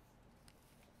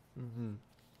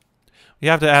 You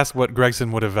have to ask what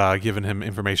Gregson would have given him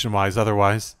information-wise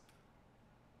otherwise.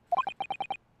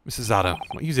 Mrs. Otto,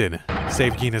 what you did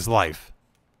saved Gina's life.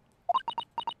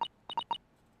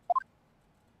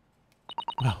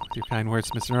 Well, with your kind words,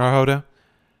 Mr. Naruhodo,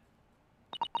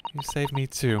 you saved me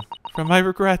too, from my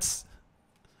regrets.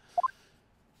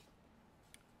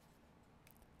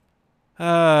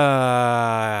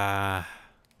 Well,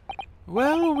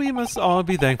 we must all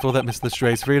be thankful that Miss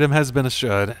Lestray's freedom has been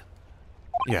assured.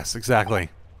 Yes, exactly.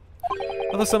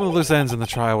 Although some of the loose ends in the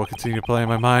trial will continue to play in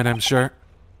my mind, I'm sure.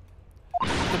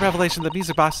 The revelation that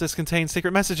music boxes contain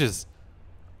secret messages.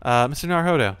 Mr.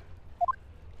 Naruhodo.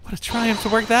 What a triumph to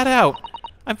work that out!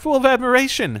 I'm full of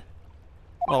admiration!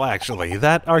 Well, actually,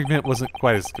 that argument wasn't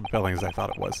quite as compelling as I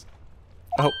thought it was.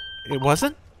 Oh, it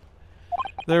wasn't?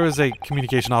 There was a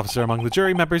communication officer among the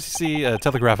jury members, you see, a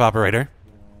telegraph operator.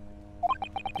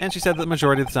 And she said that the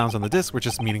majority of the sounds on the disc were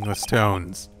just meaningless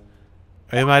tones.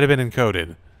 It might have been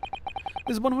encoded.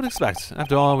 As one would expect.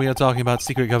 After all, we are talking about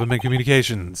secret government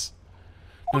communications.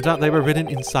 No doubt they were written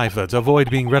in cipher to avoid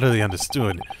being readily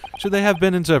understood, should they have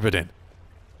been interpreted.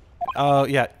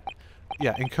 Yeah.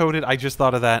 Yeah, encoded, I just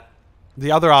thought of that.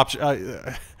 The other option...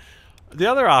 the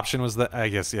other option was that... I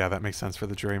guess, yeah, that makes sense for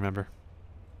the jury member.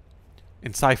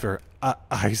 In cipher,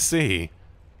 I see.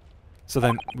 So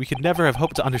then, we could never have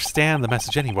hoped to understand the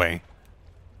message anyway.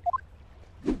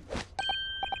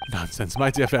 Nonsense,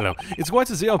 my dear fellow. It's quite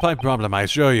a zero-point problem, I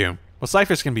assure you. Well,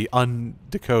 ciphers can be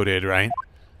undecoded, right?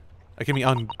 It can be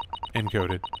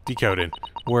unencoded. Decoded.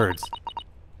 Words.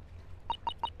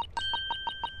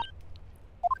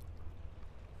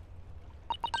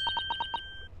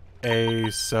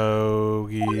 Asogi...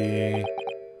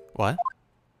 What?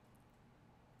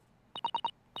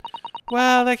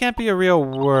 Well, that can't be a real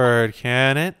word,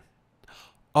 can it?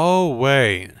 Oh,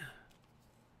 wait.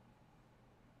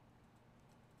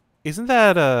 Isn't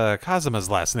that, Kazuma's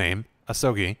last name?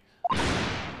 Asogi.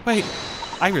 Wait,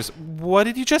 Iris, what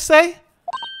did you just say?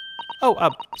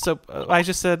 Oh, I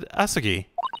just said Asogi.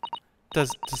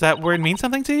 Does that word mean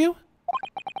something to you?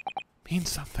 Mean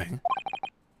something?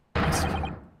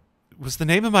 Asogi was the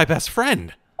name of my best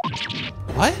friend.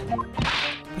 What?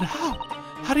 But how?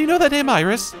 How do you know that name,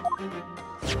 Iris?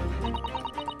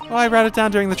 Well, I wrote it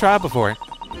down during the trial before,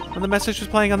 when the message was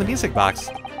playing on the music box.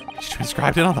 She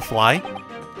transcribed it on the fly?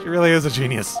 She really is a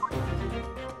genius.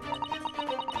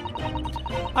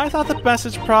 I thought the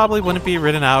message probably wouldn't be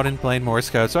written out in plain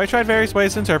Morse code, so I tried various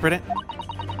ways to interpret it.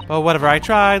 But whatever I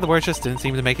tried, the words just didn't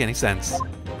seem to make any sense.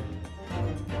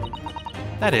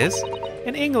 That is,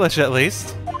 in English at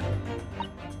least.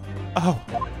 Oh.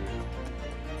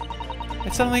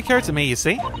 It suddenly occurred to me, you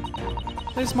see?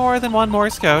 There's more than one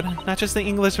Morse code, not just the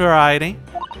English variety.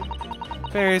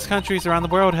 Various countries around the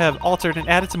world have altered and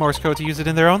added to Morse code to use it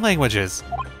in their own languages.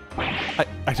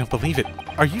 I don't believe it.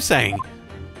 Are you saying?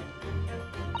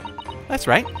 That's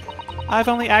right. I've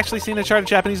only actually seen a chart of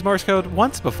Japanese Morse code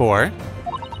once before.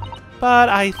 But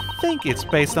I think it's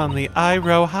based on the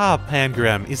I-Ro-Ha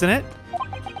pangram, isn't it?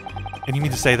 And you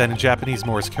mean to say that in Japanese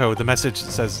Morse code, the message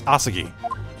says Asogi?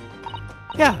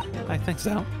 Yeah, I think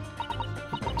so.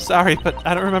 Sorry, but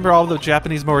I don't remember all the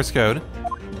Japanese Morse code.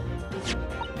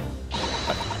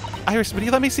 Iris, would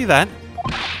you let me see that?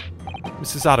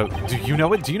 Mrs. Otto, do you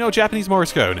know it? Do you know Japanese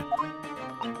Morse code?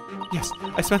 Yes,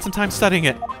 I spent some time studying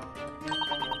it.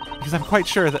 Because I'm quite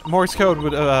sure that Morse code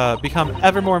would become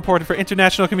ever more important for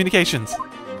international communications.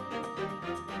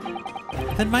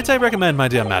 Then might I recommend, my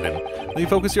dear madam, that you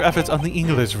focus your efforts on the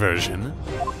English version?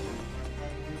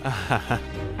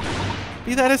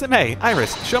 Be that as it may,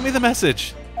 Iris, show me the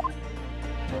message.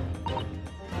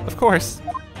 Of course.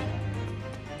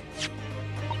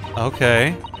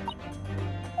 Okay.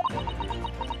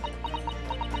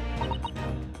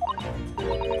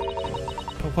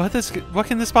 But what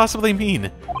can this possibly mean?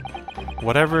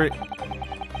 Whatever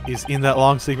is in that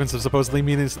long sequence of supposedly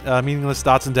meaningless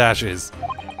dots and dashes.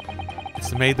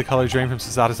 It's made the color drain from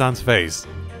Susato-san's face.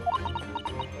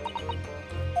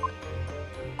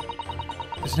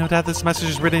 There's no doubt this message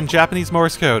is written in Japanese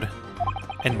Morse code.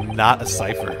 And not a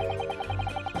cipher.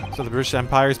 So the British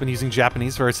Empire has been using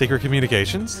Japanese for its secret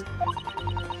communications?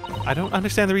 I don't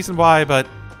understand the reason why, but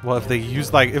Well, if they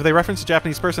used, like, if they referenced a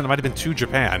Japanese person, it might have been to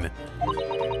Japan.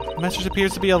 The message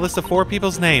appears to be a list of 4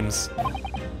 people's names.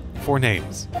 4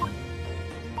 names.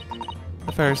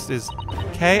 The first is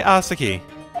Kei Asaki.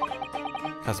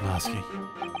 Kazumaki.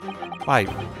 Why?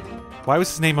 Why was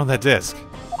his name on that disc?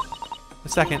 The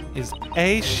second is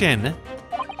A. Shin.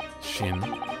 Shin.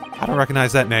 I don't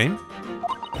recognize that name.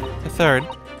 The third,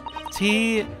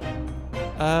 T.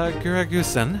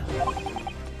 Guragusen.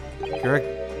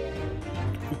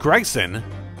 Gregson?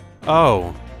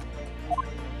 Oh.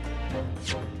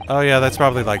 Oh yeah, that's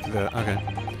probably like the... Okay.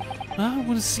 It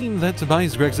would seem that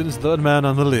Tobias Gregson is the third man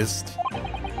on the list.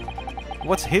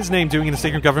 What's his name doing in a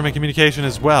secret government communication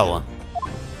as well?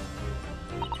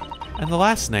 And the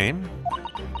last name?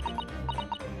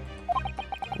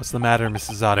 What's the matter,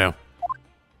 Mrs. Zato?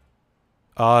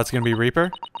 Oh, it's gonna be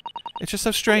Reaper? It's just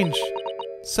so strange.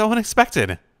 So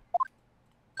unexpected.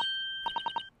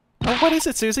 Oh, what is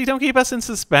it, Susie? Don't keep us in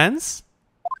suspense.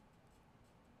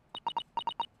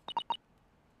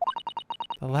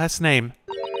 The last name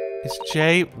is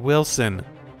J. Wilson.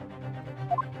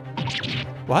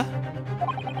 What?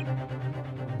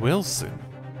 Wilson?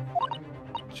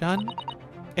 John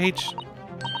H.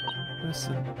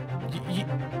 Wilson.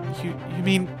 You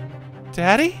mean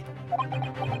Daddy?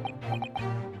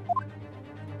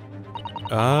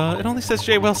 It only says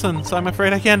J. Wilson, so I'm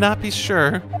afraid I cannot be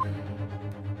sure.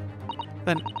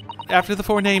 Then, after the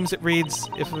 4 names, it reads,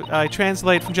 if I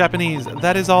translate from Japanese,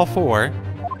 that is all 4.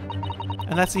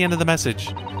 And that's the end of the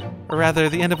message. Or rather,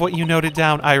 the end of what you noted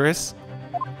down, Iris.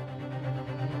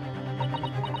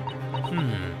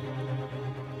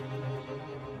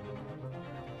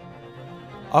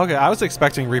 Okay, I was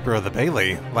expecting Reaper of the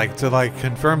Bailey, like, to, like,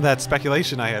 confirm that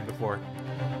speculation I had before.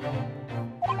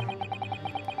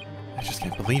 I just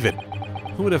can't believe it.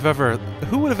 Who would ever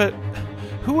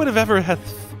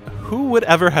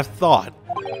have thought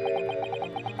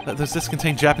that this disc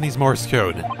contained Japanese Morse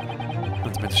code?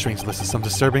 Not to mention a strange list of some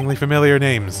disturbingly familiar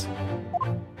names.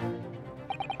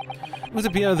 It would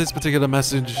appear this particular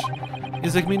message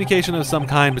is a communication of some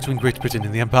kind between Great Britain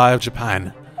and the Empire of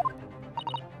Japan.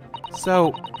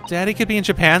 So, Daddy could be in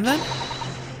Japan then?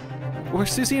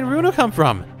 Where's Susie and Runo come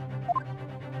from?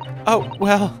 Oh,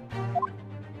 well...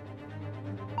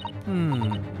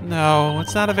 No,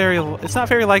 it's not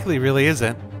very likely, really, is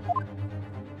it?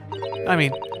 I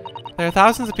mean, there are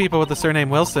thousands of people with the surname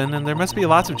Wilson, and there must be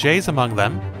lots of J's among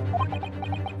them.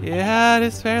 Yeah, it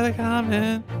is fairly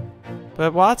common.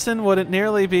 But Watson wouldn't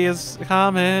nearly be as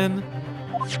common.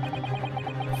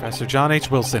 Professor John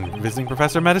H. Wilson, visiting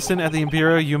Professor of Medicine at the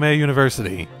Imperial Yume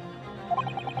University.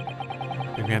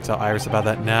 We can't tell Iris about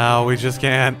that now, we just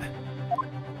can't.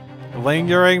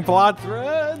 Lingering plot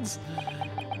threads!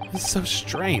 This is so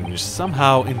strange.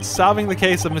 Somehow, in solving the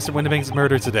case of Mr. Windibanks'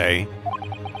 murder today,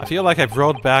 I feel like I've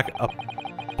rolled back a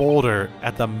boulder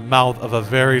at the mouth of a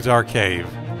very dark cave.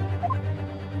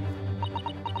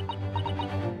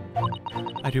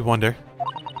 I do wonder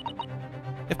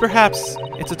if perhaps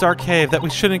it's a dark cave that we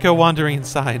shouldn't go wandering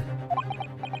inside.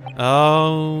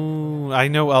 Oh, I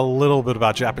know a little bit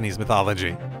about Japanese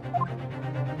mythology.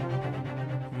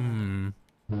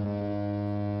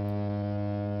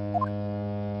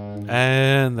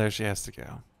 And there she has to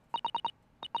go.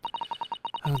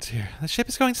 Oh dear. The ship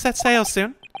is going to set sail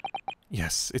soon?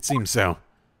 Yes, it seems so.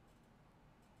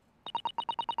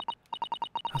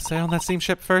 I'll sail on that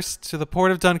steamship first to the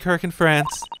port of Dunkirk in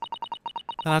France.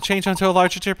 Then I'll change onto a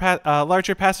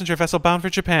larger passenger vessel bound for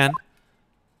Japan.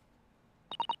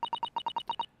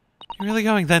 You're really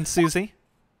going then, Susie?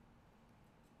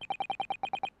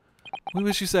 We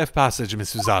wish you safe passage,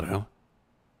 Miss Susato.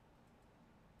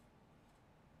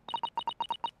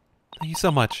 Thank you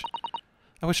so much.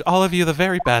 I wish all of you the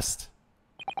very best.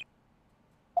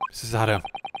 Mrs. Otto,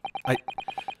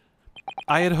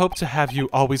 I had hoped to have you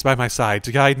always by my side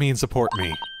to guide me and support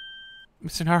me.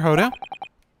 Mr. Naruhodo?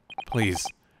 Please,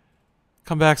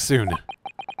 come back soon.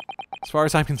 As far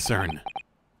as I'm concerned,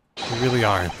 you really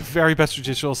are the very best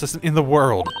judicial assistant in the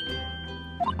world.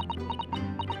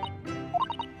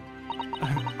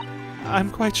 I'm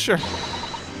quite sure.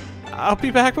 I'll be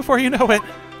back before you know it.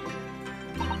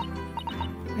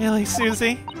 Really,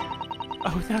 Susie?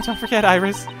 Oh, now don't forget,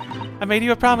 Iris. I made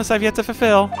you a promise I've yet to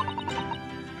fulfill.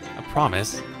 A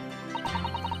promise?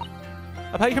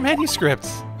 About your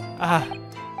manuscripts.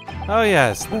 Oh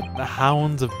yes, the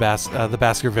Hounds of the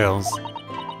Baskervilles.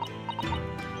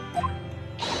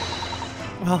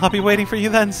 Well, I'll be waiting for you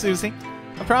then, Susie.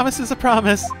 A promise is a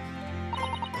promise.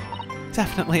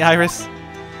 Definitely, Iris.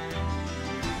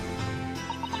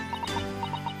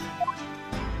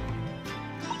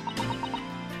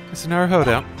 Mr.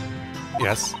 Naruhodo.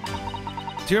 Yes?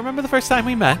 Do you remember the first time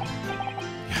we met?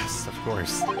 Yes, of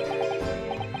course.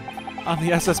 On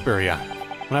the SS Buria,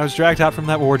 when I was dragged out from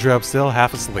that wardrobe still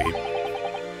half asleep.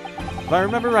 If I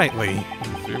remember rightly,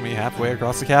 you threw me halfway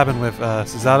across the cabin with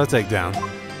Suzato takedown.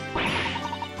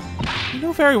 You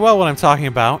know very well what I'm talking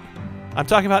about. I'm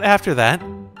talking about after that.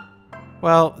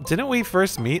 Well, didn't we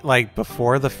first meet, like,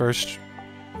 before the first...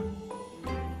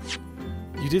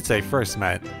 You did say first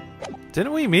met.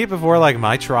 Didn't we meet before, like,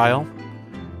 my trial?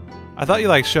 I thought you,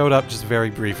 like, showed up just very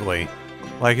briefly.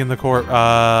 Like, in the court,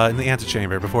 in the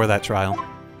antechamber before that trial.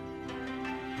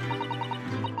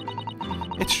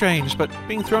 It's strange, but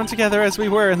being thrown together as we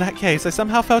were in that case, I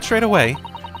somehow felt straight away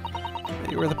that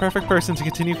you were the perfect person to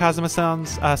continue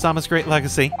Kazuma-sama's great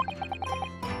legacy.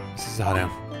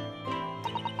 Suzato.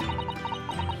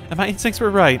 And my instincts were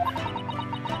right.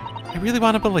 I really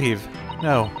want to believe.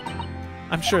 No.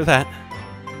 I'm sure that...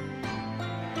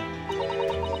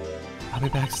 I'll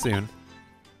be back soon.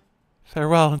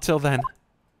 Farewell until then.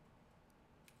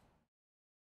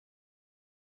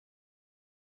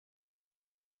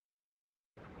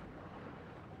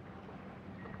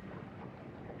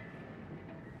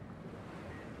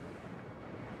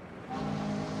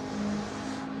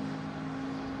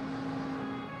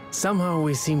 Somehow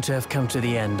we seem to have come to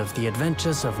the end of the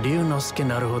adventures of Ryunosuke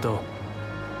Naruhodo.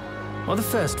 Or the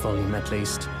first volume, at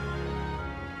least.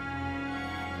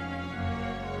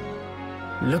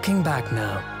 Looking back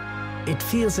now, it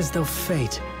feels as though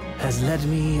fate has led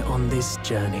me on this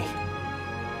journey.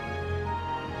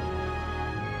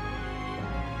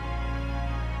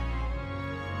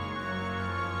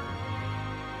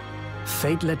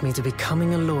 Fate led me to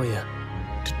becoming a lawyer,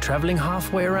 to traveling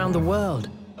halfway around the world,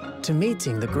 to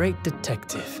meeting the great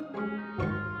detective.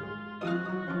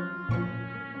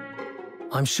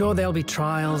 I'm sure there'll be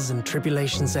trials and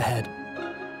tribulations ahead.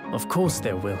 Of course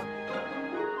there will.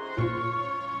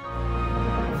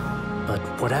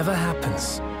 But whatever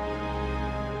happens,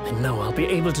 I know I'll be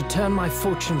able to turn my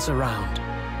fortunes around.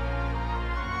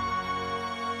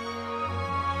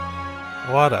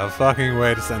 What a fucking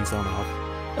way to send someone off.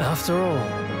 After all,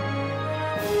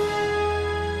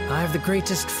 I have the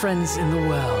greatest friends in the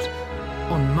world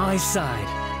on my side.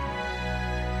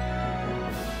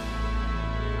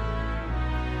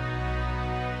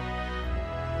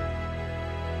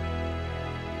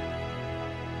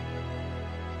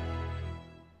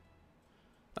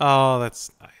 Oh,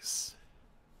 that's nice.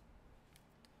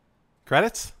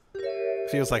 Credits?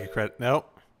 Feels like a credit.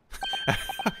 Nope.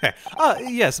 Okay.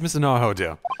 Yes, Mr.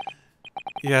 Naruhodo.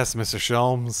 Yes, Mr.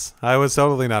 Sholmes. I was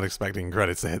totally not expecting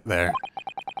credits to hit there.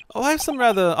 Oh, I have some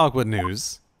rather awkward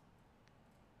news.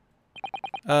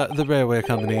 The railway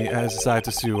company has decided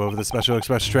to sue over the special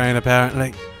express train,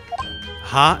 apparently.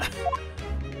 Huh?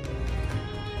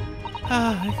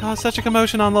 It caused such a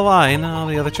commotion on the line. All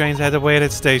the other trains had to wait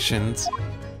at stations.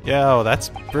 Yeah, oh,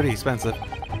 that's pretty expensive.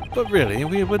 But really,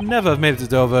 we would never have made it to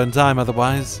Dover in time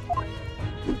otherwise.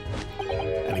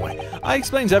 Anyway, I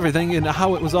explained everything and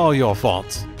how it was all your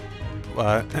fault.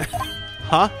 What?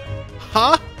 Huh?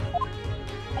 Huh?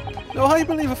 No, I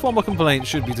believe a formal complaint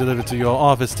should be delivered to your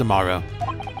office tomorrow.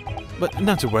 But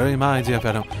not to worry, my dear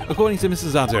fellow. According to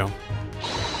Mrs. Zato,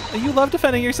 you love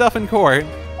defending yourself in court.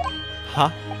 Huh?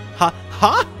 Huh?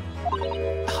 Huh?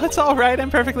 Oh, it's alright, I'm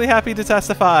perfectly happy to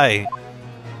testify.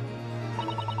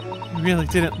 You really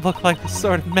didn't look like the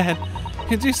sort of man who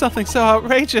could do something so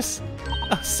outrageous.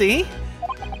 Oh, see?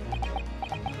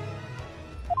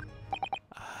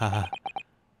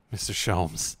 Mr.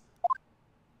 Sholmes.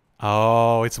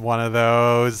 Oh, it's one of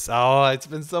those. Oh, it's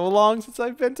been so long since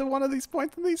I've been to one of these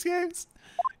points in these games.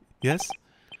 Yes?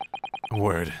 A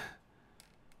word.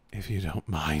 If you don't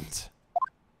mind.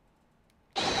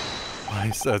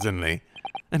 Why, certainly.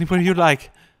 Anywhere you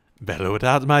like. Bellow it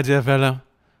out, my dear fellow.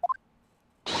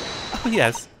 Oh,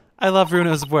 yes. I love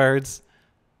Runo's words.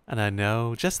 And I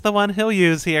know just the one he'll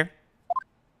use here.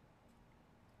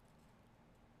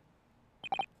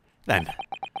 Then,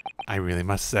 I really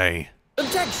must say...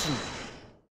 Objection!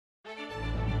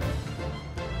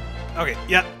 Okay,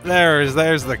 yeah, there's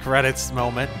the credits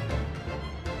moment.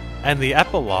 And the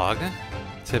epilogue,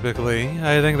 typically,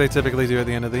 I think they typically do at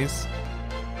the end of these.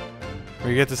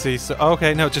 Where you get to see, so,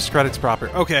 okay, no, just credits proper.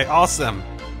 Okay, awesome.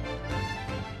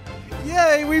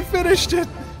 Yay, we finished it!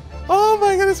 Oh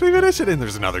my goodness, we finished it! And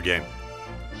there's another game.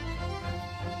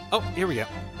 Oh, here we go.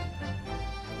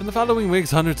 In the following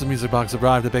weeks, hundreds of music boxes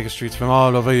arrived at Baker Streets from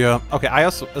all over Europe. Okay, I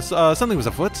also, something was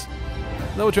afoot.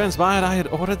 Though it transpired, I had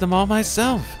ordered them all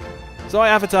myself. So I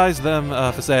advertised them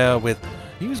for sale with,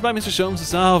 used by Mr. Sholmes to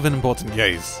solve an important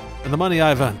case. And the money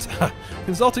I've earned,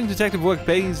 consulting detective work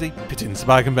pays a pittance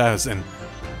by comparison.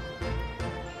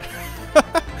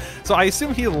 So So I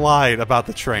assume he lied about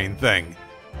the train thing.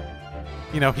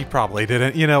 You know, he probably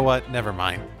didn't. You know what? Never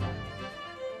mind.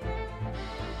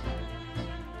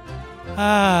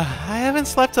 I haven't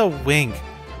slept a wink.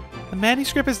 The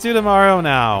manuscript is due tomorrow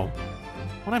now.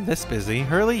 When I'm this busy,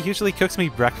 Hurley usually cooks me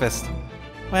breakfast.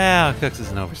 Well, cooks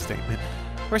is an overstatement.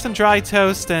 Or some dry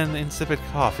toast and insipid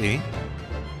coffee.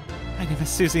 I do miss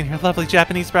Susie and her lovely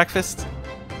Japanese breakfast.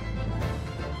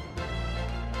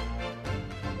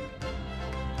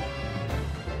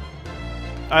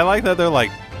 I like that they're,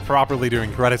 like, properly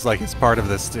doing credits like it's part of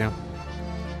this, too.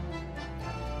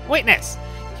 Witness,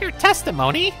 your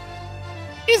testimony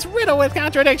is riddled with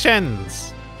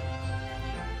contradictions.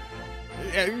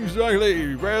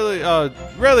 Exactly.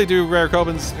 Rarely do rare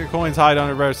coins hide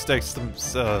under rare stakes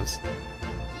themselves.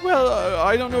 Well,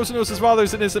 I don't know Sanosa's father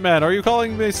is an innocent man. Are you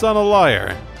calling my son a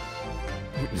liar?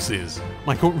 Witnesses,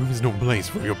 my courtroom is no place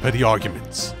for your petty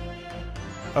arguments.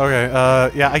 Okay,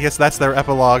 yeah, I guess that's their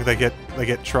epilogue. They get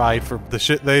tried for the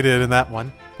shit they did in that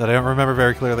one that I don't remember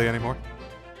very clearly anymore.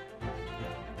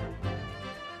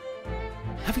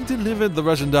 Having delivered the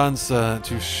Russian dancer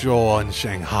to shore in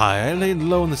Shanghai, I laid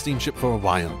low on the steamship for a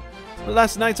while. But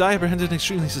last night I apprehended an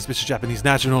extremely suspicious Japanese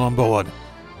national on board.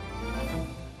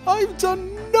 I've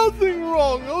done nothing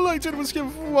wrong. All I did was give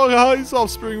Wakahai's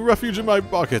offspring refuge in my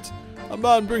pocket. A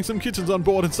man brings some kittens on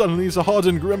board and suddenly he's a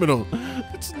hardened criminal.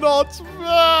 It's not fair!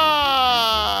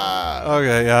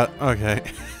 Okay, yeah, okay.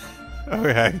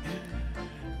 Okay.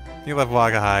 You love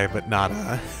Wakahai, but not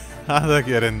the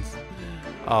kittens.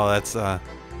 Oh, that's, that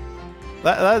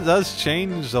does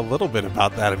change a little bit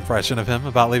about that impression of him,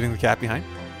 about leaving the cat behind.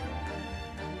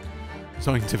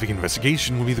 Scientific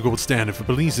investigation will be the gold standard for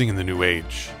policing in the new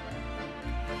age.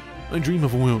 I dream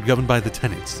of a world governed by the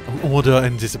tenets of order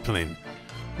and discipline.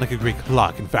 Like a great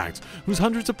clock, in fact, whose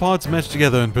hundreds of parts mesh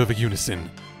together in perfect unison.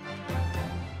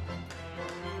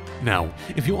 Now,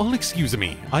 if you all excuse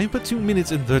me, I have but 2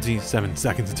 minutes and 37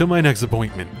 seconds until my next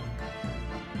appointment.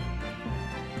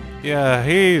 Yeah,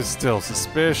 he's still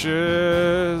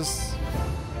suspicious.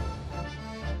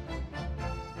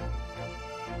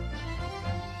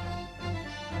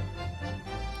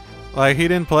 Like, he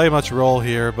didn't play much role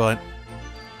here, but...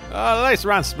 The latest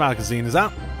Rance magazine is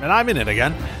out, and I'm in it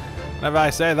again. Whenever I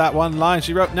say that one line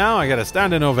she wrote now, I get a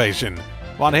standing ovation.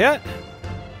 Want to hear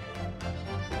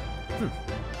it?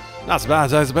 Not so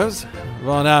bad, I suppose.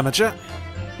 For an amateur.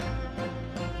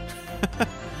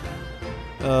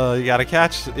 You got a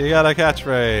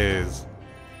catchphrase.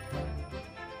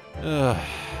 Her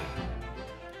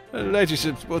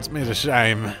ladyship puts me to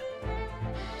shame.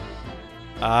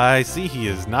 I see he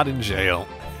is not in jail.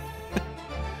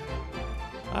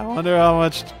 I wonder how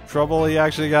much trouble he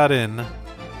actually got in.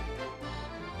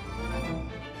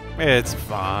 It's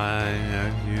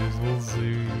fine. We'll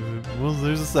see.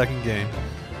 There's a second game.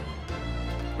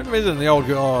 Been visiting the old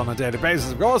girl on a daily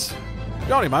basis, of course.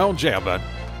 Johnny, my own jailbird.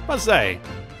 Must say,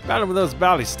 battling with those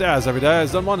bally stairs every day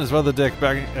has done wonders for the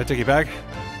dicky bag.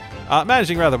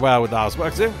 Managing rather well with the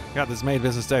housework too. Got this maid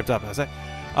business taped up, I say.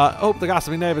 Hope the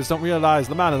gossiping neighbors don't realize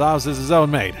the man of the house is his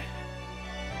own maid.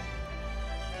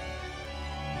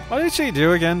 What did she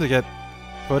do again to get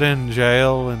put in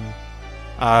jail? And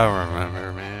I don't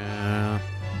remember, man.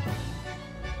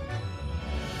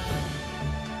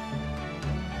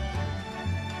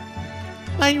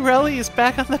 My Rolly is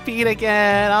back on the beat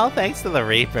again, all thanks to the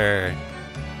Reaper.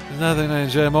 There's nothing I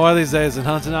enjoy more these days than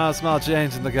hunting out a small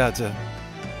change in the gutter.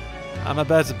 I'm a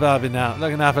better Bobby now,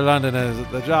 looking after Londoners,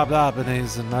 the job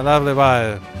happenings, and my lovely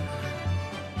wife.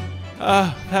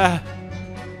 Oh,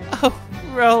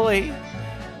 Rolly.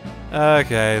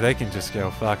 Okay, they can just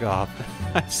go fuck off.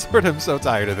 I sort of am so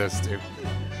tired of this, too.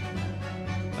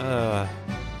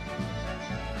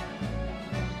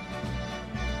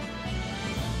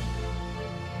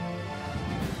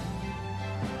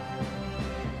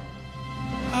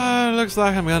 Looks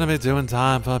like I'm gonna be doing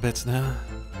time for a bit now.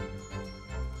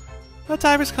 But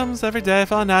Tyrus comes every day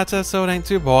for Nata, so it ain't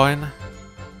too boring.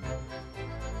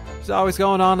 She's always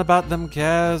going on about them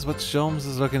cares what Sholmes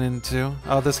is looking into.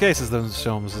 Oh, this case is that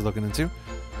Sholmes is looking into.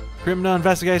 Criminal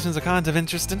investigations are kind of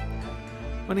interesting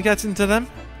when he gets into them.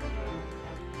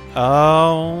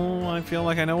 Oh, I feel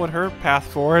like I know what her path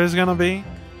forward is gonna be.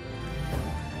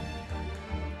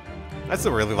 I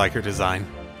still really like her design.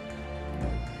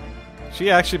 She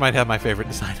actually might have my favorite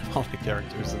design of all the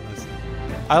characters in this.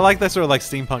 I like that sort of like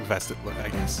steampunk vested look, I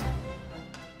guess.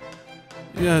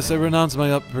 Yes, I renounce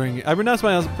my upbringing.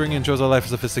 And chose a life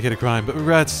of sophisticated crime, but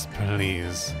regrets,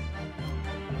 please.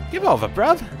 Give over,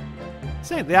 bruv.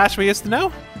 This ain't the Ash we used to know.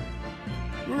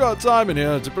 We got time in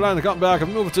here to plan the comeback of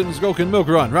Milverton's Gulkin Milk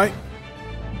Run, right?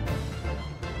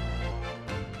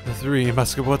 The 3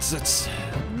 musketwoods. It's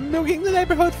milking the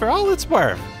neighborhood for all it's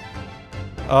worth.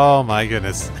 Oh my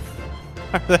goodness.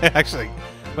 Are they actually...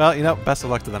 Well, you know, best of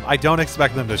luck to them. I don't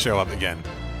expect them to show up again.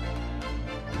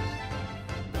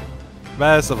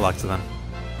 Best of luck to them.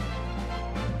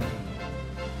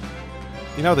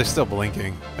 You know, they're still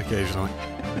blinking occasionally.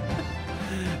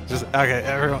 Just, okay,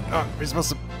 everyone. Oh, we're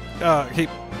supposed to keep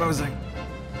posing.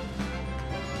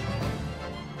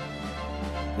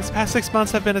 This past 6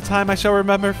 months have been a time I shall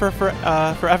remember for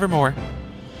forevermore.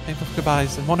 Painful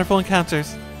goodbyes and wonderful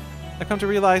encounters. I've come to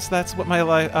realize that's what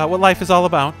what life is all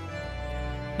about.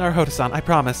 Naruhodo-san, I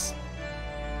promise.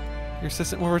 Your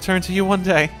assistant will return to you one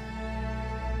day.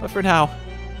 But for now,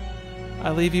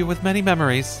 I leave you with many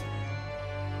memories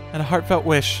and a heartfelt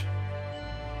wish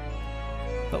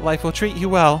that life will treat you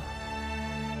well.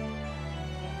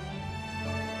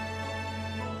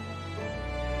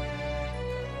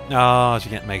 Oh, she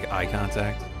can't make eye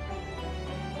contact.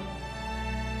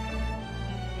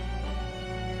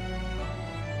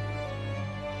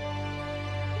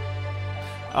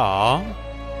 Aww.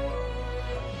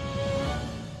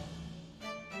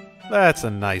 That's a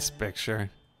nice picture.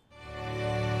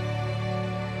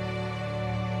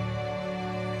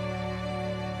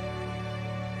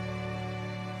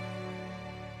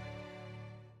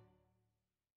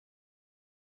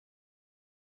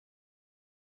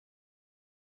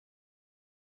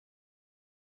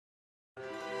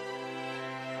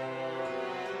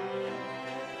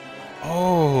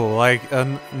 Oh, like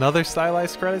another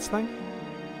stylized credits thing?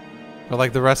 Or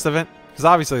like the rest of it? Because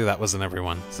obviously that wasn't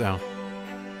everyone, so...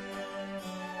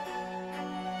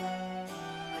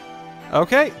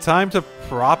 Okay, time to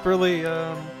properly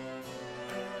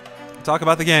talk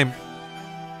about the game.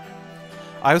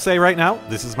 I would say right now,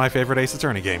 this is my favorite Ace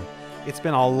Attorney game. It's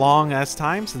been a long-ass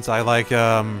time since I, like,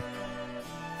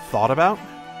 thought about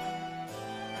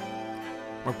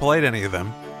or played any of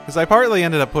them. Because I partly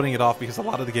ended up putting it off because a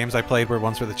lot of the games I played were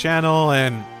ones for the channel,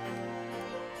 and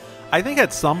I think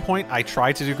at some point I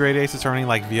tried to do Great Ace Attorney,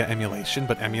 like, via emulation,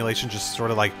 but emulation just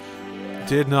sort of, like,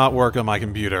 did not work on my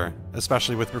computer,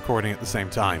 especially with recording at the same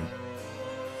time.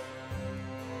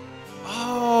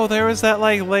 Oh, there was that,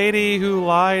 like, lady who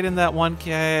lied in that one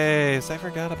case. I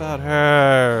forgot about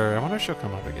her. I wonder if she'll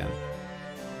come up again.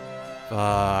 Fuck,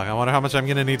 I wonder how much I'm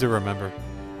gonna need to remember.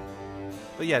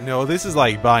 But yeah, no, this is,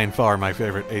 like, by and far my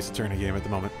favorite Ace Attorney game at the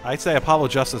moment. I'd say Apollo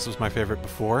Justice was my favorite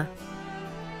before.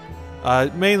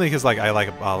 Mainly because, like, I like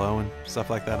Apollo and stuff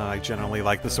like that, and I generally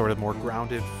like the sort of more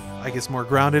grounded, I guess, more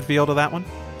grounded feel to that one.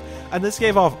 And this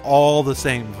gave off all the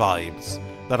same vibes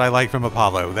that I like from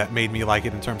Apollo that made me like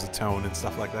it in terms of tone and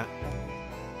stuff like that.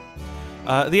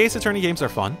 The Ace Attorney games are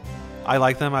fun. I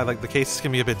like them. I like the cases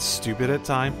can be a bit stupid at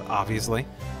times, obviously.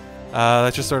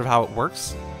 That's just sort of how it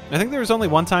works. I think there was only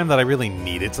one time that I really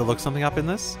needed to look something up in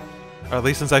this. Or at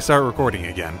least since I started recording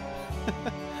again.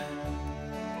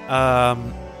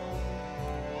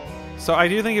 So I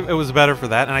do think it was better for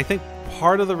that, and I think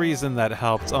part of the reason that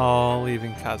helped... Oh,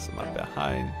 leaving Kazuma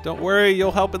behind. Don't worry,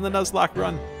 you'll help in the Nuzlocke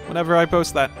run whenever I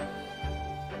post that.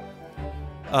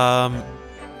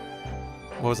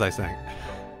 What was I saying?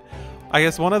 I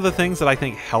guess one of the things that I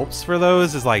think helps for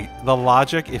those is, like, the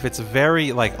logic. If it's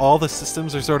very, like, all the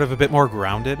systems are sort of a bit more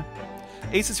grounded.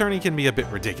 Ace Attorney can be a bit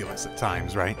ridiculous at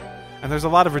times, right? And there's a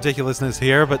lot of ridiculousness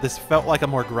here, but this felt like a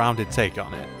more grounded take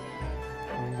on it.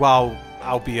 While,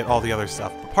 albeit all the other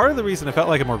stuff. But part of the reason it felt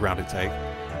like a more grounded take...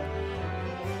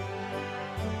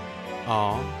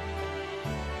 Aww.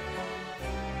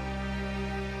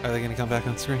 Are they gonna come back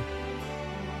on screen?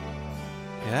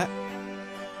 Yeah.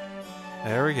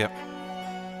 There we go.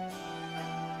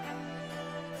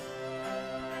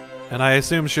 And I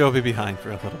assume she'll be behind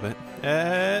for a little bit.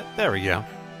 There we go.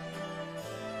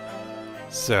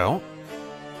 So,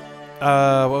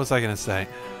 what was I gonna say?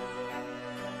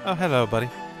 Oh, hello, buddy.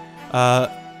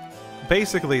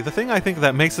 Basically, the thing I think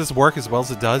that makes this work as well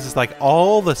as it does is, like,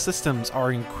 all the systems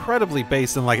are incredibly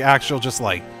based in, like, actual just,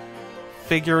 like,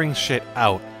 figuring shit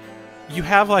out. You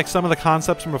have, like, some of the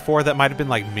concepts from before that might have been,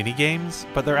 like, mini-games,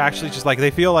 but they're actually just, like,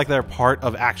 they feel like they're part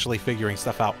of actually figuring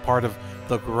stuff out, part of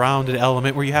the grounded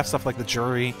element where you have stuff like the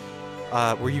jury,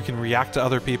 where you can react to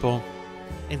other people.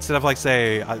 Instead of, like,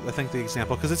 say, I think the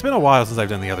example, because it's been a while since I've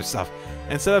done the other stuff.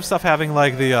 Instead of stuff having,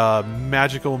 like, the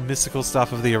magical, mystical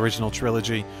stuff of the original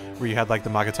trilogy, where you had, like, the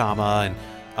Magatama,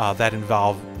 and that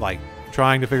involved, like,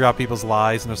 trying to figure out people's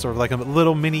lies, and it was sort of like a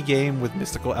little mini-game with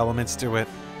mystical elements to it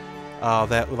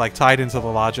that, like, tied into the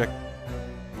logic.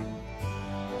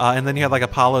 And then you had, like,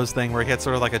 Apollo's thing, where he had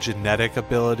sort of, like, a genetic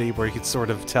ability, where he could sort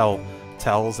of tell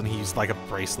tells, and he used, like, a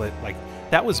bracelet. Like,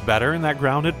 that was better in that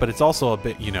grounded, but it's also a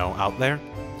bit, you know, out there.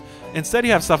 Instead,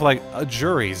 you have stuff like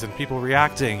juries and people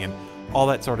reacting and all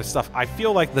that sort of stuff. I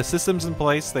feel like the systems in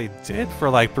place they did for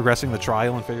like progressing the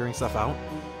trial and figuring stuff out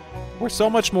were so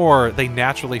much more, they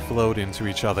naturally flowed into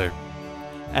each other.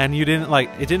 And you didn't like,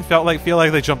 it didn't feel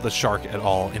like they jumped the shark at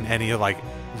all in any of like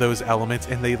those elements,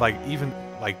 and they like even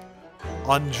like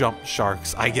unjumped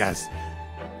sharks, I guess.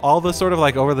 All the sort of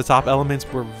like over the top elements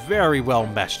were very well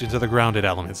meshed into the grounded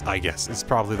elements, I guess, is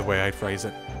probably the way I'd phrase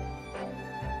it.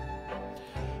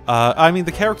 I mean,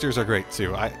 the characters are great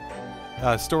too.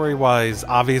 Story-wise,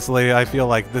 obviously, I feel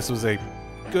like this was a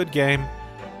good game.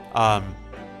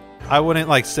 I wouldn't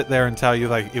like sit there and tell you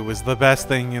like it was the best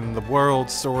thing in the world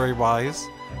story-wise.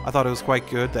 I thought it was quite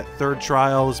good. That third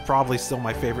trial is probably still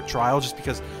my favorite trial, just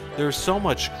because there's so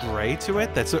much gray to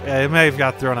it that it may have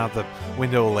got thrown out the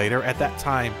window later. At that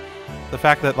time, the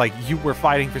fact that like you were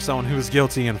fighting for someone who was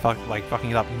guilty and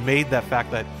fucking it up made that fact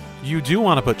that you do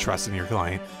want to put trust in your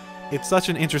client. It's such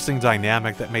an interesting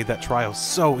dynamic that made that trial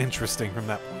so interesting from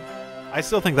that point. I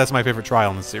still think that's my favorite trial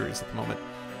in the series at the moment.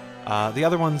 The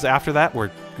other ones after that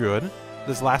were good.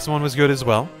 This last one was good as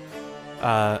well.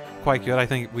 Quite good. I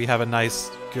think we have a nice,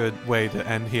 good way to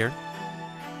end here.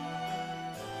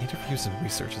 Interviews and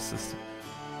research assistant.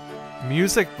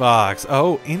 Music box.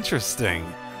 Oh, interesting.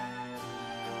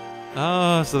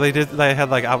 Oh, so they had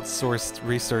like outsourced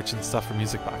research and stuff for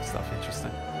music box stuff.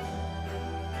 Interesting.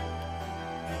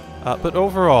 But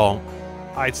overall,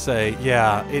 I'd say,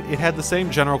 yeah, it had the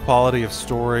same general quality of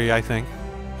story, I think,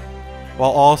 while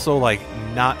also, like,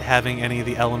 not having any of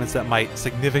the elements that might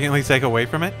significantly take away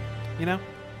from it, you know?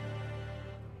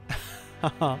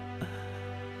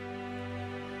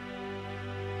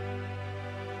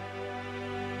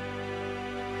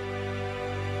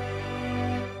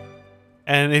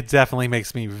 And it definitely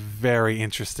makes me very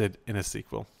interested in a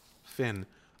sequel. Finn.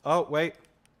 Oh, wait.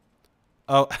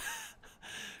 Oh...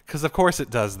 Because of course it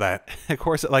does that. Of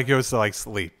course it like goes to like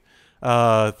sleep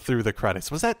through the credits.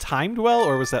 Was that timed well,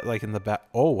 or was that like in the back?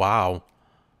 Oh, wow.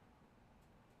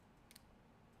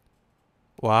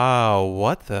 Wow,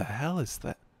 what the hell is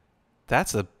that?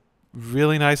 That's a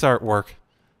really nice artwork.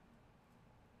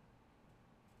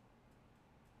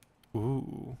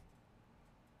 Ooh.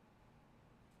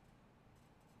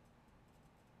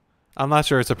 I'm not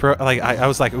sure it's a pro... Like, I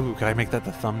was like, ooh, could I make that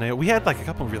the thumbnail? We had like a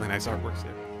couple of really nice artworks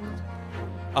here.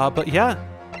 But yeah,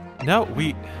 no,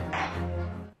 we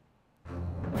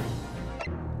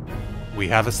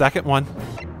have a second one.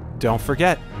 Don't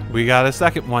forget, we got a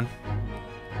second one.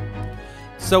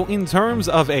 So in terms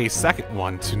of a second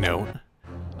one to note,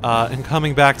 and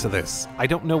coming back to this, I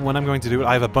don't know when I'm going to do it.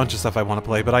 I have a bunch of stuff I want to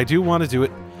play, but I do want to do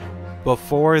it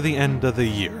before the end of the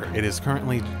year. It is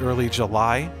currently early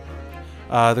July.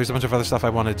 There's a bunch of other stuff I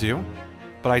want to do,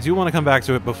 but I do want to come back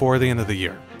to it before the end of the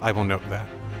year. I will note that.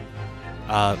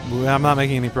 I'm not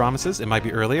making any promises. It might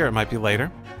be earlier, it might be later.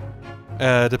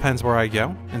 Depends where I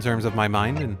go in terms of my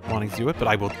mind and wanting to do it, but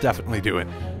I will definitely do it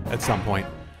at some point.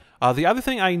 The other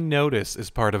thing I notice as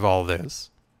part of all this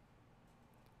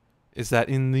is that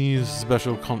in these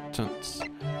special contents,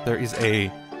 there is a...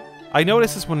 I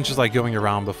noticed this one just like going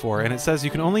around before, and it says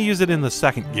you can only use it in the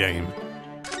second game.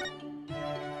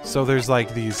 So there's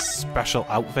like these special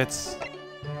outfits,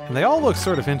 and they all look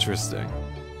sort of interesting.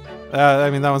 I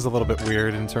mean, that one's a little bit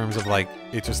weird in terms of, like,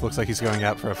 it just looks like he's going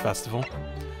out for a festival.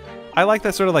 I like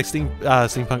that sort of, like,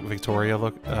 steampunk Victorian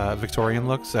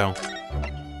look, so...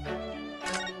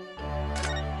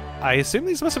 I assume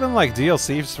these must have been, like,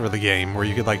 DLCs for the game, where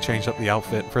you could, like, change up the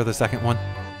outfit for the second one.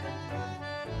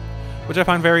 Which I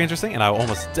find very interesting, and I will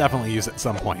almost definitely use it at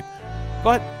some point.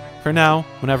 But, for now,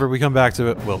 whenever we come back to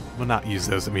it, we'll not use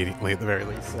those immediately, at the very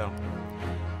least, so...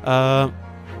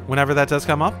 whenever that does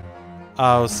come up,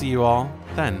 I'll see you all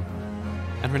then.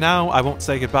 And for now, I won't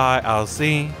say goodbye. I'll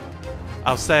say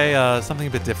something a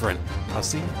bit different. I'll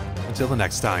see you until the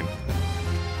next time,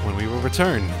 when we will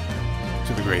return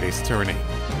to the Great Ace Attorney.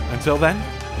 Until then,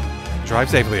 drive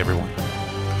safely, everyone.